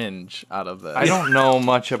cringe out of this? I don't know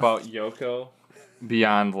much about Yoko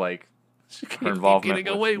beyond like her involvement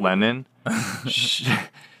getting away with with Lennon.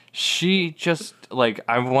 she just like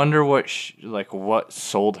I wonder what what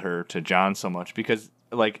sold her to John so much, because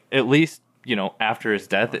like at least after his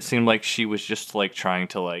death it seemed like she was just like trying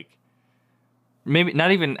to like, maybe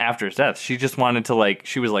not even after his death, she just wanted to like,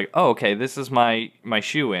 she was like, oh okay, this is my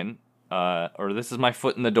shoe in, or this is my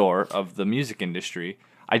foot in the door of the music industry.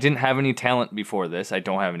 I didn't have any talent before this. I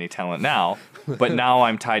don't have any talent now, but now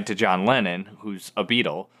I'm tied to John Lennon, who's a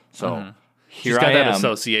Beatle. So here She's got I that am.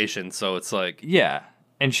 association, so it's like, Yeah.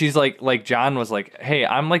 And she's like John was like, hey,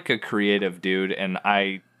 I'm like a creative dude and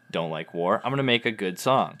I don't like war. I'm going to make a good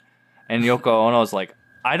song. And Yoko Ono was like,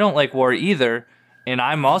 I don't like war either. And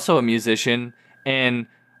I'm also a musician. And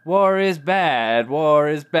war is bad. War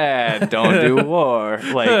is bad. Don't do war.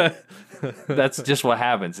 Like, that's just what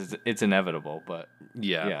happens. It's inevitable. But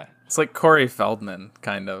yeah. yeah. It's like Corey Feldman,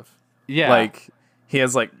 kind of. Yeah. Like he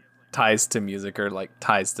has like ties to music or like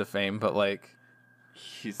ties to fame, but like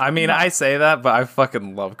He's I mean, not- I say that, but I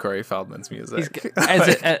fucking love Corey Feldman's music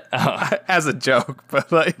as a joke.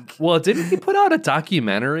 But like, Well, didn't he put out a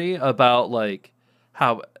documentary about like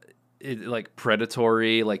how like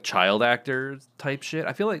predatory like child actors type shit?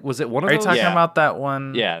 I feel like, was it one of are you those? talking Yeah. about that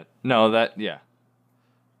one? yeah. No, yeah.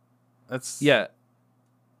 that's Yeah.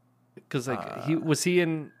 Because like he was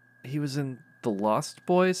in The Lost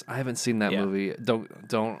Boys. I haven't seen that Yeah. movie. Don't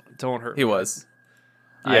hurt. He me. was.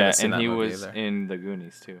 I Yeah, haven't seen and that he movie was either. in The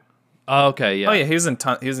Goonies too. Oh, okay. Yeah. Oh yeah, he was in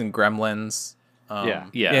Gremlins. Yeah.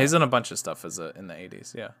 Yeah. He's in a bunch of stuff in the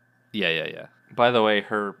 80s. Yeah. Yeah. By the way,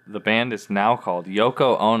 the band is now called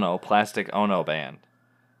Yoko Ono Plastic Ono Band.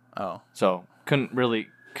 Oh. So couldn't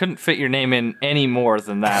fit your name in any more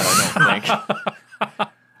than that, I don't think.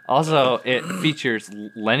 Also, it features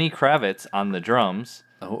Lenny Kravitz on the drums,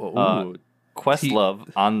 Oh,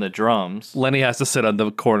 Questlove on the drums. Lenny has to sit on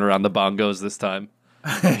the corner on the bongos this time.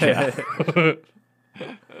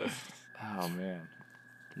 Oh man,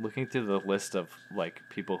 looking through the list of like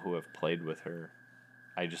people who have played with her,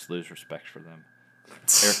 I just lose respect for them.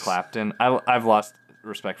 Eric Clapton. I've lost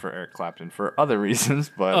respect for Eric Clapton for other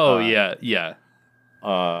reasons, but Oh yeah.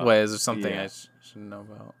 Wait, is there something yeah. I should know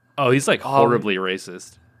about? Oh, he's like horribly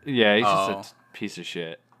racist. yeah, he's Oh. just a piece of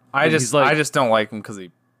shit. I And just he's like- I just don't like him because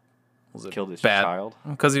he was a Killed his bad child.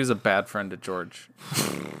 because he was a bad friend to George.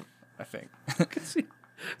 I think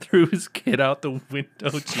Threw his kid out the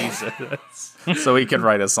window. Jesus. so he could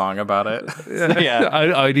write a song about it. Yeah.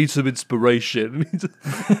 I need some inspiration.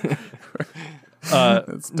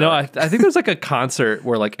 No, I think there's like a concert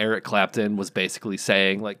where like Eric Clapton was basically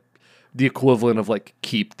saying like the equivalent of like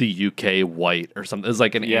keep the UK white or something. It's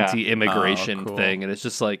like an Yeah. anti-immigration Oh, cool. thing, and it's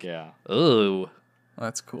just like, Yeah. oh,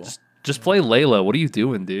 That's cool. just play Layla. What are you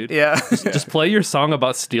doing, dude? Yeah. Just play your song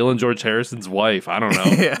about stealing George Harrison's wife. I don't know.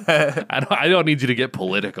 Yeah. I don't need you to get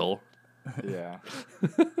political. Yeah.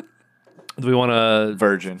 Do we want to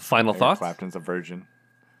Virgin. Final Eric thoughts? Clapton's a virgin.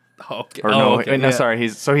 Okay. Or no, okay. no, Yeah. sorry.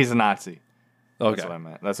 He's a Nazi. That's Okay. what I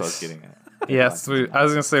meant. That's what I was getting at. Yes, I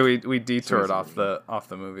was gonna say we detoured So off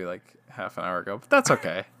the movie like half an hour ago, but that's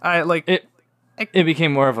okay. I like It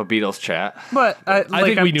became more of a Beatles chat. but I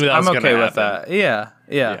think we knew that I'm was okay gonna with happen. that. Yeah.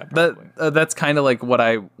 Yeah, But probably. that's kind of like what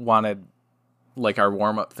I wanted, like our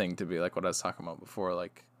warm up thing to be, like what I was talking about before,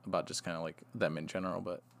 like about just kind of like them in general.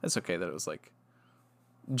 But it's okay that it was like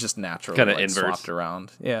just naturally Kinda like, inverse. swapped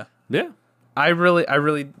around. Yeah. Yeah. I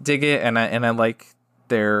really dig it, and I like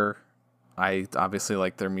I obviously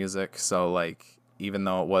like their music. So like, even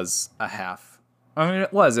though it was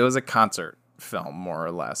it was a concert film more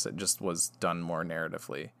or less. It just was done more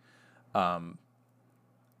narratively. I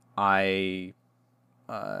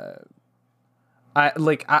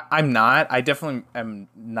definitely am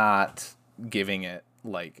not giving it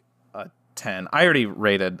like a 10. I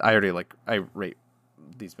rate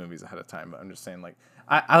these movies ahead of time, but I'm just saying like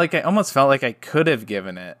I almost felt like I could have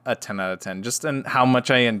given it a 10 out of 10 just in how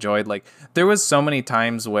much I enjoyed. Like there was so many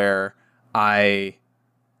times where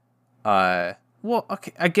well,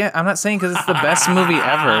 okay, again, I'm not saying because it's the best movie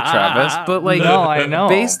ever, Travis, but like, No, I know,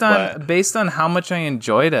 based on but- based on how much I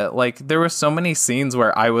enjoyed it, like there were so many scenes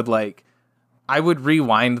where I would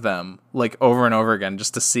rewind them like over and over again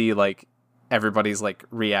just to see like everybody's like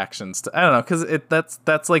reactions to, I don't know, because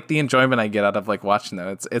that's like the enjoyment I get out of like watching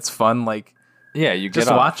them. It's fun, like Yeah, you just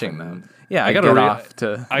get off watching and- them. Yeah, I I gotta gotta get re- off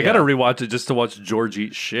to. I gotta rewatch it just to watch George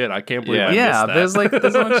eat shit. I can't believe Yeah. I Yeah, missed that.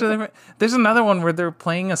 there's a bunch of different. There's another one where they're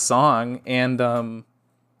playing a song and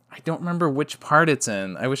I don't remember which part it's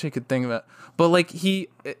in. I wish I could think of it. But like he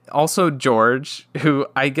also George, who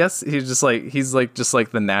I guess he's just like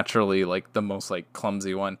the naturally like the most like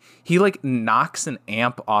clumsy one. He like knocks an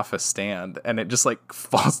amp off a stand and it just like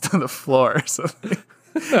falls to the floor or something.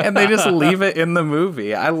 And they just leave it in the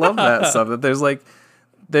movie. I love that stuff. That there's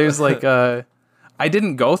like I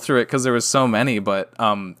didn't go through it because there was so many, but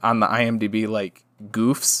on the IMDb like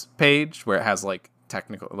goofs page where it has like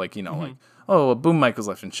technical like like a boom mic was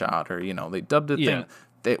left unshot or they dubbed it thing.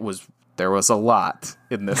 There was a lot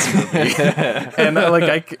in this movie, and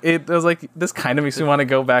it was like this kind of makes me want to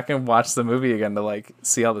go back and watch the movie again to like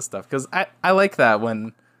see all this stuff because I like that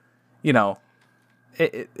when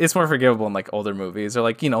it's more forgivable in like older movies or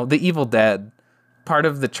like The Evil Dead. Part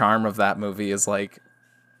of the charm of that movie is like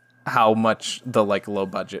how much the like low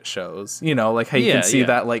budget shows, like how you can see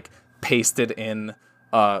that like pasted in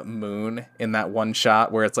moon in that one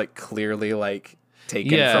shot where it's like clearly like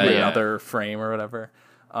taken from another frame or whatever.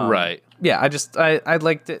 Right. Yeah, I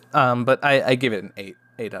liked it. But I give it an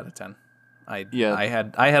 8 out of 10. I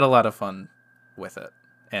had a lot of fun with it,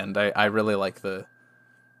 and I really like the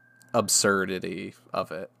absurdity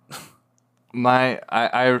of it.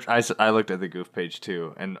 I looked at the goof page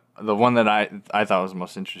too, and the one that I thought was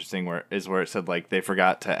most interesting is where it said like they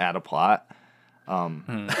forgot to add a plot. No,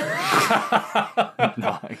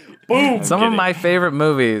 boom. Some of my favorite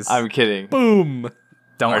movies. I'm kidding. Boom.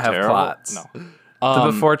 Don't have terrible. plots. No.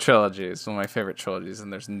 The Before trilogy is one of my favorite trilogies,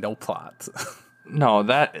 and there's no plot. No,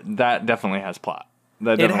 that definitely has plot.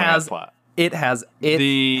 That definitely has plot. It has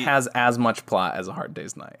as much plot as A Hard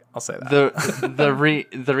Day's Night. I'll say that.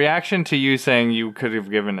 The reaction to you saying you could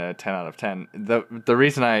have given a 10 out of 10. The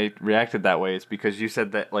reason I reacted that way is because you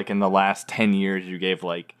said that like in the last 10 years you gave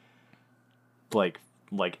like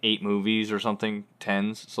 8 movies or something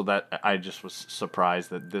 10s, so that I just was surprised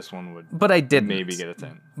that this one would. But I didn't maybe get a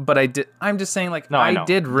 10. But I did. I'm just saying like I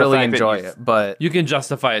did really enjoy it, but you can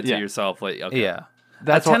justify it to yourself. Like okay. Yeah,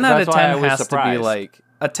 that's a 10 out of 10 has surprised. to be like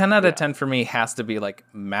a 10 out of 10 for me has to be like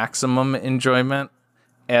maximum enjoyment,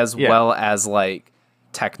 as well as like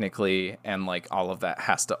technically and like all of that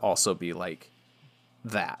has to also be like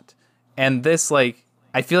that. And this like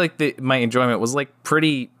I feel like my enjoyment was like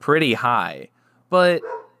pretty high, but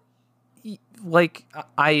like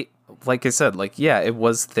I said, like it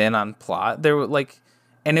was thin on plot. There were like,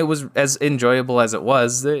 and it was as enjoyable as it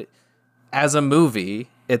was. As a movie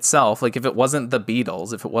itself, like if it wasn't the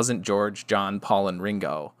Beatles, if it wasn't George, John, Paul, and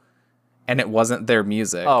Ringo, and it wasn't their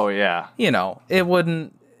music, it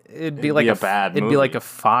wouldn't. It'd be like a bad movie. It'd be like a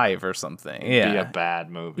 5 or something. It'd be a bad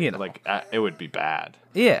movie. Like it would be bad.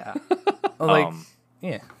 Yeah. Like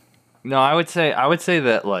yeah. No, I would say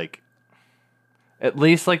that like at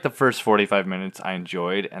least like the first 45 minutes I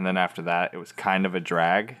enjoyed, and then after that it was kind of a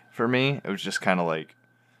drag for me. It was just kind of like,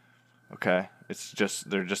 okay,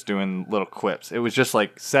 they're just doing little quips. It was just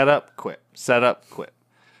like set up, quip.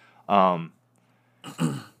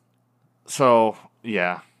 So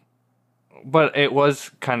yeah, but it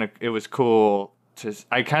was cool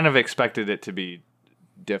I kind of expected it to be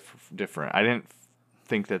different. I didn't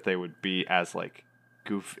think that they would be as like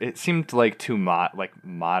goof. It seemed like too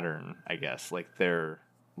modern, I guess. Like they're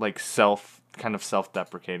like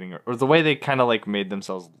self-deprecating or the way they kind of like made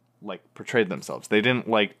themselves like portrayed themselves. They didn't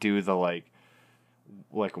like do the like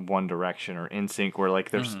One Direction or NSYNC where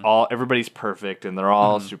like there's everybody's perfect and they're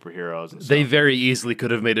all superheroes and stuff. They very easily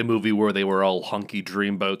could have made a movie where they were all hunky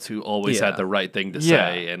dreamboats who always had the right thing to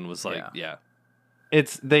say and was like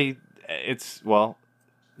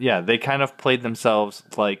they kind of played themselves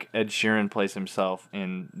like Ed Sheeran plays himself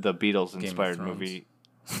in the Beatles inspired movie.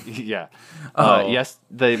 The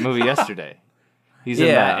movie Yesterday. He's in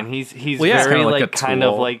that, and he's very like kind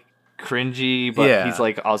of like cringy, but he's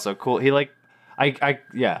like also cool. He like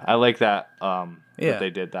I like that that they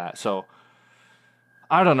did that. So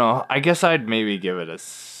I don't know. I guess I'd maybe give it a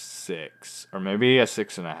 6 or maybe a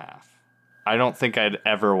 6.5. I don't think I'd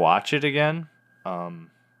ever watch it again.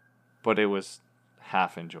 But it was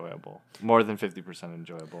half enjoyable, more than 50%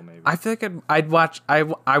 enjoyable, maybe. I feel like I'd watch. I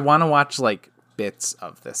want to watch like bits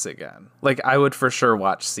of this again. Like I would for sure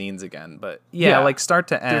watch scenes again, but like start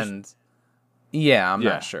to end. I'm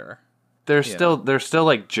not sure. There's still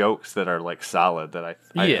like jokes that are like solid that I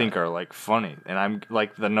think are like funny, and I'm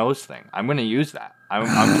like the nose thing. I'm gonna use that.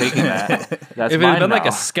 I'm taking that. That's if it had been now. like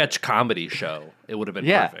a sketch comedy show, it would have been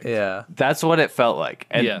perfect. Yeah, that's what it felt like,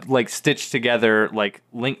 and like stitched together, like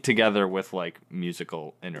linked together with like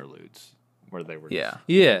musical interludes where they were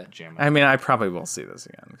jamming. I mean, I probably will see this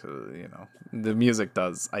again because the music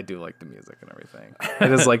does. I do like the music and everything.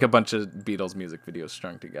 It is like a bunch of Beatles music videos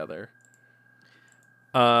strung together.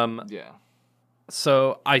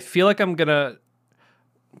 So I feel like I'm gonna.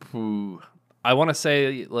 I want to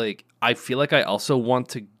say like I feel like I also want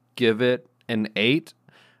to give it an 8,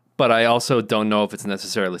 but I also don't know if it's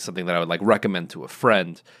necessarily something that I would like recommend to a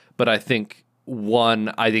friend. But I think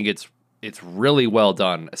I think it's really well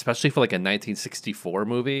done, especially for like a 1964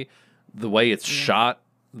 movie. The way it's shot,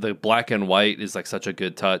 the black and white is like such a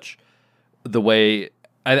good touch. The way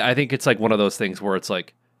I think it's like one of those things where it's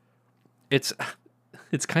like it's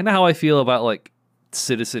it's kind of how I feel about like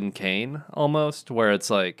Citizen Kane almost, where it's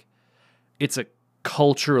like it's a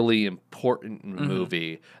culturally important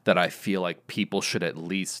movie that I feel like people should at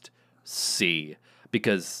least see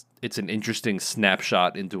because it's an interesting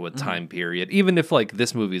snapshot into a time period. Even if like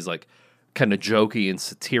this movie's like kind of jokey and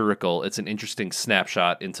satirical, it's an interesting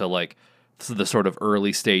snapshot into like the sort of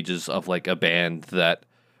early stages of like a band that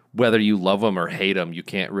whether you love them or hate them, you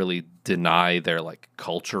can't really deny their like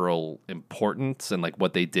cultural importance and like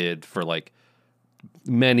what they did for like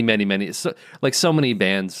many so many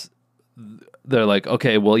bands. They're like,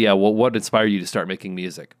 okay, well, yeah, well, what inspired you to start making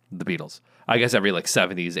music? The Beatles. I guess every like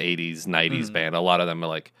 70s, 80s, 90s band, a lot of them are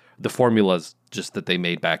like the formulas just that they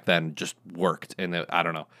made back then just worked, and I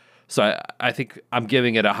don't know. So I think I'm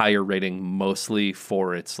giving it a higher rating mostly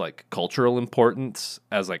for its like cultural importance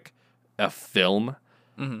as like a film.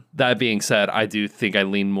 That being said, I do think I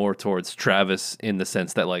lean more towards Travis in the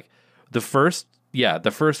sense that like the first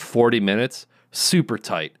 40 minutes, super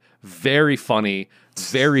tight, very funny,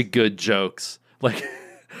 very good jokes. Like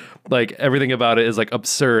everything about it is like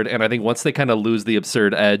absurd. And I think once they kind of lose the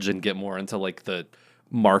absurd edge and get more into like the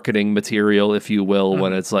marketing material, if you will,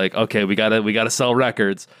 when it's like, okay, we gotta sell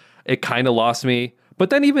records, it kind of lost me. But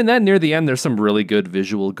then even then, near the end, there's some really good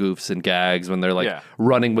visual goofs and gags when they're like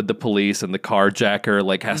running with the police and the carjacker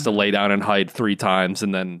like has to lay down and hide 3 times.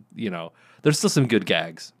 And then, there's still some good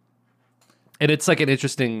gags. And it's like an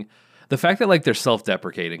interesting, the fact that like they're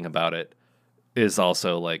self-deprecating about it is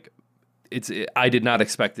also like, I did not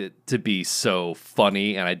expect it to be so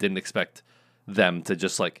funny. And I didn't expect them to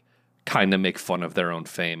just like kind of make fun of their own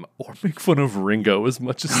fame or make fun of Ringo as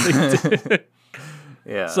much as they did.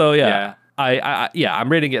 Yeah. So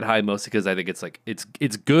I'm rating it high mostly because I think it's like it's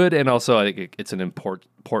good, and also I think it's an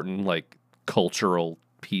important like cultural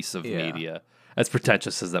piece of media. As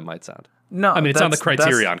pretentious as that might sound. No, I mean it's on the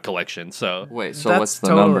Criterion collection. So wait, so what's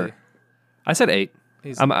the number? I said 8.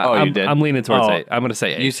 You did. I'm leaning towards 8. I'm gonna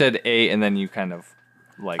say 8. You said 8, and then you kind of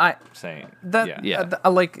like saying that. Yeah. I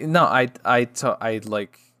like.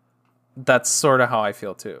 That's sort of how I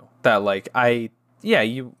feel too. That like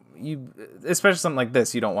you especially something like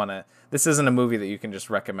this, you don't want to. This isn't a movie that you can just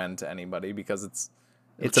recommend to anybody because it's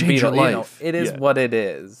a Beatles. It is what it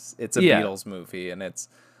is. It's a Beatles movie, and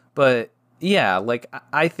but yeah, like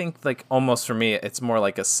I think like almost for me, it's more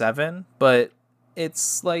like a 7. But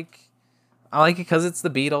it's like I like it because it's the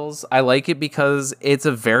Beatles. I like it because it's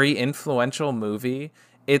a very influential movie.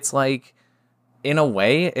 It's like in a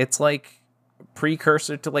way, it's like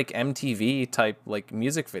precursor to like MTV type like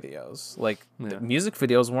music videos. Like music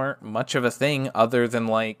videos weren't much of a thing other than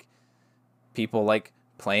like people like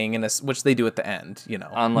playing in which they do at the end,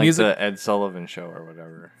 on like the Ed Sullivan Show or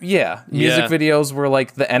whatever. Music videos were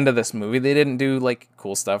like the end of this movie. They didn't do like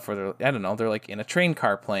cool stuff where they're like in a train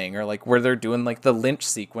car playing, or like where they're doing like the Lynch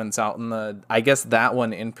sequence out in I guess that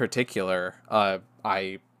one in particular,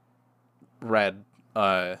 I read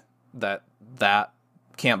that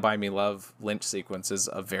Can't Buy Me Love Lynch sequence is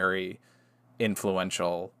a very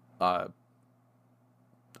influential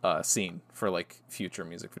scene for like future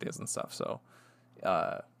music videos and stuff. So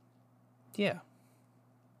I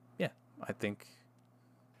think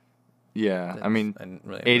I mean,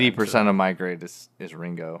 80% of my grade is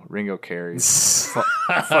Ringo. Ringo carries.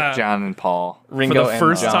 Fuck John and Paul. Ringo for the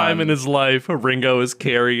first time in his life, Ringo is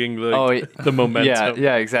carrying the momentum.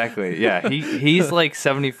 Yeah, exactly. Yeah, he's like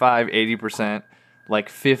 75, 80%. Like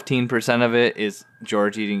 15% of it is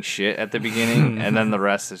George eating shit at the beginning, and then the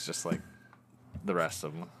rest is just like the rest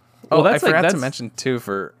of them. Oh, I forgot to mention too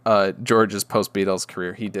for George's post Beatles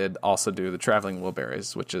career, he did also do the Traveling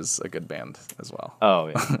Wilburys, which is a good band as well. Oh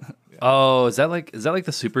yeah. Oh, is that like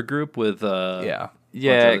the super group with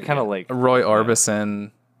kind of like Roy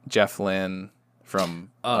Orbison, Jeff Lynne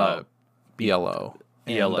from ELO,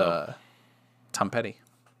 and Tom Petty.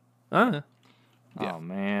 Oh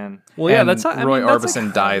man. Well, yeah, that's Roy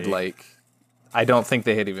Orbison died like I don't think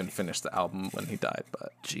they had even finished the album when he died,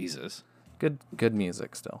 but Jesus. Good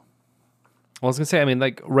music still. I was gonna say, I mean,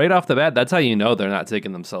 like right off the bat, that's how you know they're not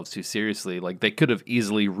taking themselves too seriously. Like they could have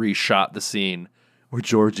easily reshot the scene where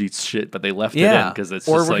George eats shit, but they left it in because it's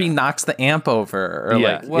just where like, he knocks the amp over. Or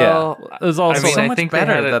it was also so much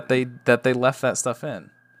better that they left that stuff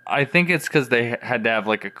in. I think it's because they had to have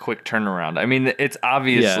like a quick turnaround. I mean, it's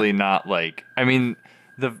obviously not like. I mean,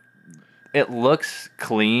 it looks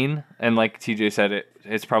clean, and like TJ said,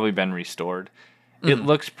 it's probably been restored. It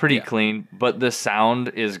looks pretty clean, but the sound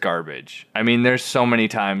is garbage. I mean, there's so many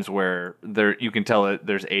times where you can tell that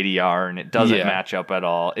there's ADR and it doesn't match up at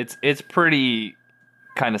all. It's pretty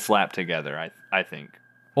kind of slapped together, I think.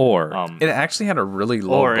 Or it actually had a really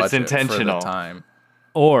low budget it's intentional. for the time.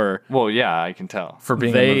 Or Well, yeah, I can tell. For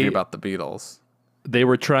being a movie about the Beatles. they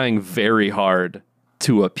were trying very hard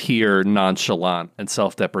to appear nonchalant and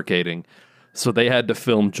self-deprecating, so they had to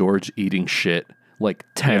film George eating shit like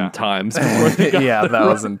 10 times before they got Yeah, that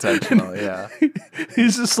was intentional. Yeah.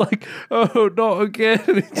 He's just like, oh, not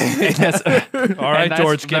again. All right,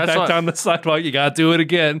 George, get back down the sidewalk. You gotta do it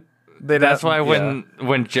again. That's why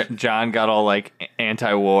when John got all like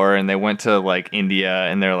anti-war and they went to like India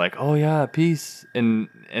and they're like, oh yeah, peace, and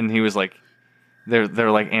he was like,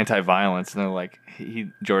 they're like anti-violence, and they're like,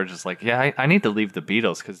 George is like, yeah, I need to leave the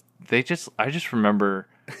Beatles because I just remember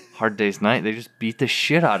Hard Day's Night. They just beat the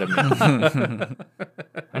shit out of me.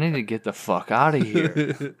 I need to get the fuck out of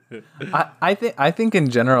here. I think in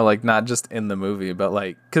general, like not just in the movie, but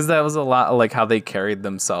like because that was a lot of like how they carried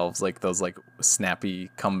themselves, like those like snappy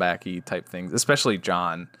comebacky type things, especially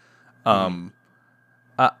John.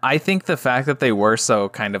 I think the fact that they were so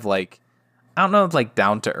kind of like, I don't know if like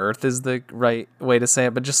down to earth is the right way to say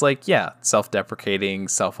it, but just like, yeah, self-deprecating,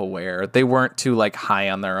 self-aware. They weren't too like high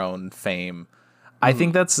on their own fame. I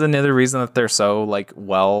think that's another reason that they're so like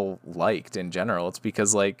well liked in general. It's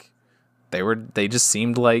because like they just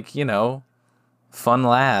seemed like, you know, fun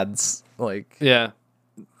lads. Like Yeah.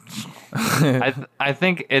 I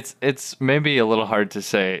think it's maybe a little hard to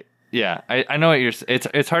say. Yeah, I know what you're.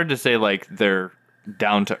 It's hard to say like they're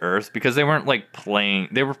down to earth because they weren't like playing.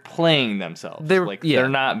 They were playing themselves. They're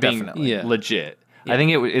not being legit. Yeah. I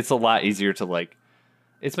think it's a lot easier to like.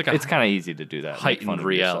 It's kind of easy to do that. Heightened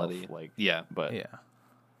reality. But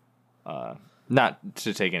not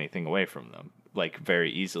to take anything away from them. Like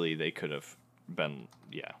very easily they could have been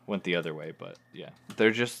went the other way. But yeah,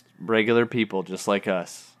 they're just regular people, just like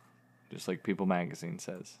us. Just like People Magazine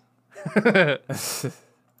says.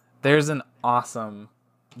 There's an awesome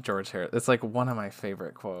George Harrison. It's like one of my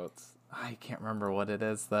favorite quotes. I can't remember what it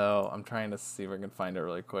is though. I'm trying to see if I can find it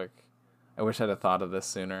really quick. I wish I'd have thought of this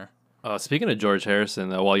sooner. Speaking of George Harrison,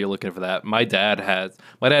 while you're looking for that, my dad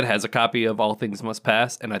has a copy of All Things Must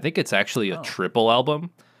Pass, and I think it's actually a triple album.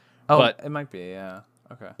 Oh, but it might be. Yeah.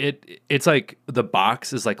 Okay. It's like the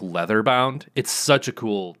box is like leather bound. It's such a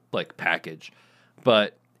cool like package,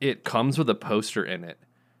 but it comes with a poster in it,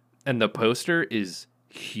 and the poster is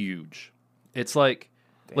huge. It's like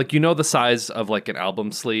you know the size of like an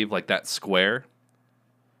album sleeve, like that square.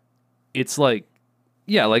 It's like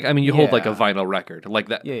like I mean you hold like a vinyl record like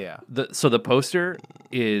that. Yeah. So the poster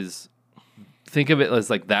is, think of it as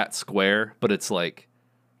like that square, but it's like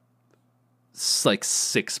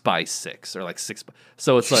 6x6 or like 6.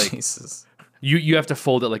 So it's like Jesus. You have to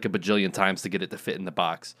fold it like a bajillion times to get it to fit in the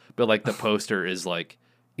box. But like the poster is like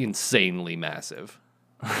insanely massive.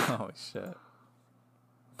 Oh shit.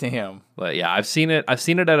 Damn. But yeah, I've seen it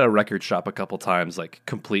at a record shop a couple times, like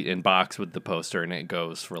complete in box with the poster, and it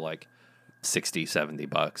goes for like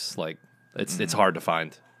 $60-$70. Like it's hard to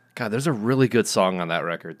find. God, there's a really good song on that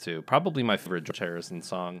record too. Probably my favorite George Harrison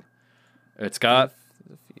song. It's got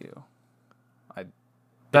a few.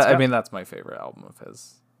 I mean that's my favorite album of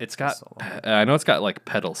his. It's got I know it's got like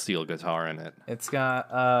pedal steel guitar in it. It's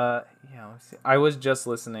got let's see. I was just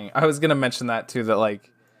listening. I was gonna mention that too, that like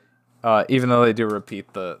even though they do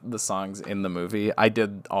repeat the songs in the movie, I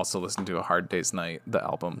did also listen to A Hard Day's Night, the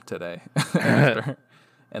album, today.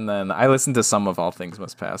 And then I listened to some of All Things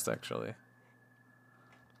Must Pass, actually.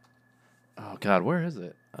 Oh God, where is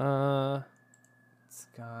it? It's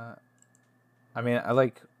got. I mean, I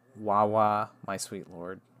like Wah Wah, My Sweet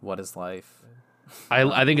Lord, What Is Life.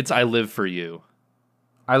 I think it's I Live for You.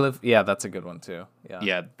 I Live. Yeah, that's a good one too.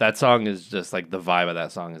 Yeah, that song is just like the vibe of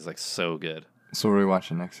that song is like so good. So what are we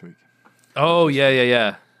watching next week? Oh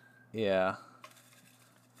yeah. Yeah.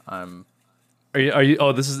 Are you?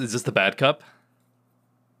 Oh, is this the Bad Cup?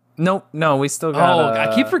 Nope. No, we still got.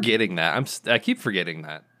 I keep forgetting that. I keep forgetting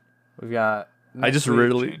that. We've got. I just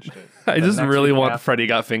really want Freddie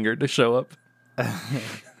Got Fingered to show up.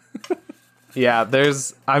 Yeah,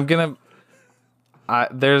 there's a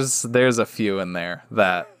few in there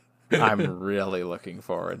that I'm really looking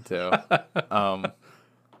forward to.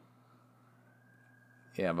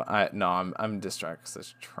 Yeah, but I'm distracted 'cause I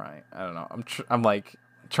was trying. I don't know. I'm like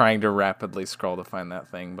trying to rapidly scroll to find that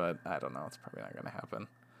thing, but I don't know. It's probably not going to happen.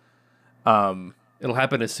 It'll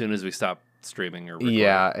happen as soon as we stop streaming or recording.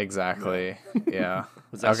 Yeah, exactly. Yeah.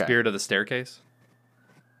 Was that Okay. Spirit of the Staircase?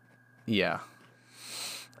 Yeah.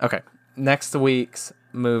 Okay. Next week's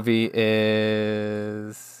movie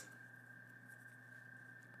is.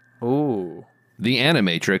 Ooh, The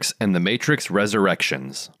Animatrix and the Matrix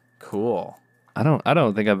Resurrections. cool. I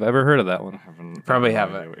don't think I've ever heard of that one. Probably I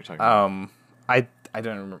have have no idea it. what you're talking about. I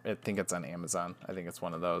don't remember. I think it's on Amazon. I think it's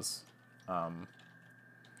one of those.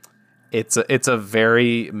 It's a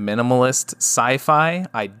very minimalist sci-fi.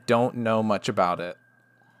 I don't know much about it.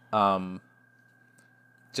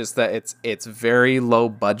 Just that it's very low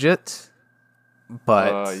budget,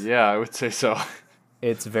 but Yeah, I would say so.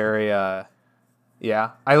 it's very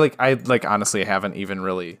yeah. I honestly haven't even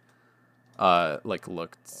really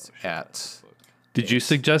looked at. Did you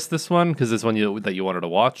suggest this one because it's one that you wanted to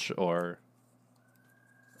watch, or?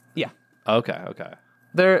 Yeah. Okay.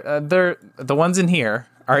 They're the ones in here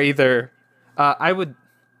are either I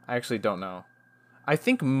actually don't know. I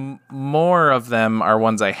think more of them are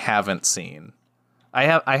ones I haven't seen.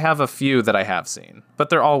 I have a few that I have seen, but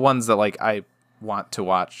they're all ones that like I want to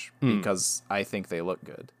watch because I think they look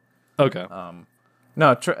good. Okay.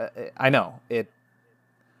 No, I know it.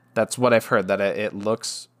 That's what I've heard, that it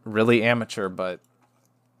looks really amateur, but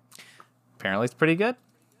apparently it's pretty good.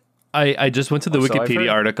 I just went to the So I've heard.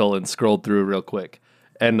 Wikipedia article and scrolled through real quick,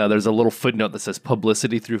 and there's a little footnote that says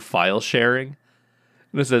publicity through file sharing.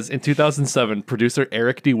 And it says, in 2007, producer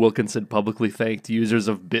Eric D. Wilkinson publicly thanked users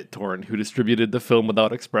of BitTorrent who distributed the film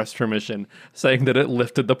without express permission, saying that it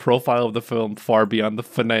lifted the profile of the film far beyond the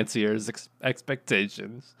financier's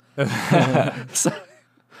expectations. So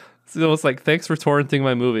it's almost like, thanks for torrenting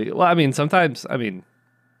my movie. Well, I mean, sometimes,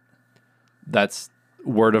 that's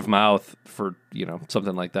word of mouth for,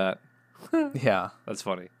 something like that. Yeah. That's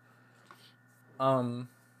funny.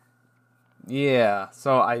 Yeah.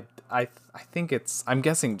 So I think I'm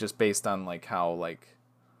guessing just based on like how like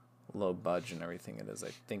low budget and everything it is. I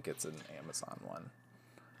think it's an Amazon one.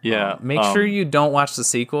 Yeah. Make sure you don't watch the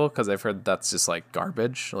sequel because I've heard that's just like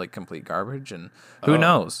garbage, like complete garbage. And who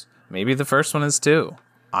knows? Maybe the first one is too.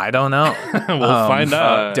 I don't know. We'll find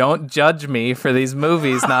out. Don't judge me for these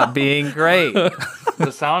movies not being great. the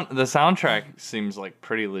soundtrack seems like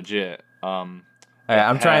pretty legit. I'm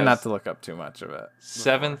trying not has- to look up too much of it.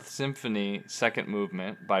 Seventh Symphony, Second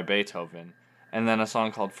Movement by Beethoven, and then a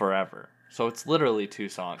song called Forever. So it's literally 2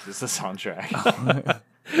 songs. It's the soundtrack.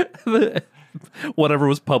 Whatever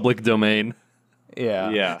was public domain.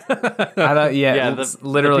 Yeah. Yeah. I don't, yeah. Yeah, It's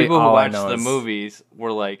literally the people who all I watched know the is movies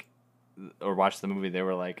were like, or watched the movie, they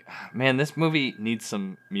were like, man, this movie needs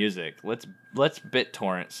some music. Let's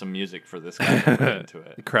BitTorrent some music for this guy to put into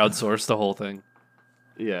it. Crowdsourced the whole thing.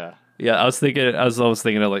 Yeah. Yeah, I was thinking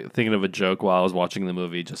of a joke while I was watching the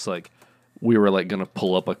movie, just like we were like gonna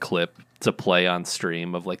pull up a clip to play on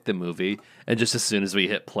stream of like the movie, and just as soon as we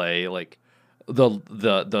hit play, like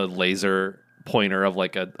the laser pointer of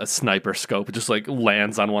like a sniper scope just like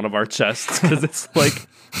lands on one of our chests because it's like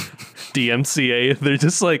DMCA. They're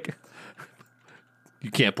just like, you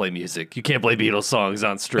can't play music, you can't play Beatles sons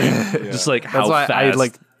on stream. Just like how That's why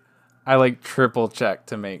fast. I triple check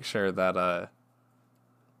to make sure that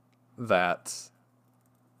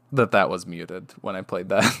that was muted when I played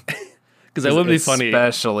that. Because that would be funny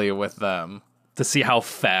especially with them. to see how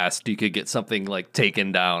fast you could get something like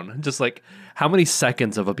taken down. Just like how many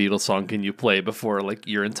seconds of a Beatles song can you play before like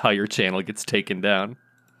your entire channel gets taken down?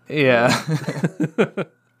 Yeah.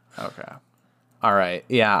 Okay. All right.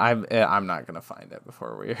 Yeah, I'm not gonna find it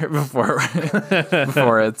before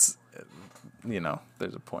it's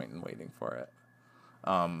there's a point in waiting for it.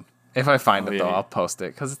 If I find it though, yeah. I'll post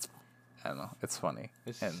it because I don't know, it's funny.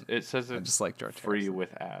 And It says I it's just like George free Harrison.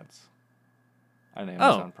 with ads on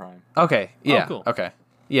Amazon Prime. Okay. Yeah. cool. Okay.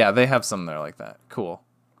 Yeah, they have some there like that. Cool.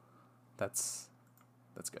 That's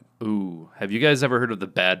good. Ooh, have you guys ever heard of the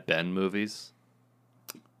Bad Ben movies?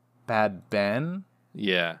 Bad Ben.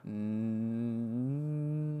 Yeah.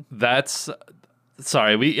 That's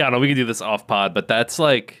sorry, I don't know, we can do this off pod, but that's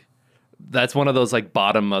one of those like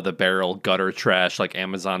bottom of the barrel gutter trash like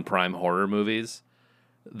Amazon Prime horror movies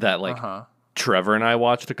that like Trevor and I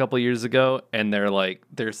watched a couple years ago, and they're like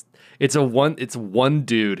it's one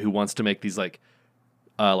dude who wants to make these like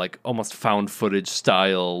almost found footage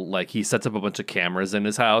style, like he sets up a bunch of cameras in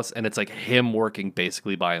his house and it's like him working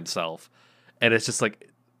basically by himself. And it's just like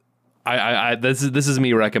this is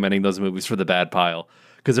me recommending those movies for the bad pile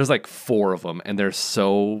because there's like 4 of them and they're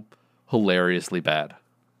so hilariously bad.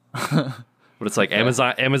 But it's like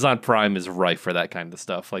Amazon Prime is rife for that kind of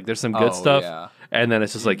stuff. Like there's some good stuff, yeah. and then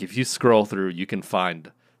it's just like if you scroll through, you can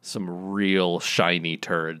find some real shiny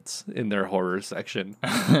turds in their horror section.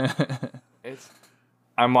 It's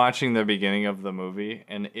I'm watching the beginning of the movie,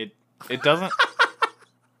 and it doesn't.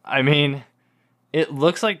 I mean, it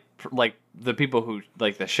looks like the people who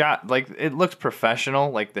like the shot, like it looks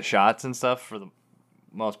professional, like the shots and stuff for the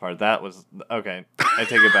most part. That was okay. I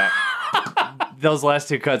take it back. Those last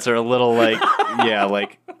two cuts are a little like, yeah,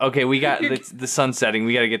 like okay, we got the sun setting.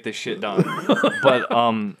 We got to get this shit done. But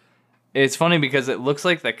it's funny because it looks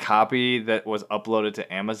like the copy that was uploaded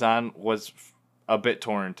to Amazon was a bit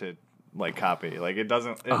torn to like copy. Like it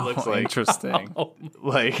doesn't. It looks like interesting.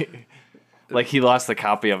 like he lost the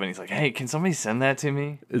copy of it. And he's like, hey, can somebody send that to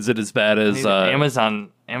me? Is it as bad as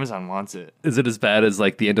Amazon wants it. Is it as bad as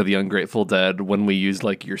like the end of the Ungrateful Dead when we used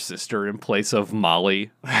like your sister in place of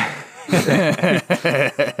Molly?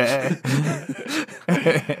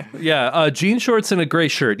 Yeah, jean shorts and a gray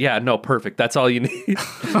shirt. Yeah, no, perfect. That's all you need.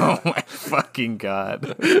 Oh my fucking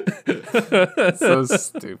god. So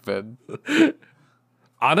stupid.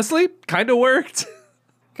 Honestly, kind of worked.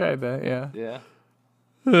 Kinda, yeah.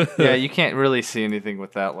 Yeah. Yeah, you can't really see anything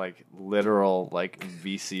with that like literal like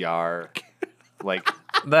VCR like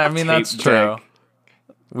That's tape true. deck.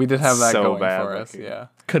 We did have that So going bad for us, looking. yeah.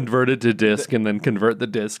 Convert it to disc and then convert the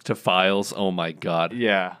disc to files. Oh my god.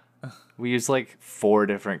 Yeah. We used like 4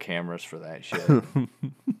 different cameras for that shit.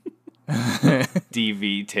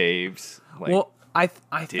 DV tapes, like Well, I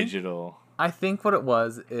think digital. I think what it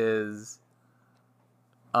was is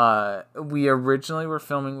we originally were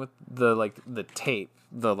filming with the tape,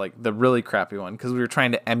 the really crappy one, because we were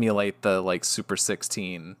trying to emulate the like Super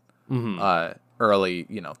 16 early,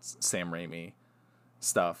 Sam Raimi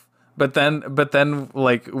stuff. But then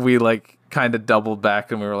like we like kind of doubled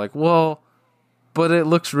back and we were like, well, but it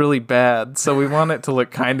looks really bad, so we want it to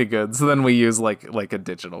look kind of good. So then we use like a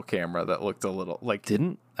digital camera that looked a little like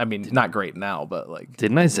not great now, but like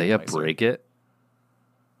Didn't Isaiah nicer. break it?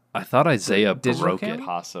 I thought Isaiah digital broke camera? it.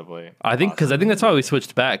 Possibly. I think that's why we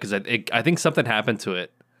switched back because I think something happened to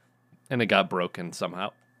it, and it got broken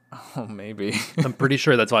somehow. Oh, maybe. I'm pretty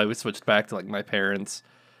sure that's why we switched back to like my parents'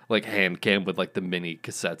 like hand cam with like the mini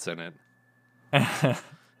cassettes in it.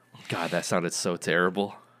 God, that sounded so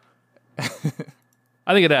terrible.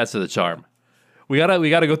 I think it adds to the charm. We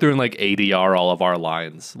gotta go through and like ADR all of our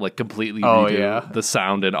lines, like completely redo the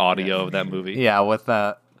sound and audio of that movie. Yeah, with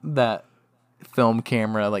that film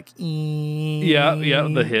camera, like Yeah,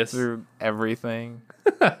 the hiss through everything.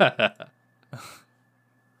 Yeah.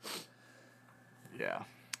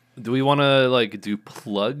 Do we want to like do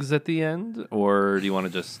plugs at the end, or do you want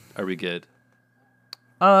to just? Are we good?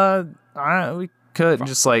 We could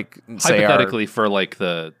just like say Hypothetically for like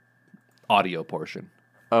the audio portion.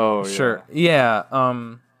 Oh, sure. Yeah.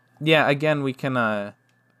 Yeah. Again, we can.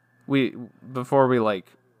 Before we like,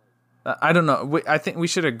 I don't know. I think we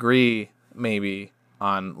should agree maybe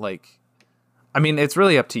on like. I mean, it's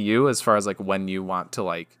really up to you as far as like when you want to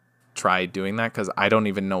like try doing that, because I don't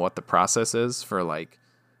even know what the process is for like,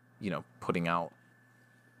 putting out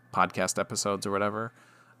podcast episodes or whatever.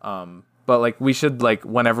 But like we should like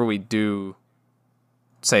whenever we do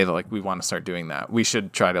say that like we want to start doing that, we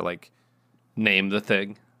should try to like Name the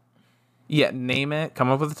thing. name it, come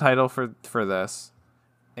up with a title for this,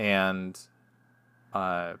 and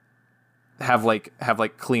have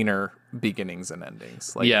cleaner beginnings and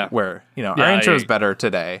endings. Like where our intro is better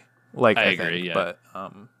today. Like I agree, think, yeah.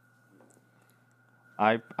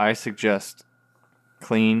 but I suggest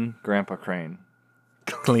Clean Grandpa Crane.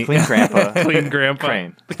 clean Grandpa. Clean grandpa.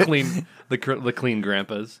 Crane. The clean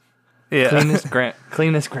grandpas. Yeah,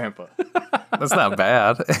 Cleanest grandpa. that's not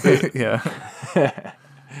bad. Yeah,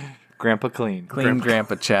 Grandpa Clean. clean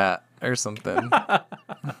grandpa chat or something.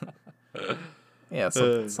 Yeah,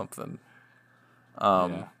 something.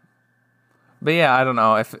 Yeah. But yeah, I don't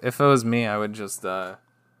know. If it was me, I would just say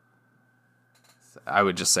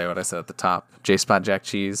what I said at the top. JSpot Jack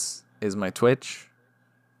Cheese is my Twitch.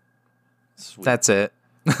 Sweet. That's it.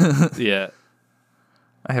 Yeah.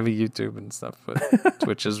 I have a YouTube and stuff, but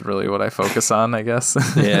Twitch is really what I focus on, I guess.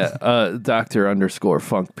 Yeah.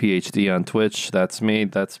 Dr._Funk PhD on Twitch. That's me.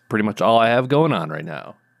 That's pretty much all I have going on right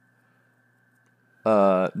now.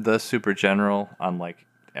 The Super General on like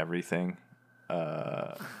everything.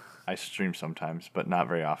 I stream sometimes, but not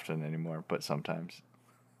very often anymore, but sometimes.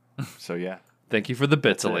 So yeah. Thank you for the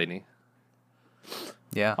bits, That's it. Eleni.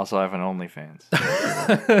 Yeah. Also, I have an OnlyFans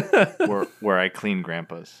where I clean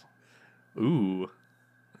grandpas. Ooh.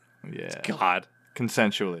 Yeah. God.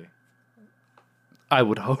 Consensually. I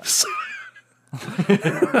would hope so.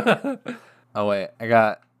 Oh wait, I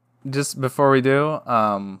got just before we do,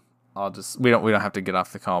 I'll just we don't have to get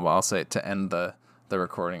off the call, but I'll say to end the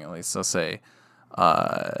recording at least. I'll say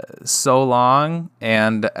so long,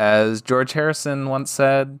 and as George Harrison once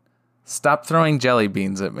said, Stop throwing jelly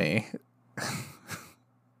beans at me.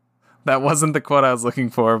 That wasn't the quote I was looking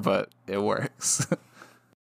for, but it works.